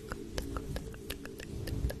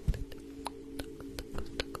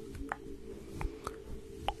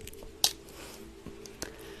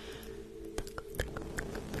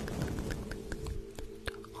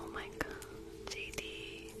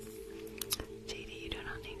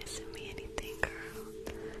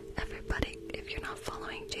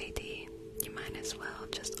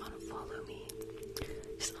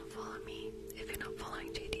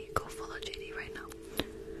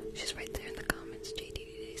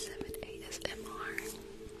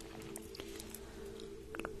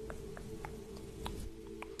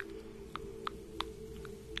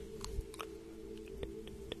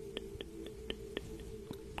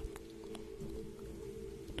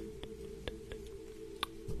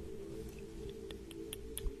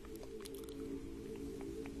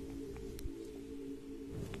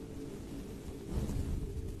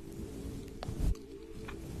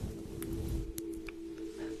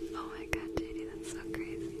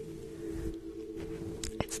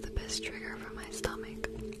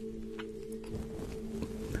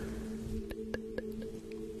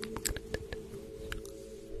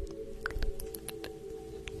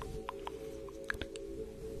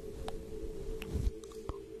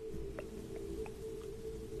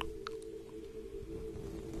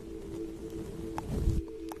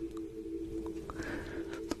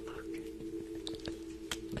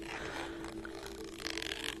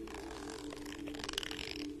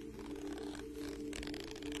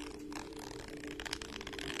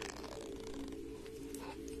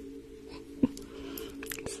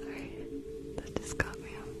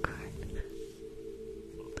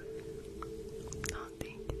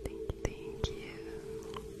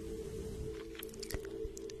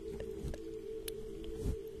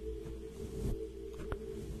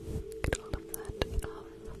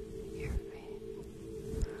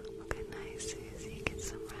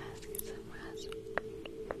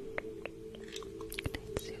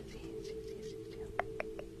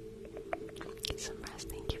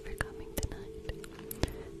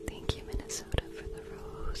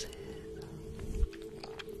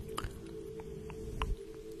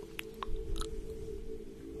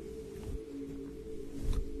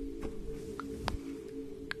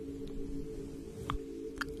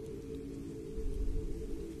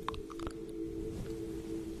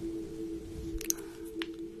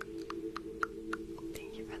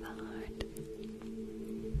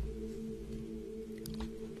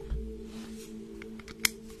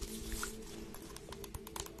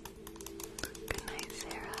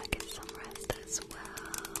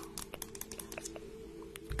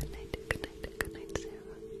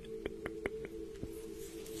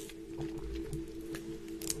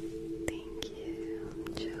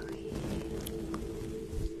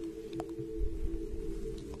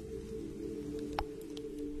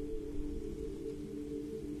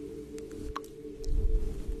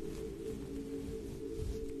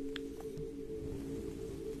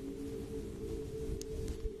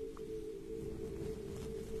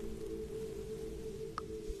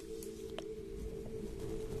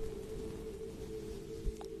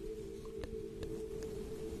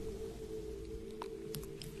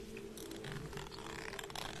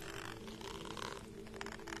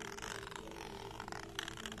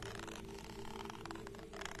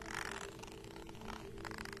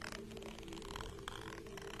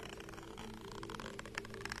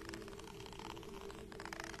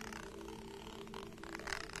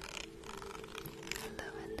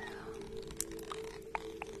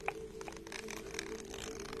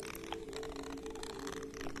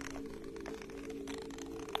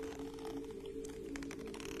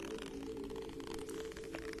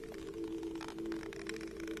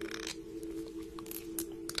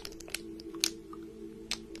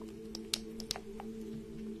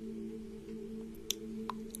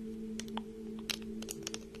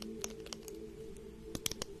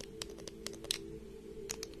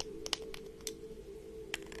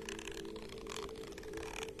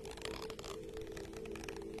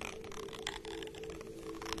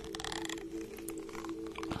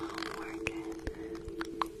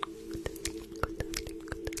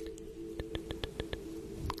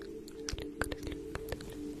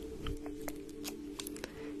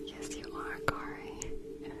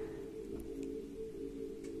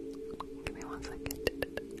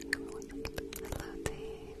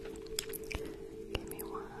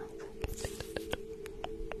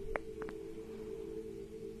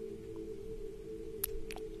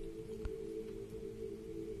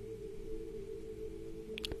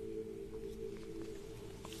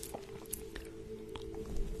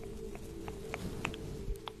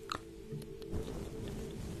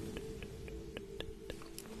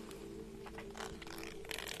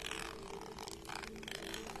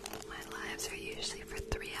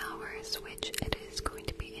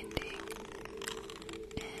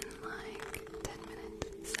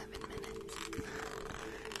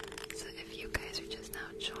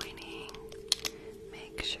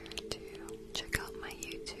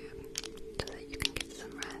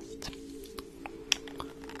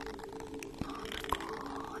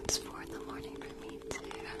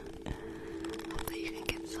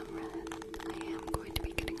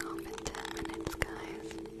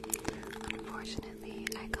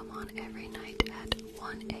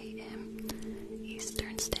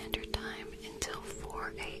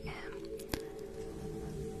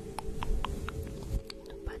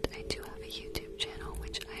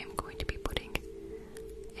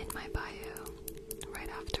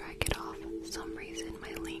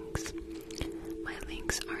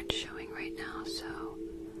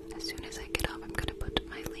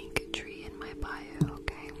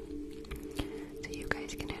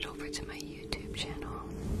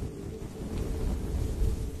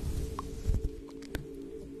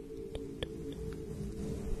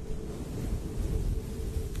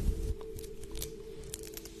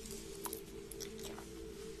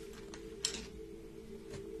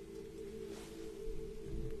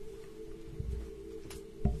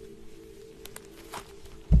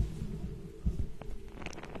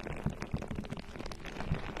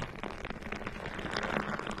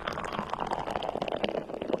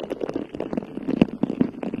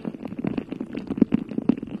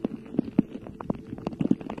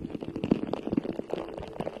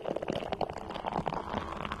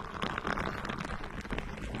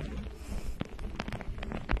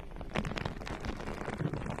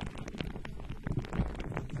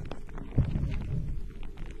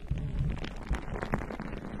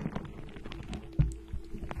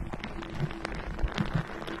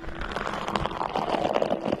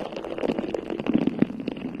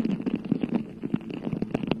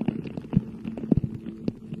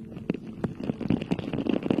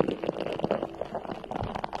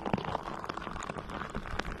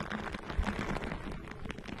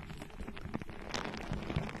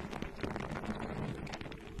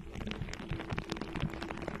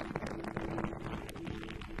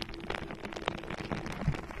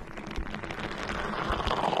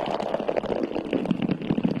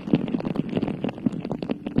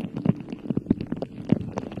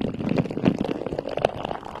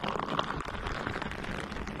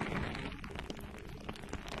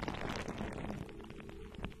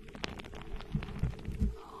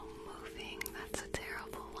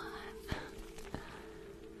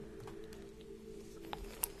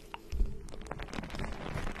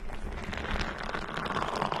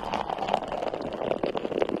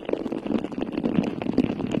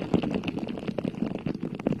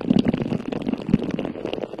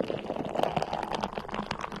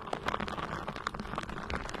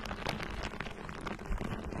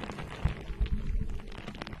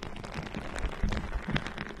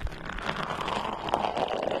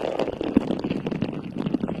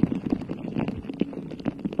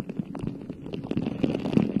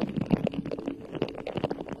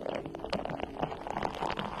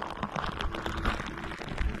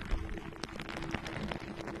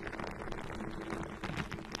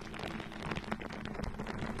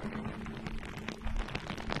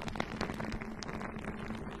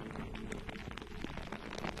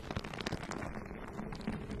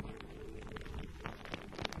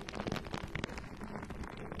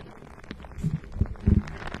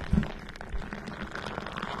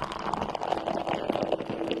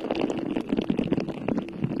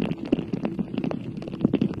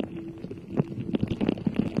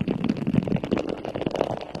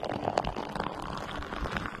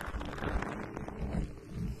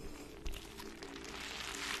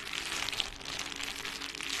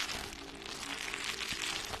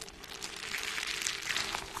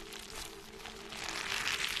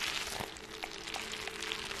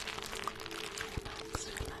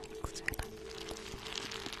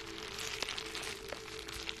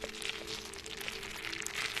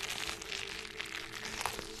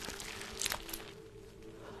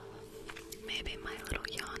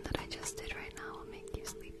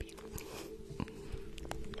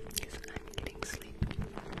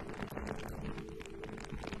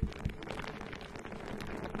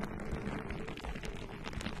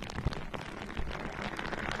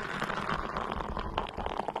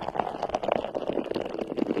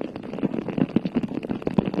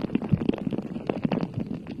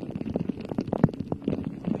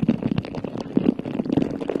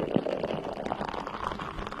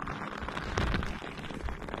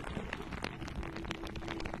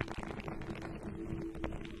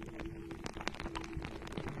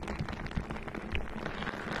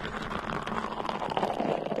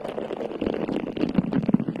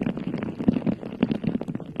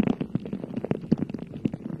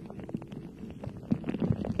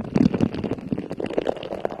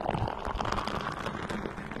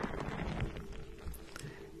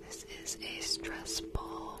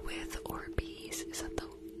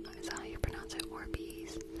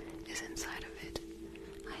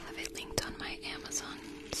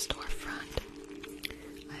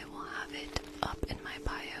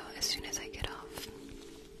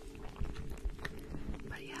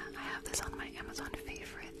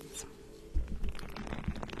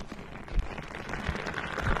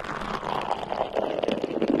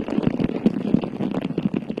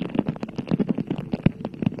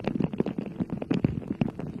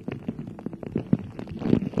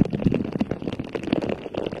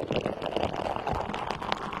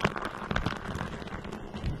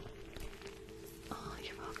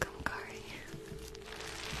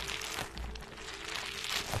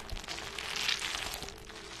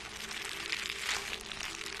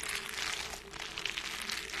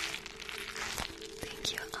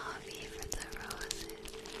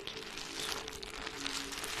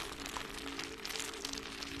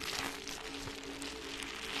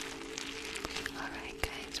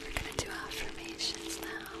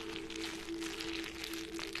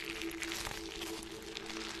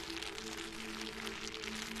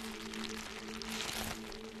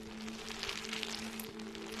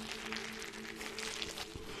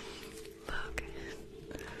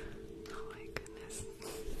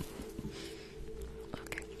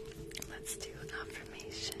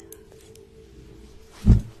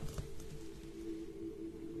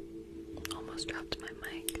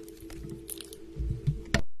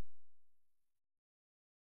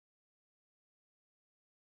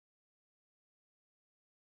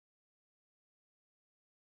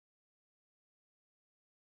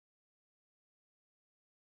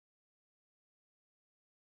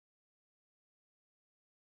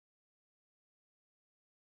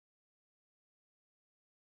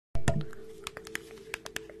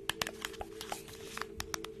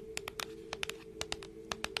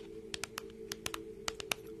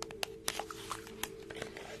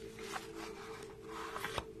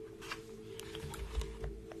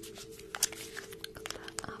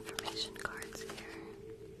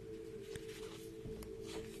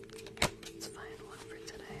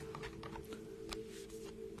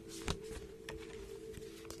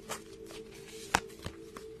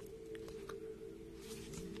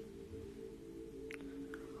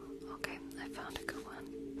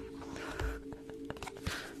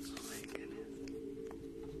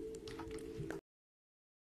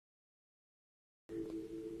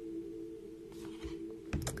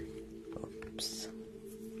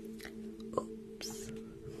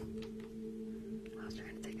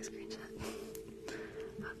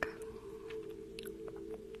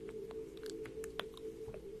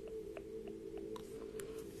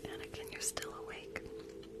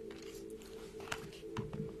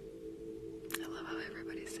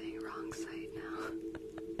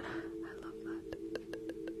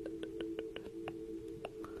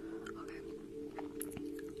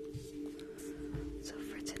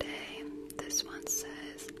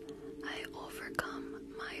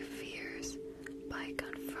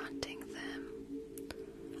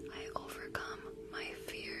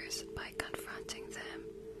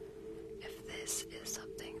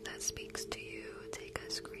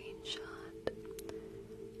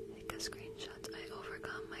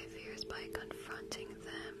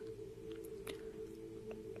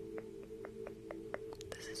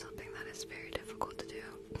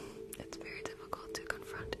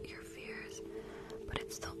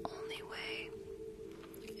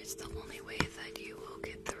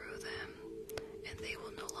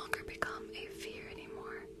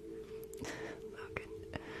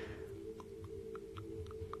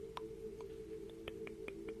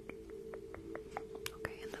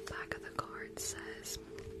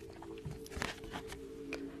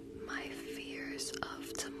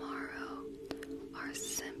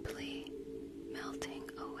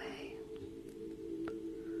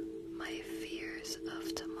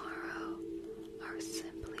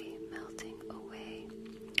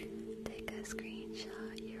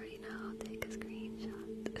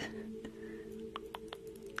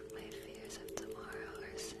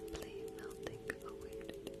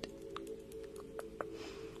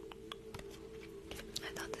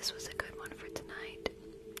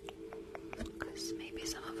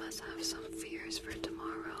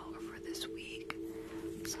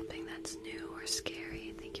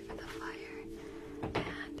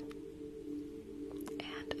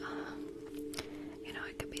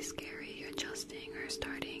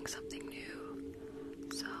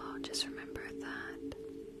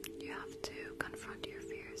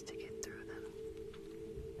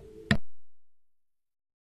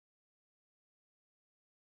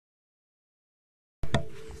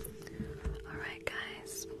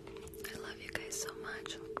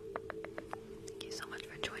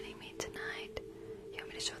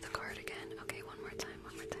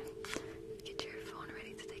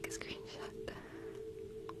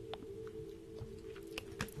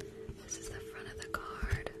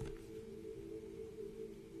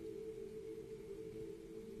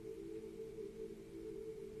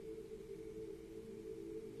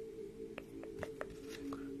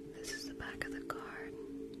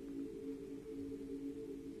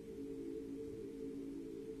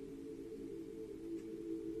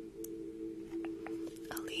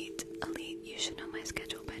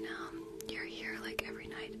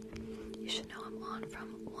 on from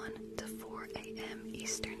 1 to 4 a.m.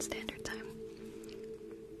 Eastern Standard Time.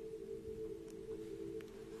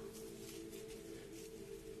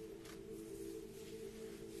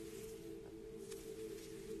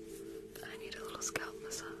 I need a little scalp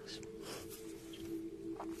massage.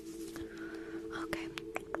 Okay.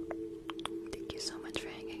 Thank you so much for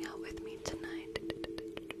hanging out with me tonight.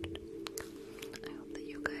 I hope that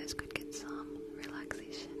you guys could get some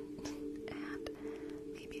relaxation and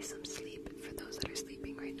maybe some sleep for those that are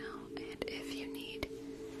sleeping right now. And if you need,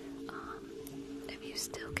 if you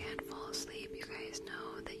still can't fall asleep, you guys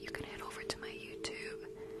know that you can head over to my YouTube.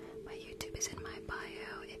 My YouTube is in my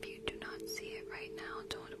bio. If you do not see it right now,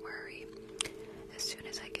 don't worry. As soon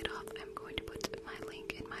as I get off, I'm going to put my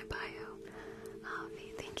link in my bio.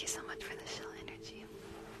 Thank you so much for the shell energy.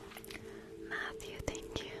 Matthew,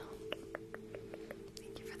 thank you.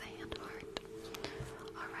 Thank you for the hand heart.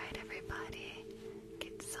 Alright, everybody,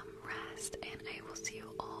 get some rest, and I will see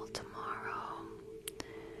you all tomorrow.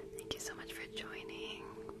 Thank you so much for joining.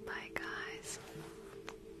 Bye, guys.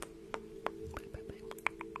 Bye, bye, bye.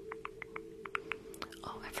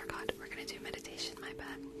 Oh, I forgot. We're gonna do meditation. My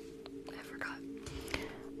bad. I forgot.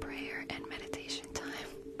 Prayer and meditation time.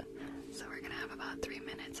 So we're gonna have about 3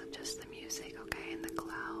 minutes of just the music, okay, in the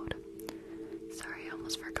cloud. Sorry, I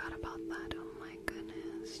almost forgot about that. Oh my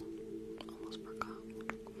goodness. Almost forgot.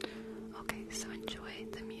 Okay, so enjoy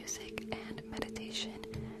the music and meditation.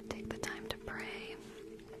 Take the time to pray.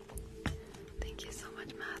 Thank you so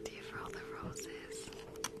much, Matthew, for all the roses.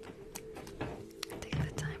 Take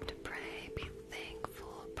the time to pray. Be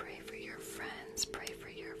thankful. Pray for your friends. Pray for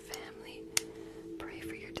your family. Pray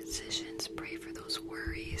for your decisions. Pray for those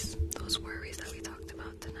worries that we talked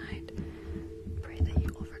about tonight. Pray that you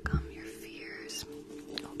overcome your fears.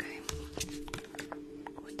 Okay?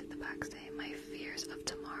 What did the back say? My fears of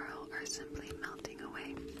tomorrow are simply melting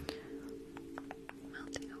away.